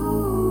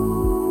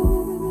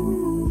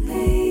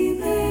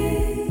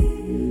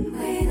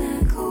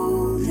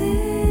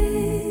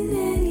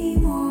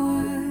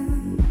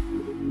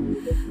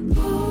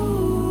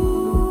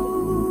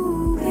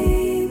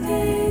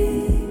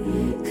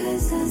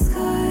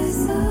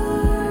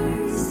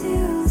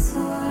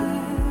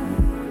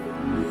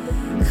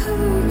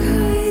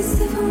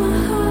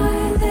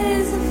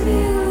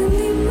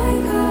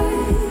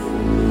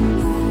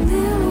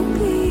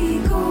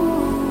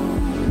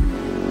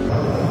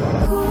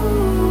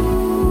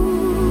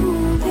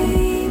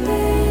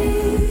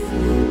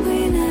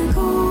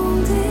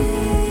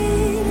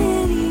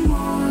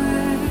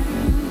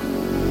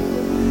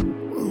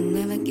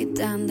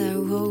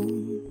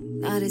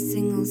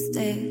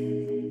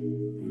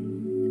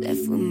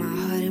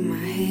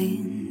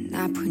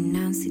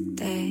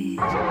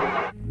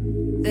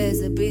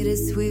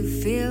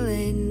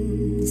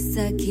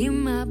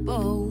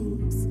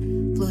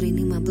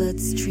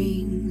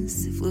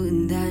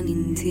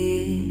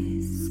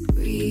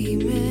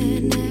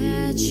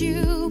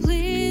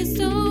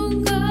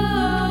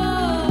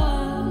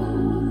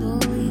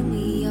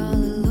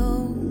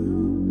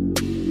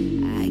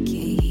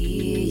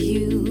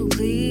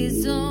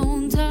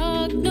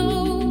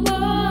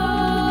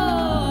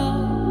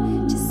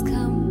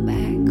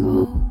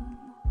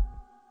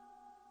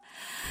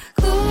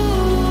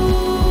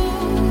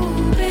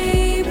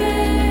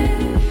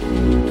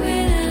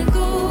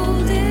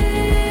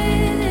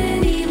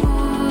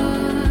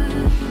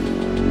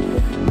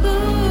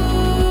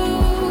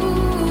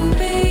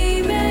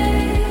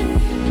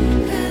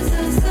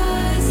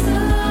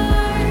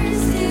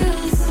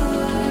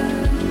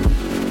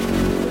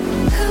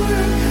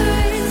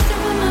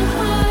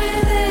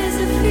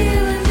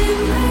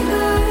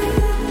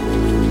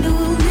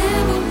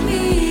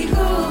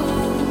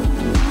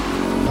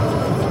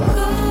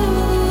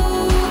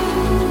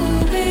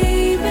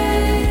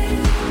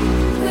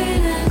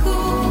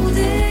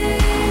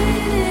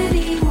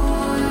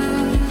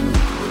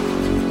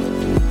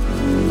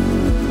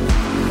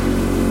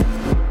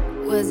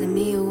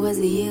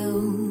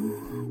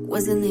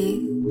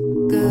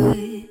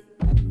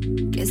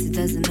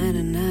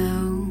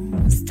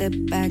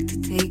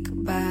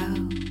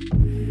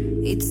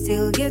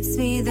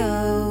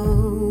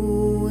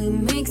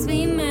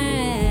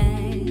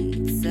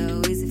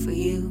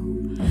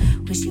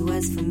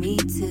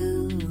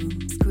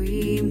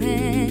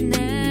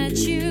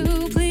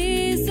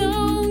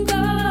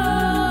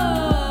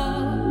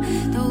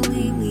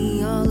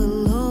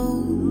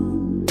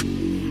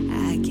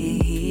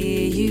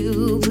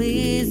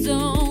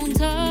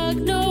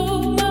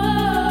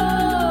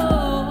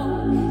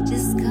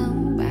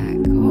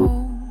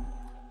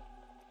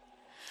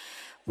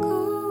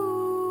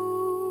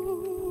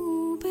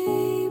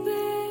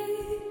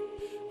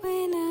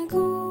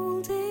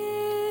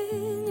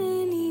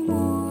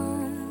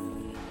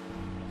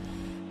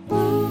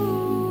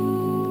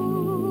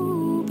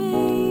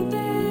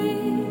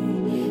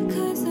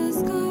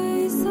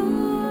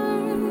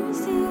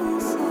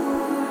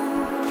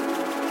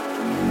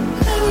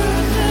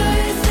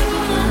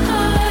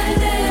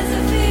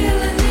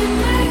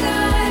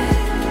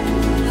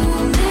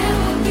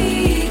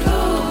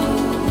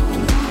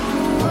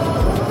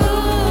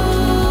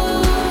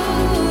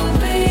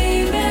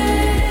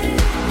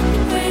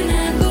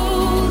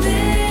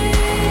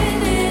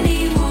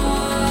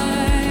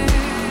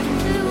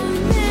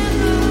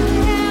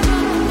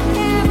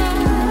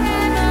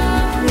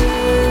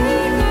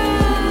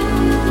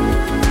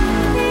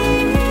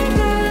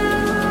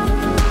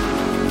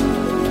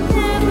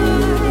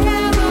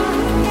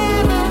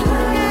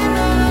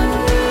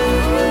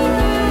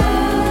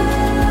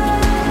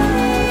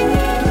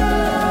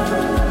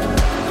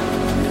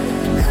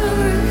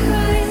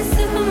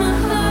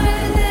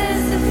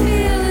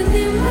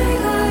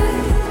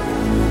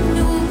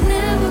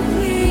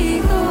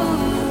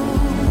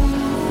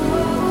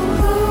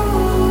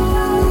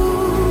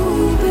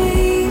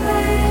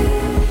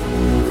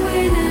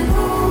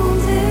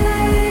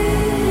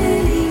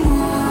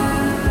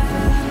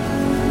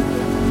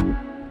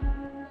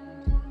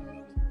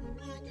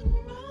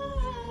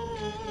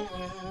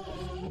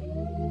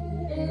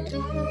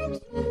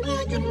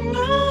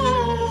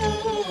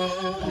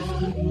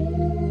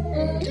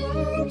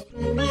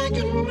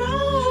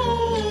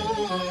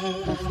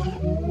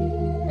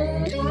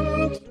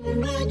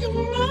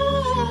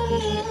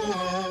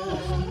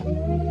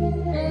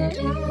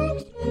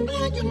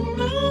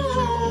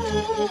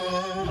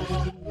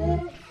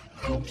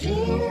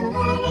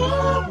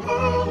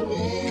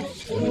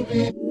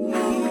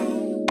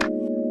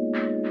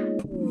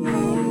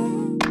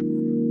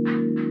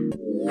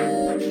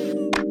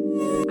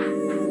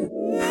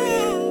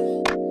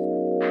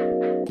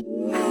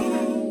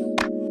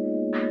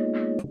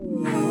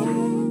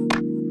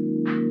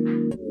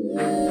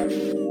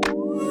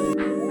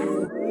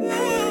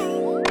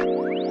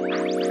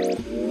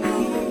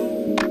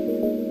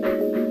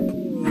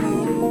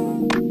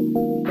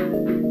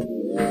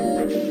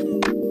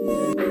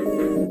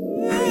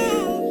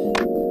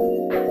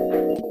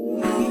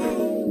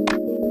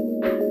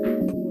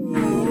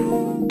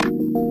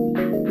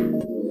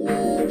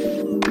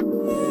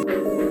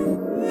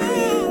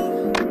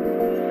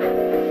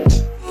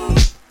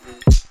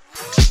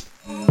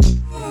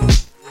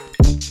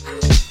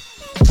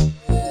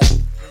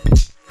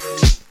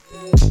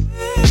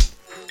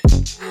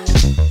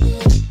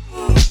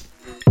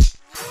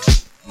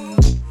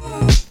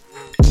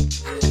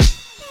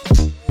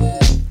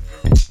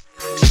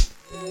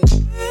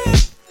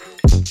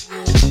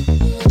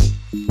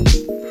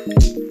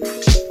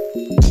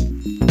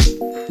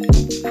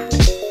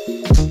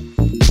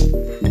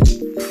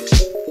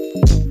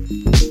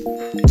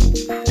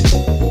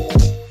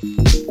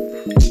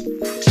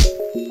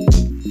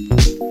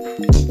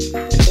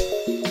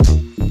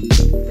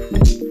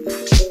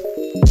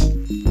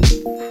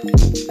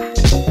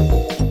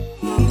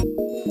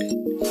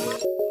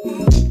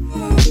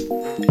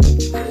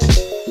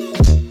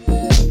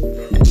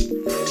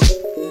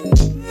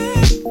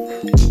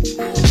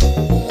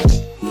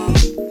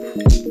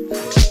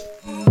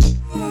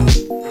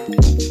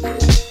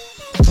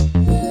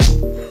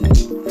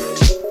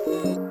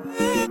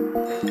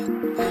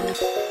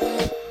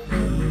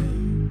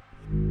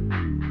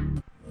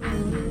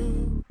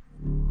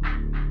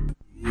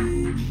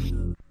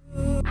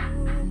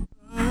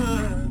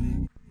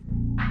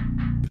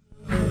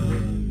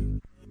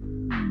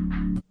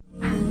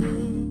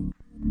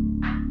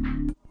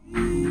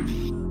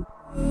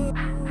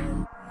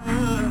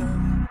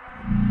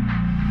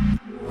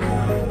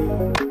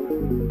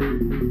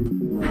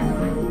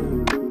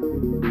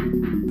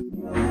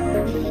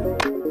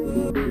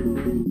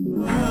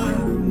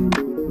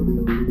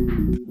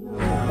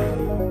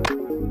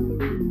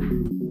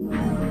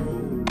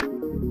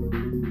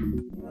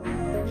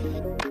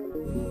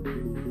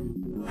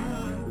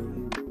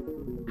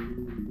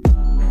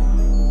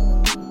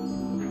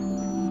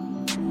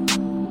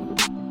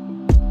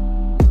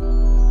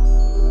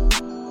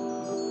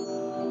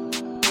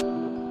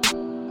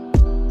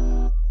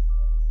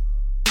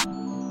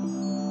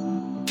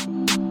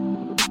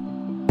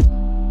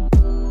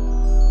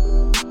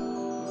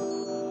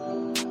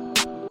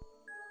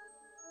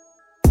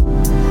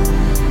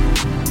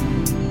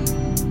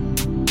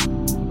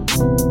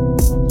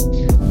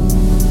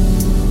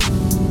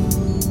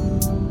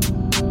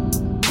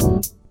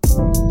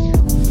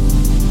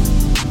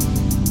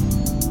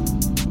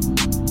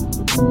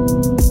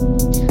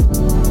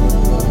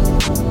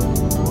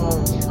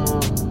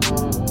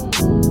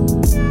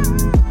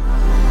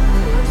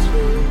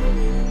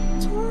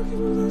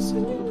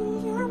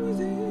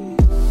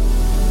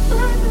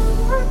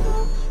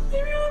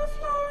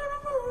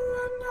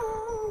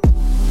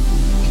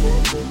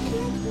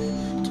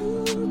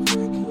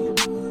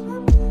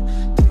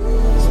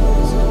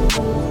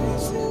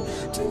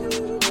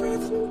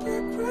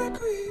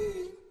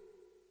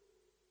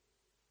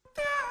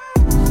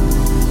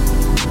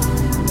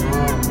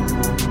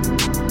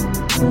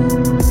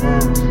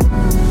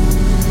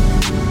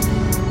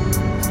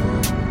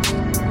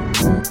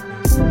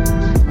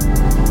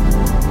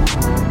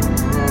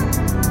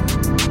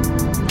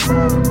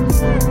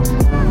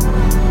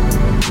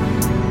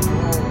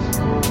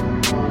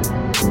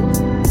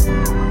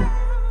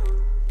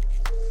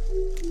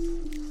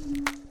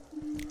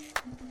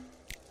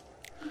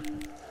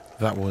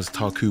 That was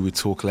Taku with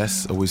Talk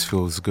Less. Always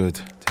feels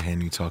good to hear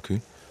new Taku.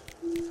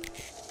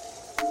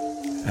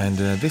 And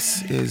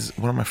this is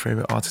one of my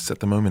favorite artists at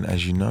the moment,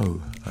 as you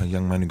know, a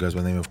young man who goes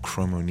by the name of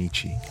Chromo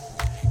Nietzsche.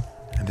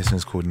 And this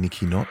one's called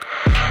Nikki Knock.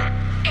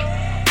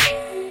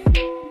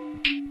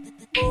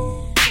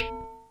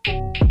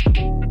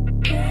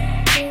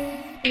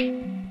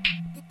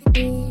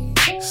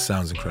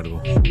 Sounds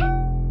incredible.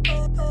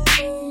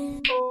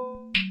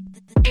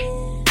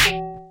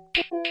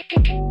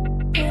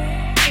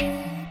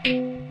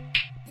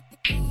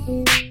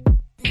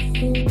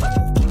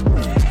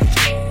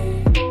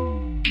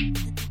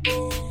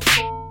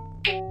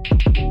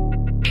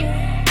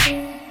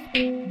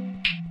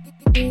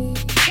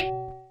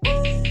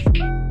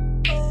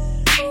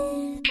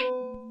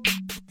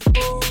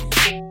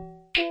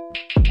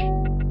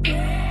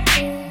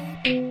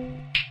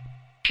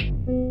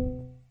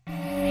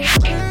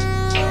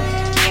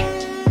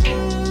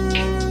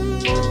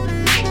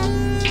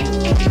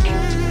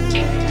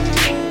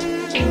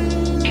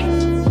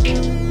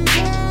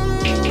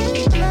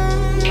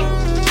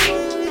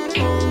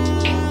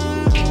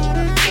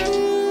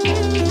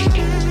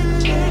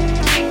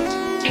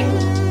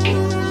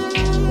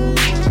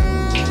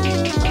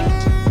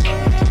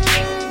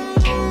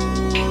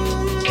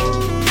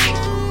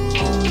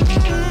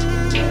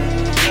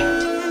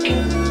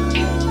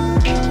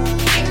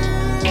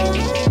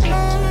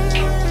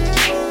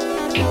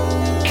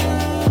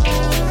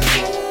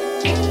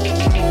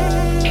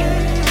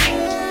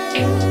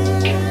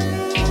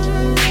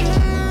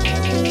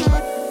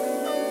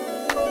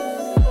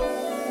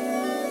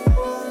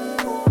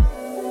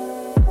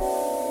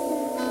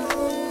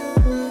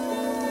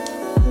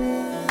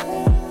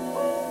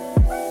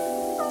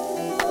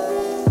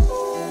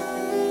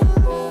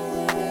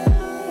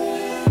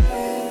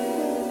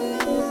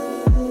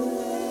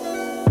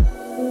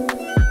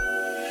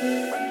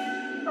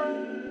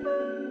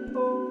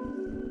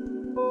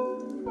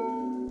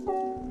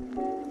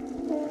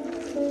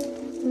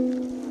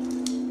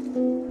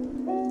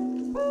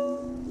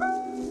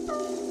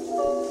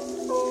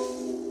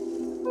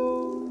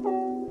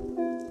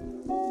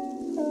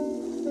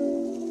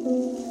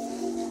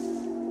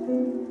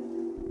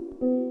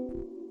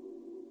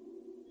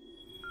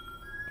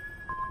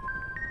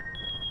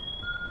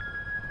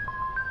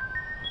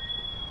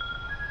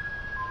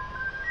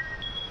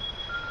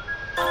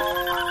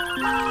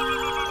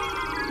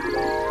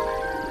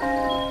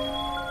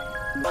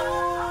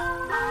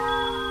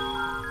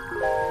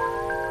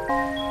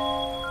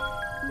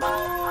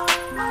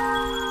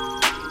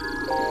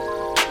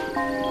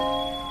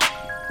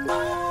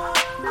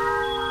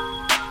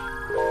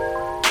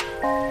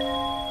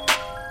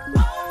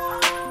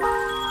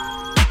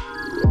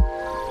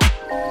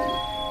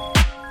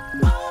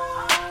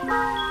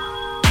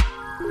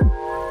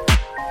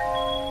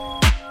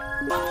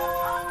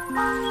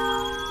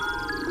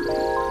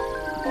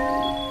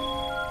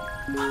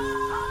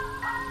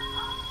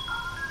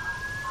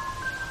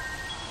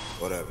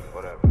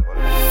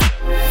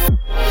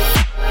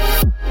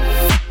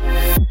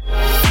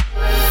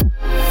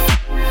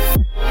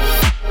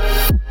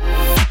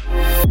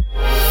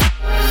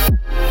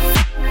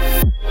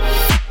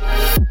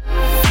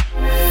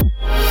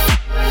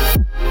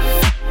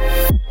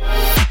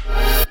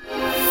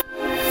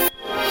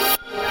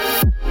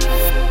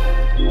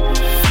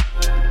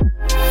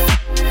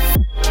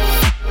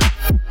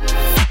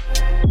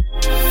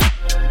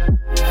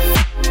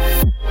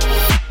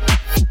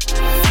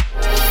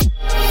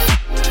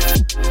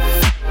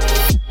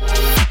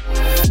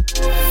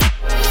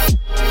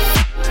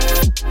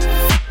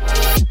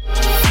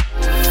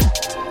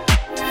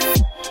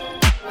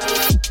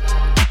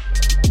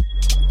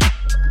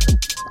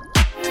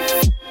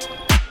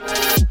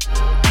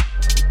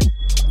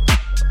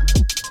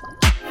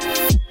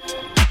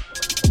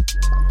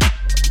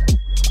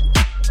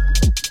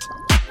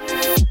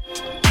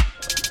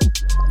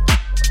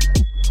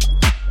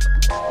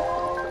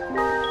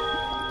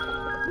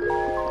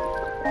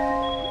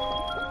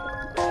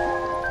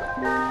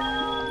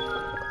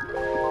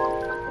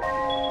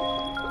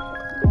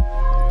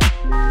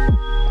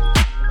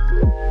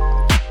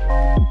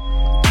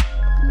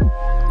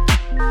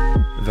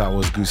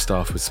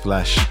 Gustav with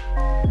Splash.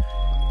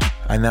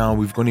 And now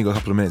we've only got a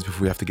couple of minutes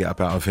before we have to get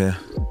up out of here.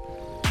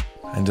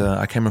 And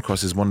I came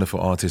across this wonderful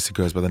artist who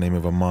goes by the name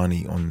of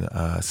Amani on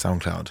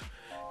SoundCloud.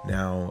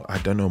 Now, I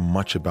don't know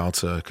much about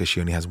her because she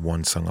only has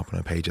one song up on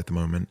her page at the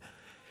moment.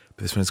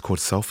 But this one is called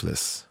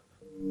Selfless.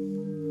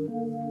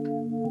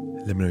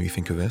 Let me know what you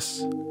think of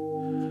this.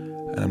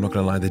 And I'm not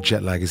going to lie, the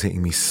jet lag is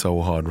hitting me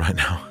so hard right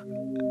now.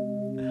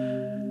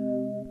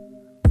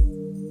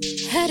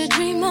 Had a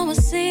dream I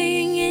was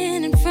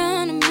singing in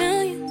front of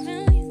millions.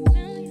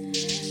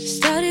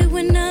 Started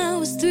when I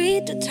was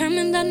 3, determined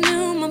and I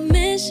knew my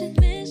mission.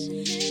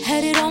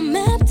 Had it all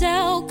mapped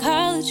out,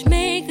 college,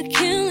 make a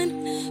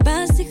killing.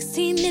 By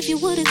 16, if you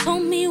would've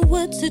told me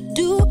what to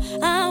do,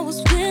 I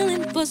was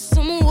willing. But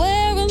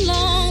somewhere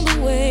along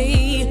the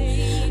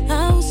way,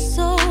 I was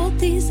sold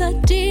these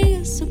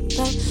ideas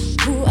about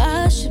who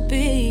I should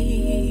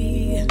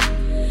be.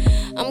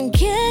 I'm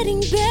getting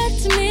back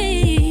to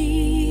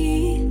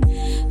me.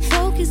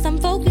 I'm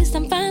focused,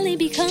 I'm finally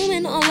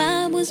becoming all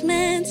I was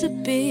meant to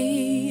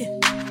be.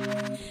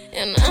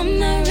 And I'm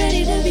not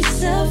ready to be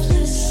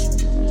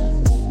selfless.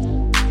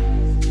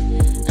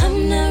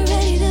 I'm not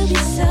ready to be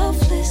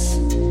selfless.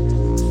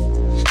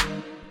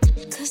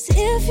 Cause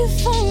if you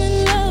fall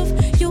in love,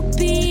 you'll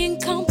be in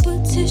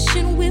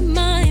competition with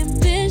my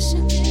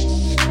ambition.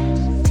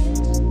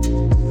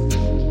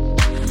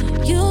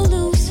 You'll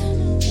lose.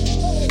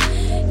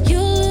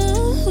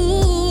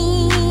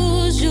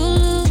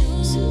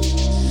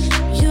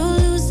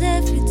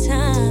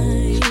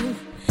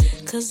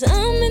 Cause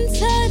I'm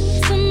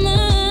entitled to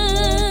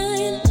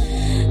mine.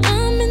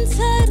 I'm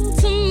entitled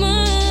to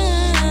mine.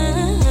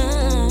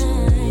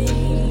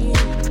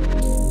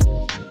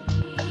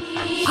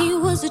 He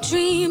was a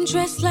dream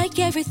dressed like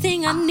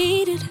everything I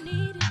needed.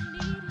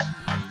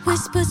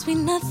 Whispers me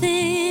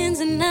nothings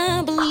and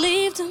I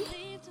believed him.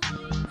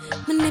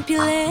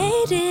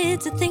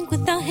 Manipulated to think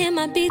without him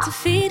I'd be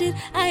defeated.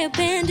 I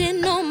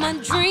abandoned all my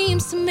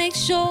dreams to make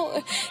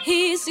sure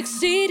he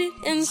succeeded.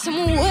 And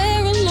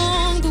somewhere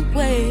along the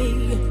way,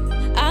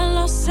 I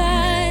lost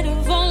sight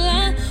of all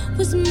I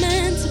was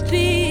meant to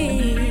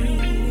be.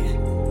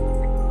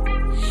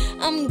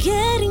 I'm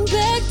getting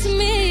back to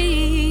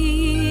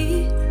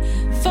me.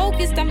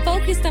 I'm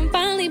focused, I'm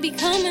finally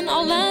becoming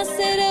all I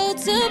set out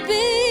to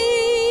be.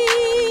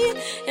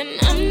 And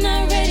I'm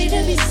not ready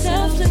to be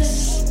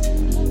selfless.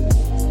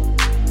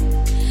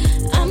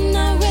 I'm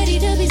not ready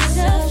to be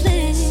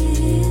selfless.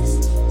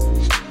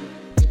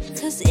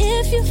 Cause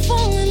if you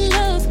fall in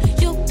love,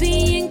 you'll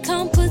be in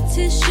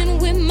competition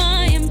with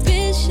my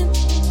ambition.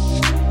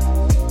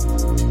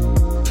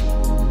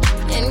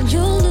 And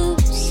you'll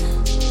lose.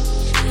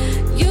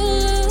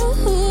 You'll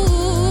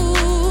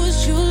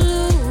lose.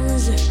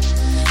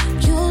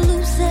 You'll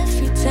lose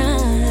every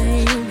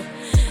time.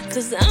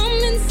 Cause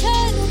I'm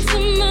entitled to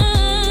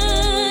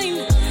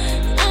mine.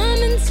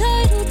 I'm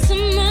entitled to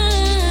mine.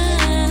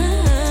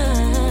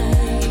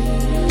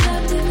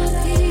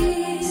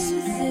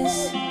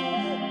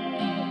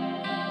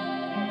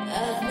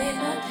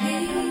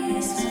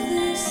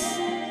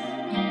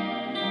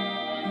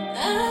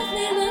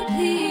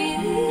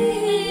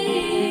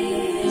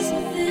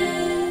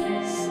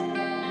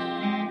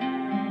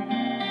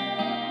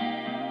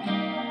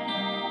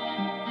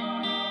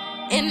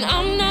 And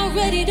I'm not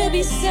ready to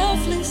be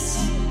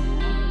selfless.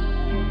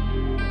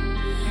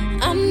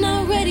 I'm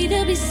not ready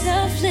to be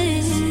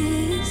selfless.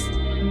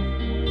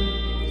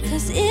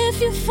 Cause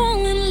if you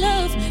fall in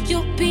love,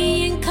 you'll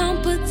be in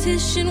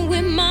competition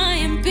with my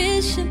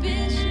ambition.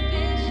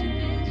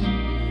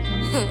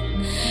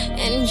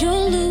 And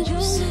you'll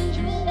lose.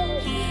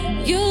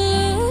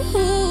 You'll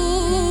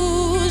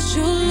lose.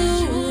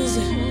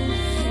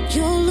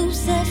 You'll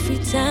lose every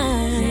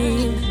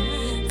time.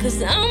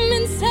 Cause I'm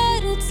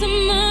entitled to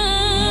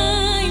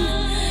mine.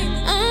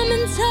 I'm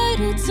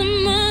entitled to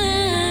mine.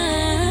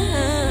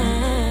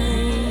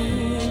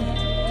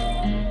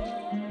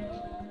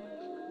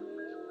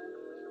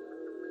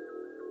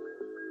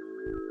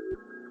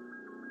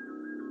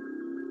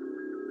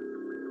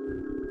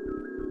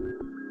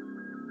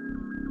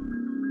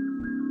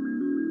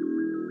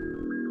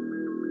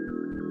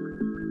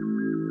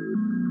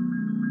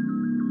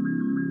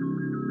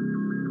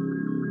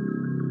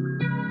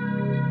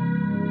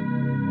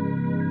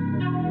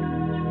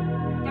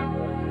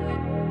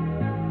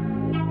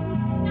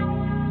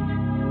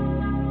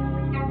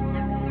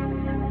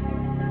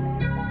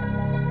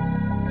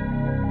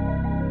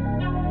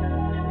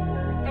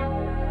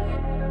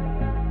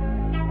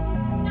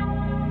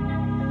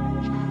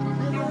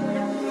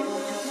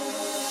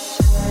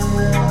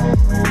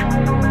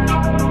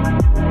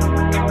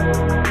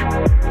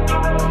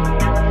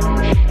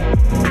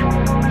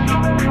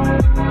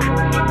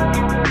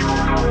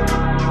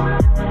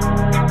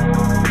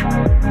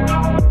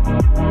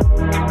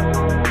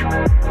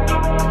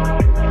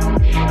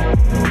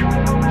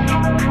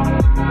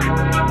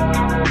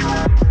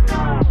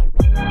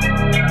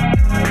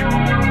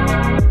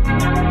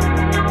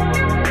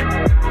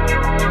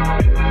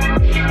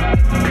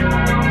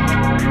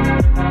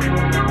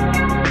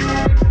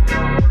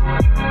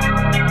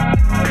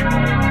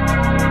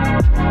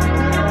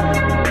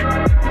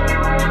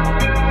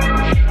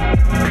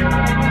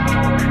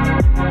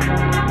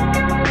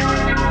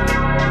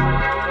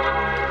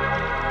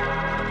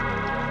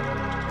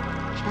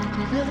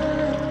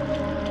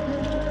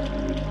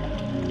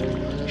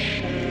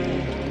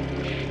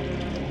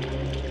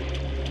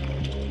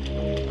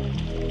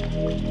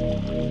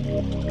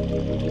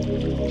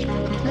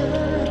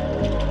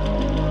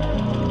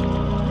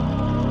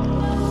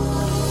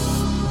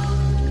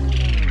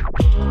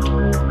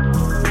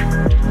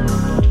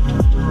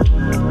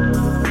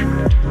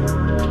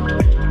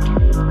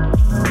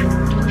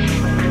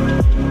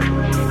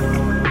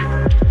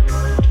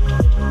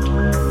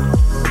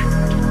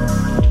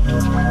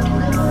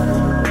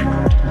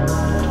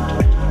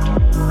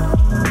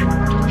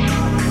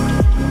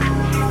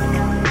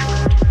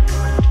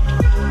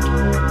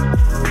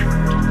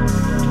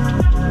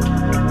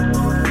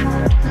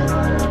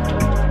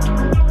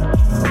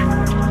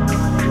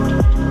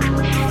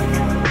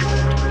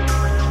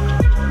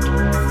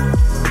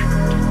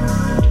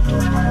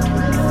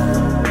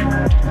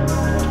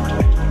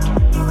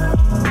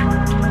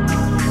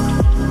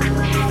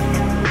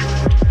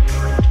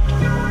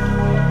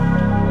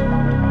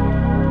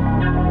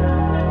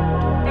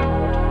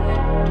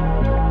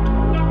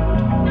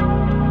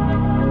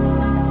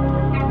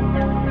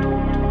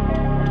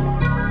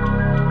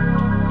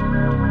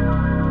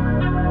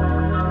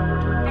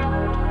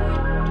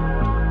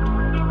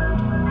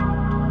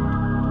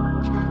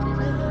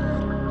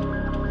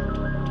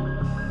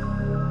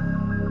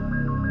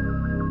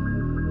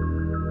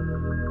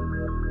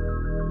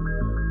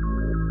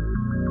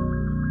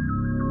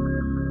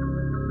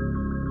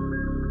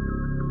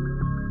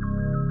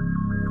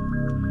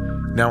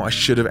 Now, I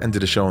should have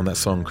ended the show on that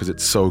song because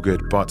it's so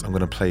good, but I'm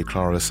going to play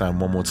Clara Sam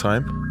one more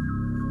time.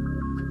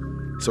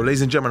 So,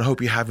 ladies and gentlemen, I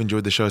hope you have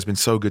enjoyed the show. It's been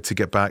so good to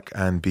get back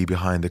and be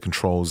behind the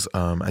controls.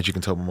 As you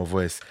can tell by my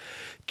voice,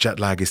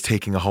 jet lag is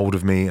taking a hold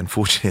of me.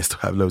 Unfortunately, I still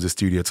have loads of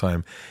studio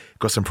time.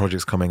 Got some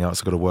projects coming out,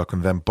 so I've got to work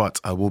on them. But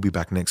I will be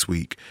back next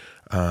week,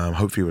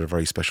 hopefully with a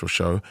very special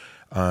show.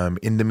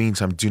 In the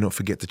meantime, do not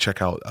forget to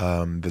check out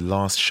the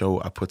last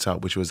show I put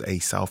out, which was a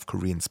South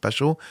Korean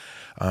special.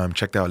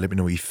 Check that out. Let me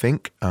know what you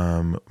think.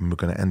 We're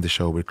going to end the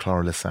show with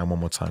Clara Lessan one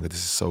more time because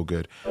this is so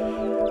good.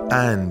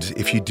 And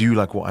if you do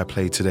like what I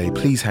played today,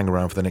 please hang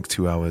around for the next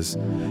 2 hours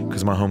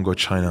because my homegirl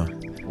China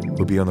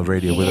will be on the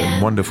radio with a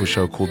wonderful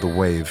show called The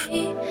Wave.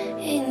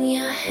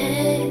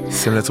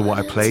 Similar to what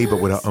I play,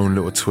 but with our own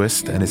little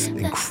twist, and it's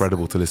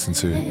incredible to listen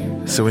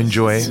to. So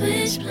enjoy.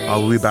 I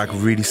will be back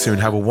really soon.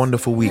 Have a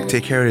wonderful week.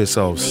 Take care of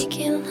yourselves.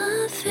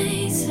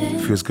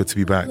 Feels good to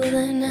be back.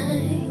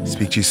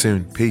 Speak to you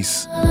soon.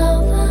 Peace.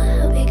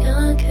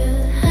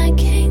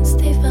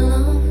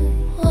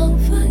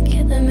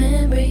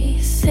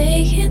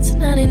 Say it's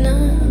not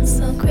enough,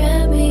 so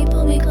grab me,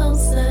 pull me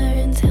closer,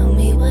 and tell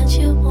me what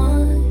you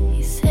want.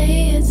 You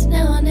say it's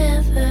now or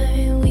never,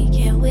 and we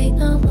can't wait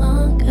no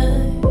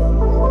longer.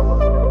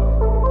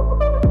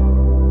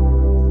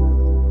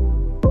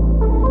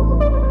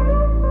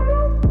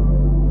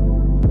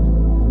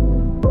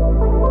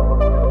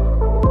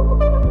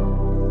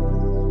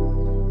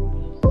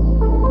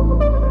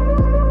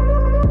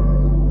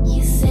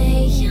 You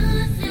say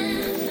you're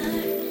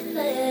never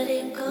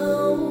letting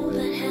go,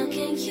 but how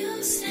can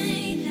you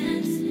say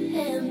that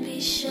and be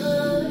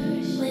sure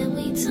when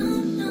we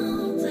don't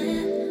know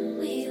where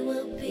we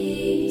will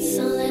be?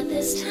 So let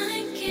this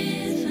time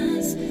give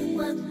us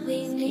what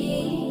we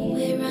need.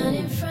 We're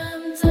running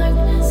from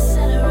darkness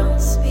at our own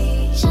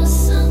speed,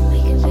 just so we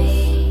can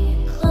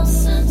be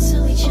closer to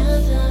each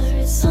other.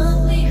 It's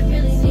all we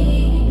really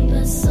need,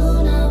 but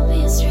soon I'll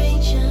be a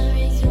stranger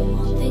and you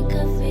won't think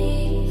of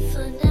me.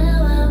 For now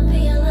I'll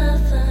be a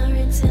lover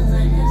until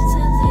I have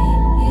to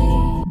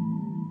leave.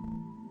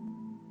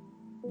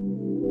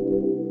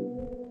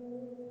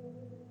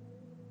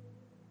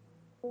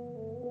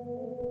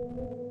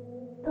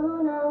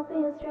 Soon I'll be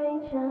a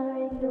stranger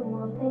and you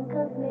won't think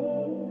of me.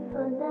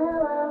 For now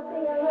I'll be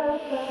a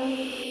lover.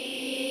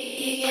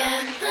 You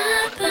got my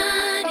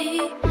body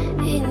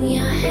in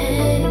your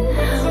head.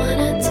 I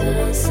wanna do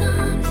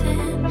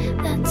something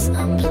that's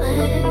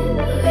unplanned.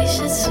 We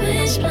should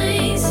switch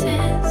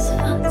places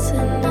for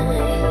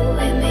tonight.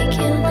 We're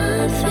making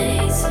love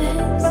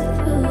faces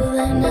through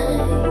the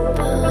night.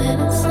 But when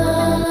it's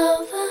all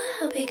over,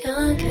 I'll be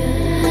gone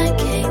 'cause I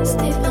can't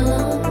stay for